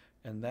assembly,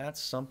 and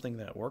that's something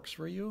that works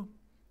for you,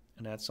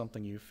 and that's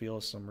something you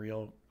feel some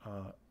real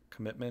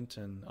commitment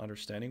and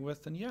understanding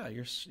with, then yeah,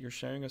 you're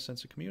sharing a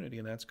sense of community,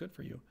 and that's good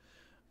for you.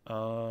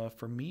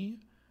 For me,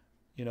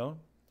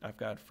 I've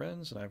got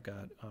friends and I've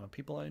got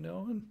people I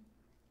know, and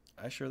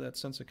I share that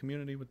sense of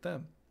community with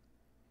them.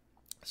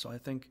 So I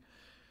think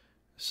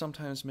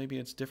sometimes maybe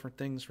it's different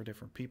things for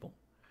different people.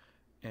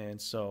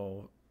 And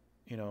so,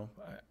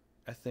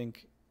 I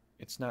think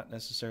it's not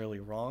necessarily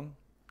wrong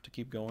to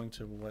keep going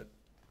to what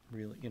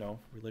really,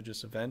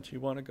 religious event you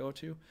want to go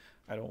to.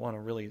 I don't want to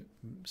really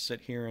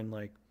sit here and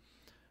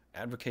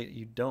advocate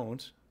you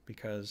don't,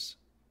 because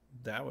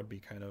that would be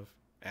kind of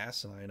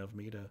asinine of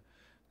me to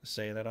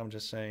say that. I'm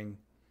just saying,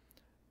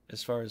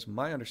 as far as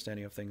my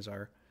understanding of things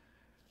are,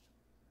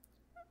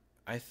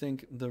 I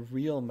think the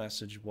real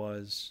message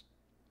was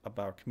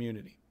about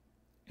community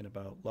and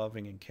about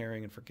loving and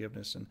caring and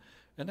forgiveness and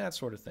that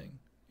sort of thing,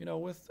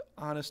 with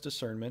honest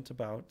discernment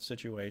about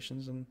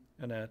situations and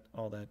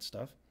all that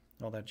stuff,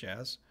 all that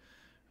jazz.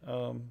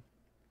 And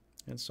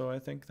so I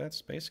think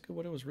that's basically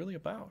what it was really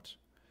about.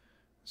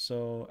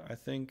 So I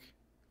think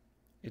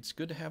it's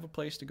good to have a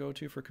place to go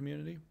to for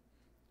community.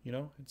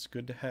 It's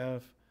good to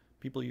have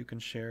people you can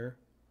share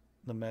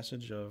the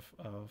message of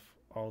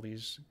all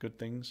these good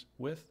things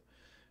with.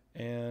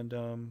 And,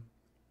 and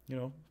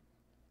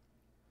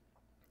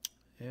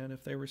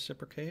if they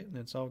reciprocate and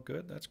it's all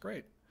good, that's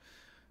great.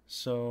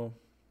 So,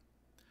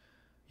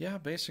 yeah,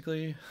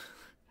 basically,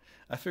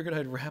 I figured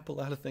I'd wrap a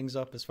lot of things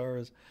up as far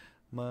as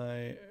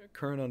my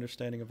current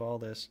understanding of all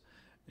this,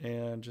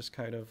 and just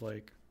kind of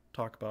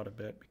talk about a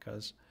bit,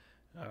 because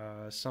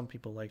some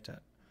people like to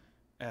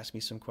ask me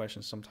some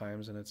questions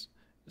sometimes, and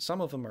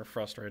some of them are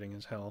frustrating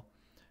as hell,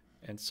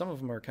 and some of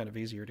them are kind of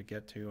easier to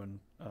get to and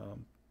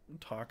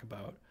talk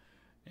about.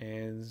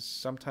 And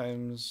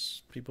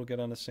sometimes people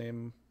get on the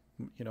same,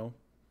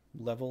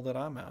 level that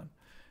I'm on,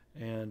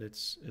 and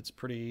it's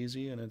pretty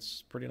easy and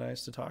it's pretty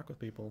nice to talk with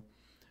people.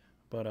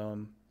 But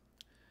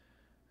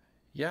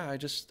yeah,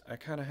 I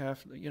kind of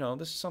have,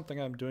 this is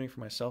something I'm doing for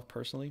myself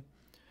personally,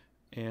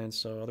 and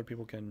so other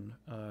people can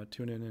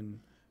tune in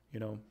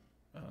and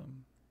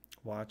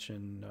watch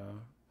and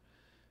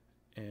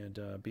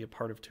be a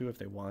part of too if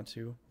they want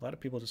to. A lot of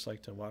people just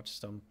like to watch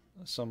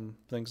some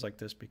things like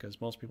this, because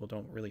most people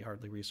don't really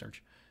hardly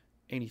research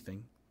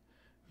anything.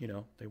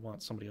 They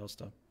want somebody else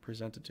to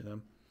present it to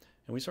them,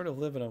 and we sort of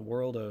live in a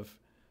world of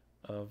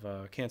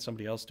can't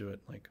somebody else do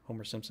it, like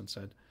Homer Simpson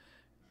said.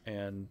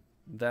 And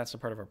that's a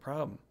part of our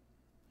problem,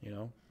 you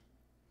know.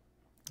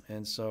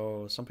 And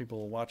so some people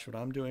will watch what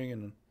I'm doing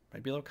and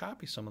maybe they'll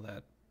copy some of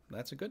that.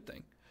 That's a good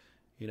thing,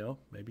 you know.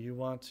 Maybe you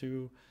want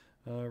to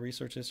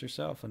research this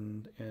yourself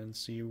and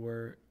see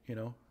where, you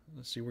know,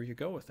 see where you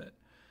go with it.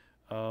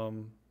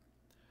 Um,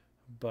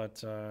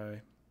 but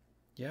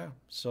yeah,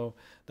 so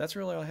that's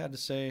really all I had to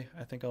say.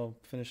 I think I'll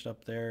finish it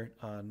up there.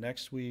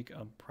 Next week,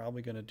 I'm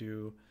probably going to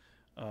do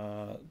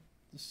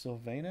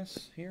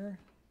Sylvanus here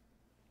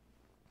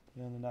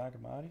in the NAG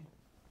Hammadi.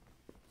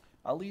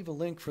 I'll leave a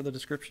link for the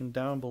description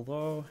down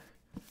below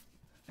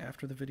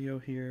after the video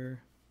here.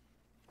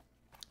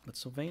 But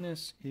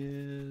Sylvanus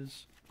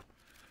is,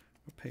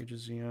 what page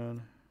is he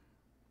on?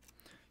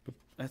 But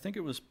I think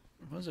it was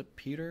it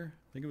Peter?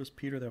 I think it was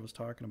Peter that was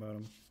talking about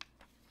him.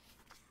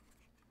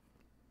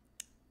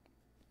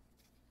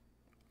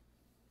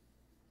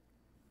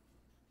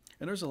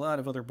 And there's a lot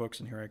of other books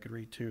in here I could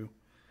read too.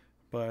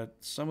 But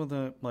some of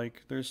the,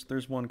 like,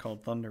 there's one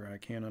called Thunder. I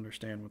can't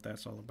understand what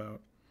that's all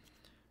about.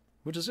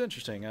 Which is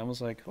interesting. I was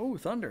like, oh,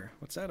 Thunder,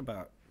 what's that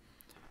about?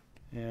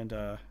 And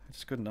I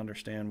just couldn't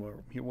understand where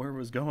it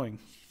was going,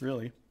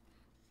 really.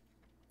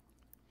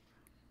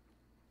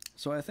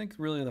 So I think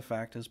really the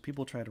fact is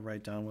people try to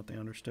write down what they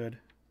understood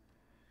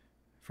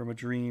from a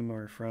dream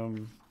or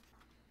from,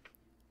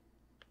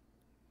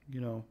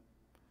 you know,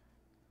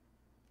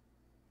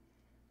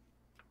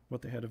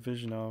 what they had a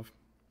vision of.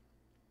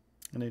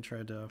 And they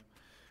tried to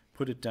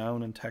put it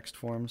down in text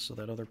form so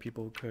that other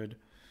people could,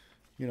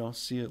 you know,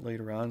 see it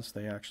later on. So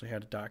they actually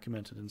had to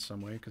document it in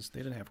some way because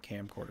they didn't have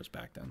camcorders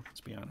back then,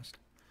 let's be honest.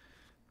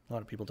 A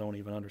lot of people don't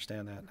even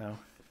understand that now.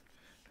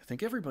 I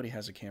think everybody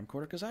has a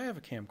camcorder because I have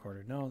a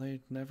camcorder. No, they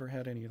never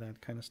had any of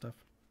that kind of stuff.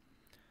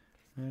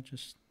 That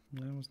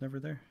was never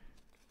there.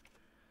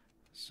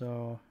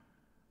 So,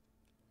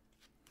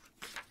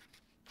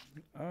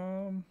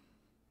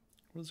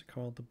 what is it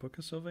called? The Book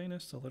of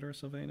Sylvanus? The Letter of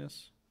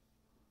Sylvanus?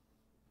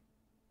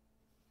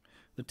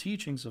 The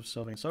Teachings of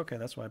Sylvanus. Okay,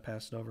 that's why I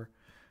passed it over.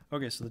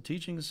 Okay, so the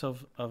Teachings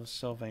of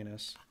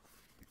Sylvanus.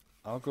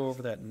 I'll go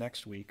over that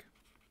next week.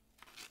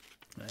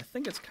 I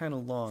think it's kind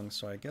of long,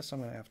 so I guess I'm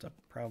going to have to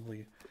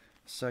probably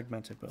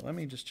segment it. But let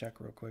me just check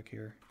real quick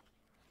here.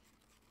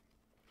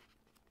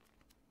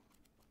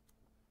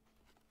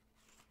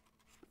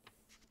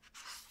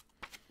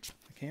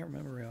 I can't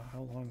remember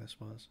how long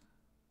this was.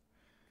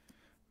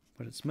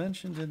 But it's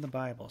mentioned in the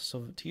Bible. So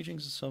the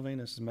Teachings of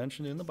Sylvanus is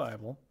mentioned in the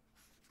Bible.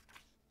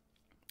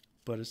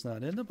 But it's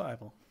not in the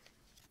Bible.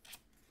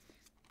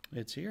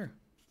 It's here.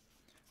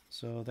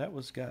 So that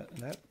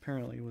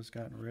apparently was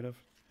gotten rid of.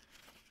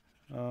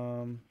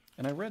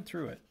 And I read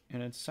through it,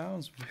 and it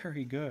sounds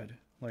very good.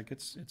 Like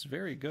it's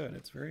very good.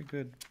 It's very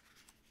good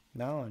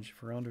knowledge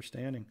for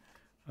understanding.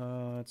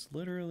 It's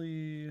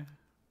literally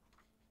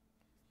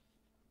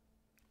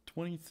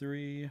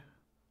 23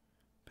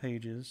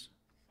 pages.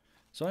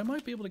 So I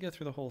might be able to get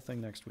through the whole thing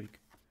next week,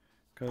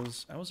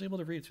 because I was able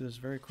to read through this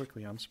very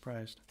quickly. I'm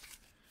surprised.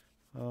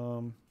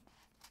 So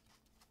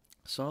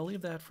I'll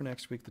leave that for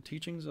next week, the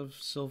Teachings of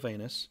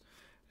Sylvanus,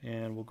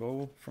 and we'll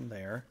go from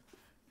there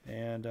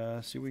and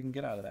see what we can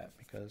get out of that,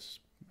 because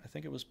I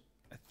think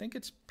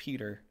it's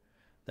Peter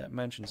that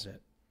mentions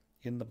it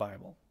in the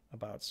Bible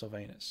about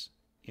Sylvanus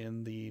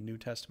in the New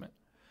Testament.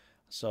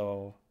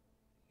 So,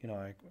 you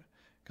know,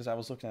 because I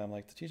was looking at it, I'm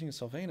like, the Teaching of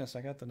Sylvanus,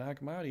 I got the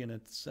NAG Hammadi, and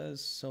it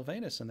says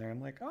Sylvanus in there.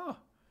 I'm like, oh,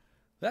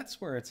 that's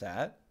where it's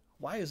at.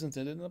 Why isn't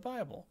it in the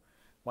Bible?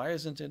 Why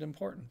isn't it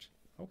important?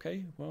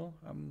 Okay, well,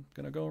 I'm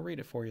going to go read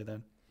it for you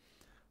then.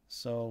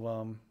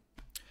 So,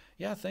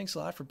 yeah, thanks a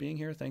lot for being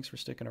here. Thanks for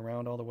sticking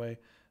around all the way.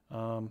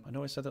 I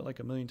know I said that like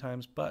a million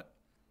times, but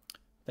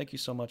thank you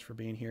so much for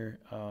being here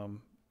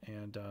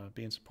and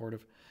being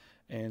supportive.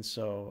 And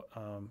so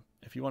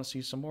if you want to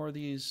see some more of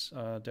these,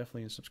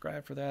 definitely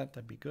subscribe for that.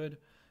 That'd be good.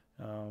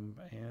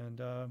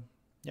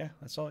 Yeah,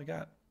 that's all I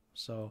got.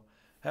 So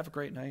have a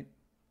great night,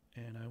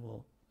 and I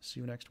will see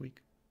you next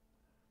week.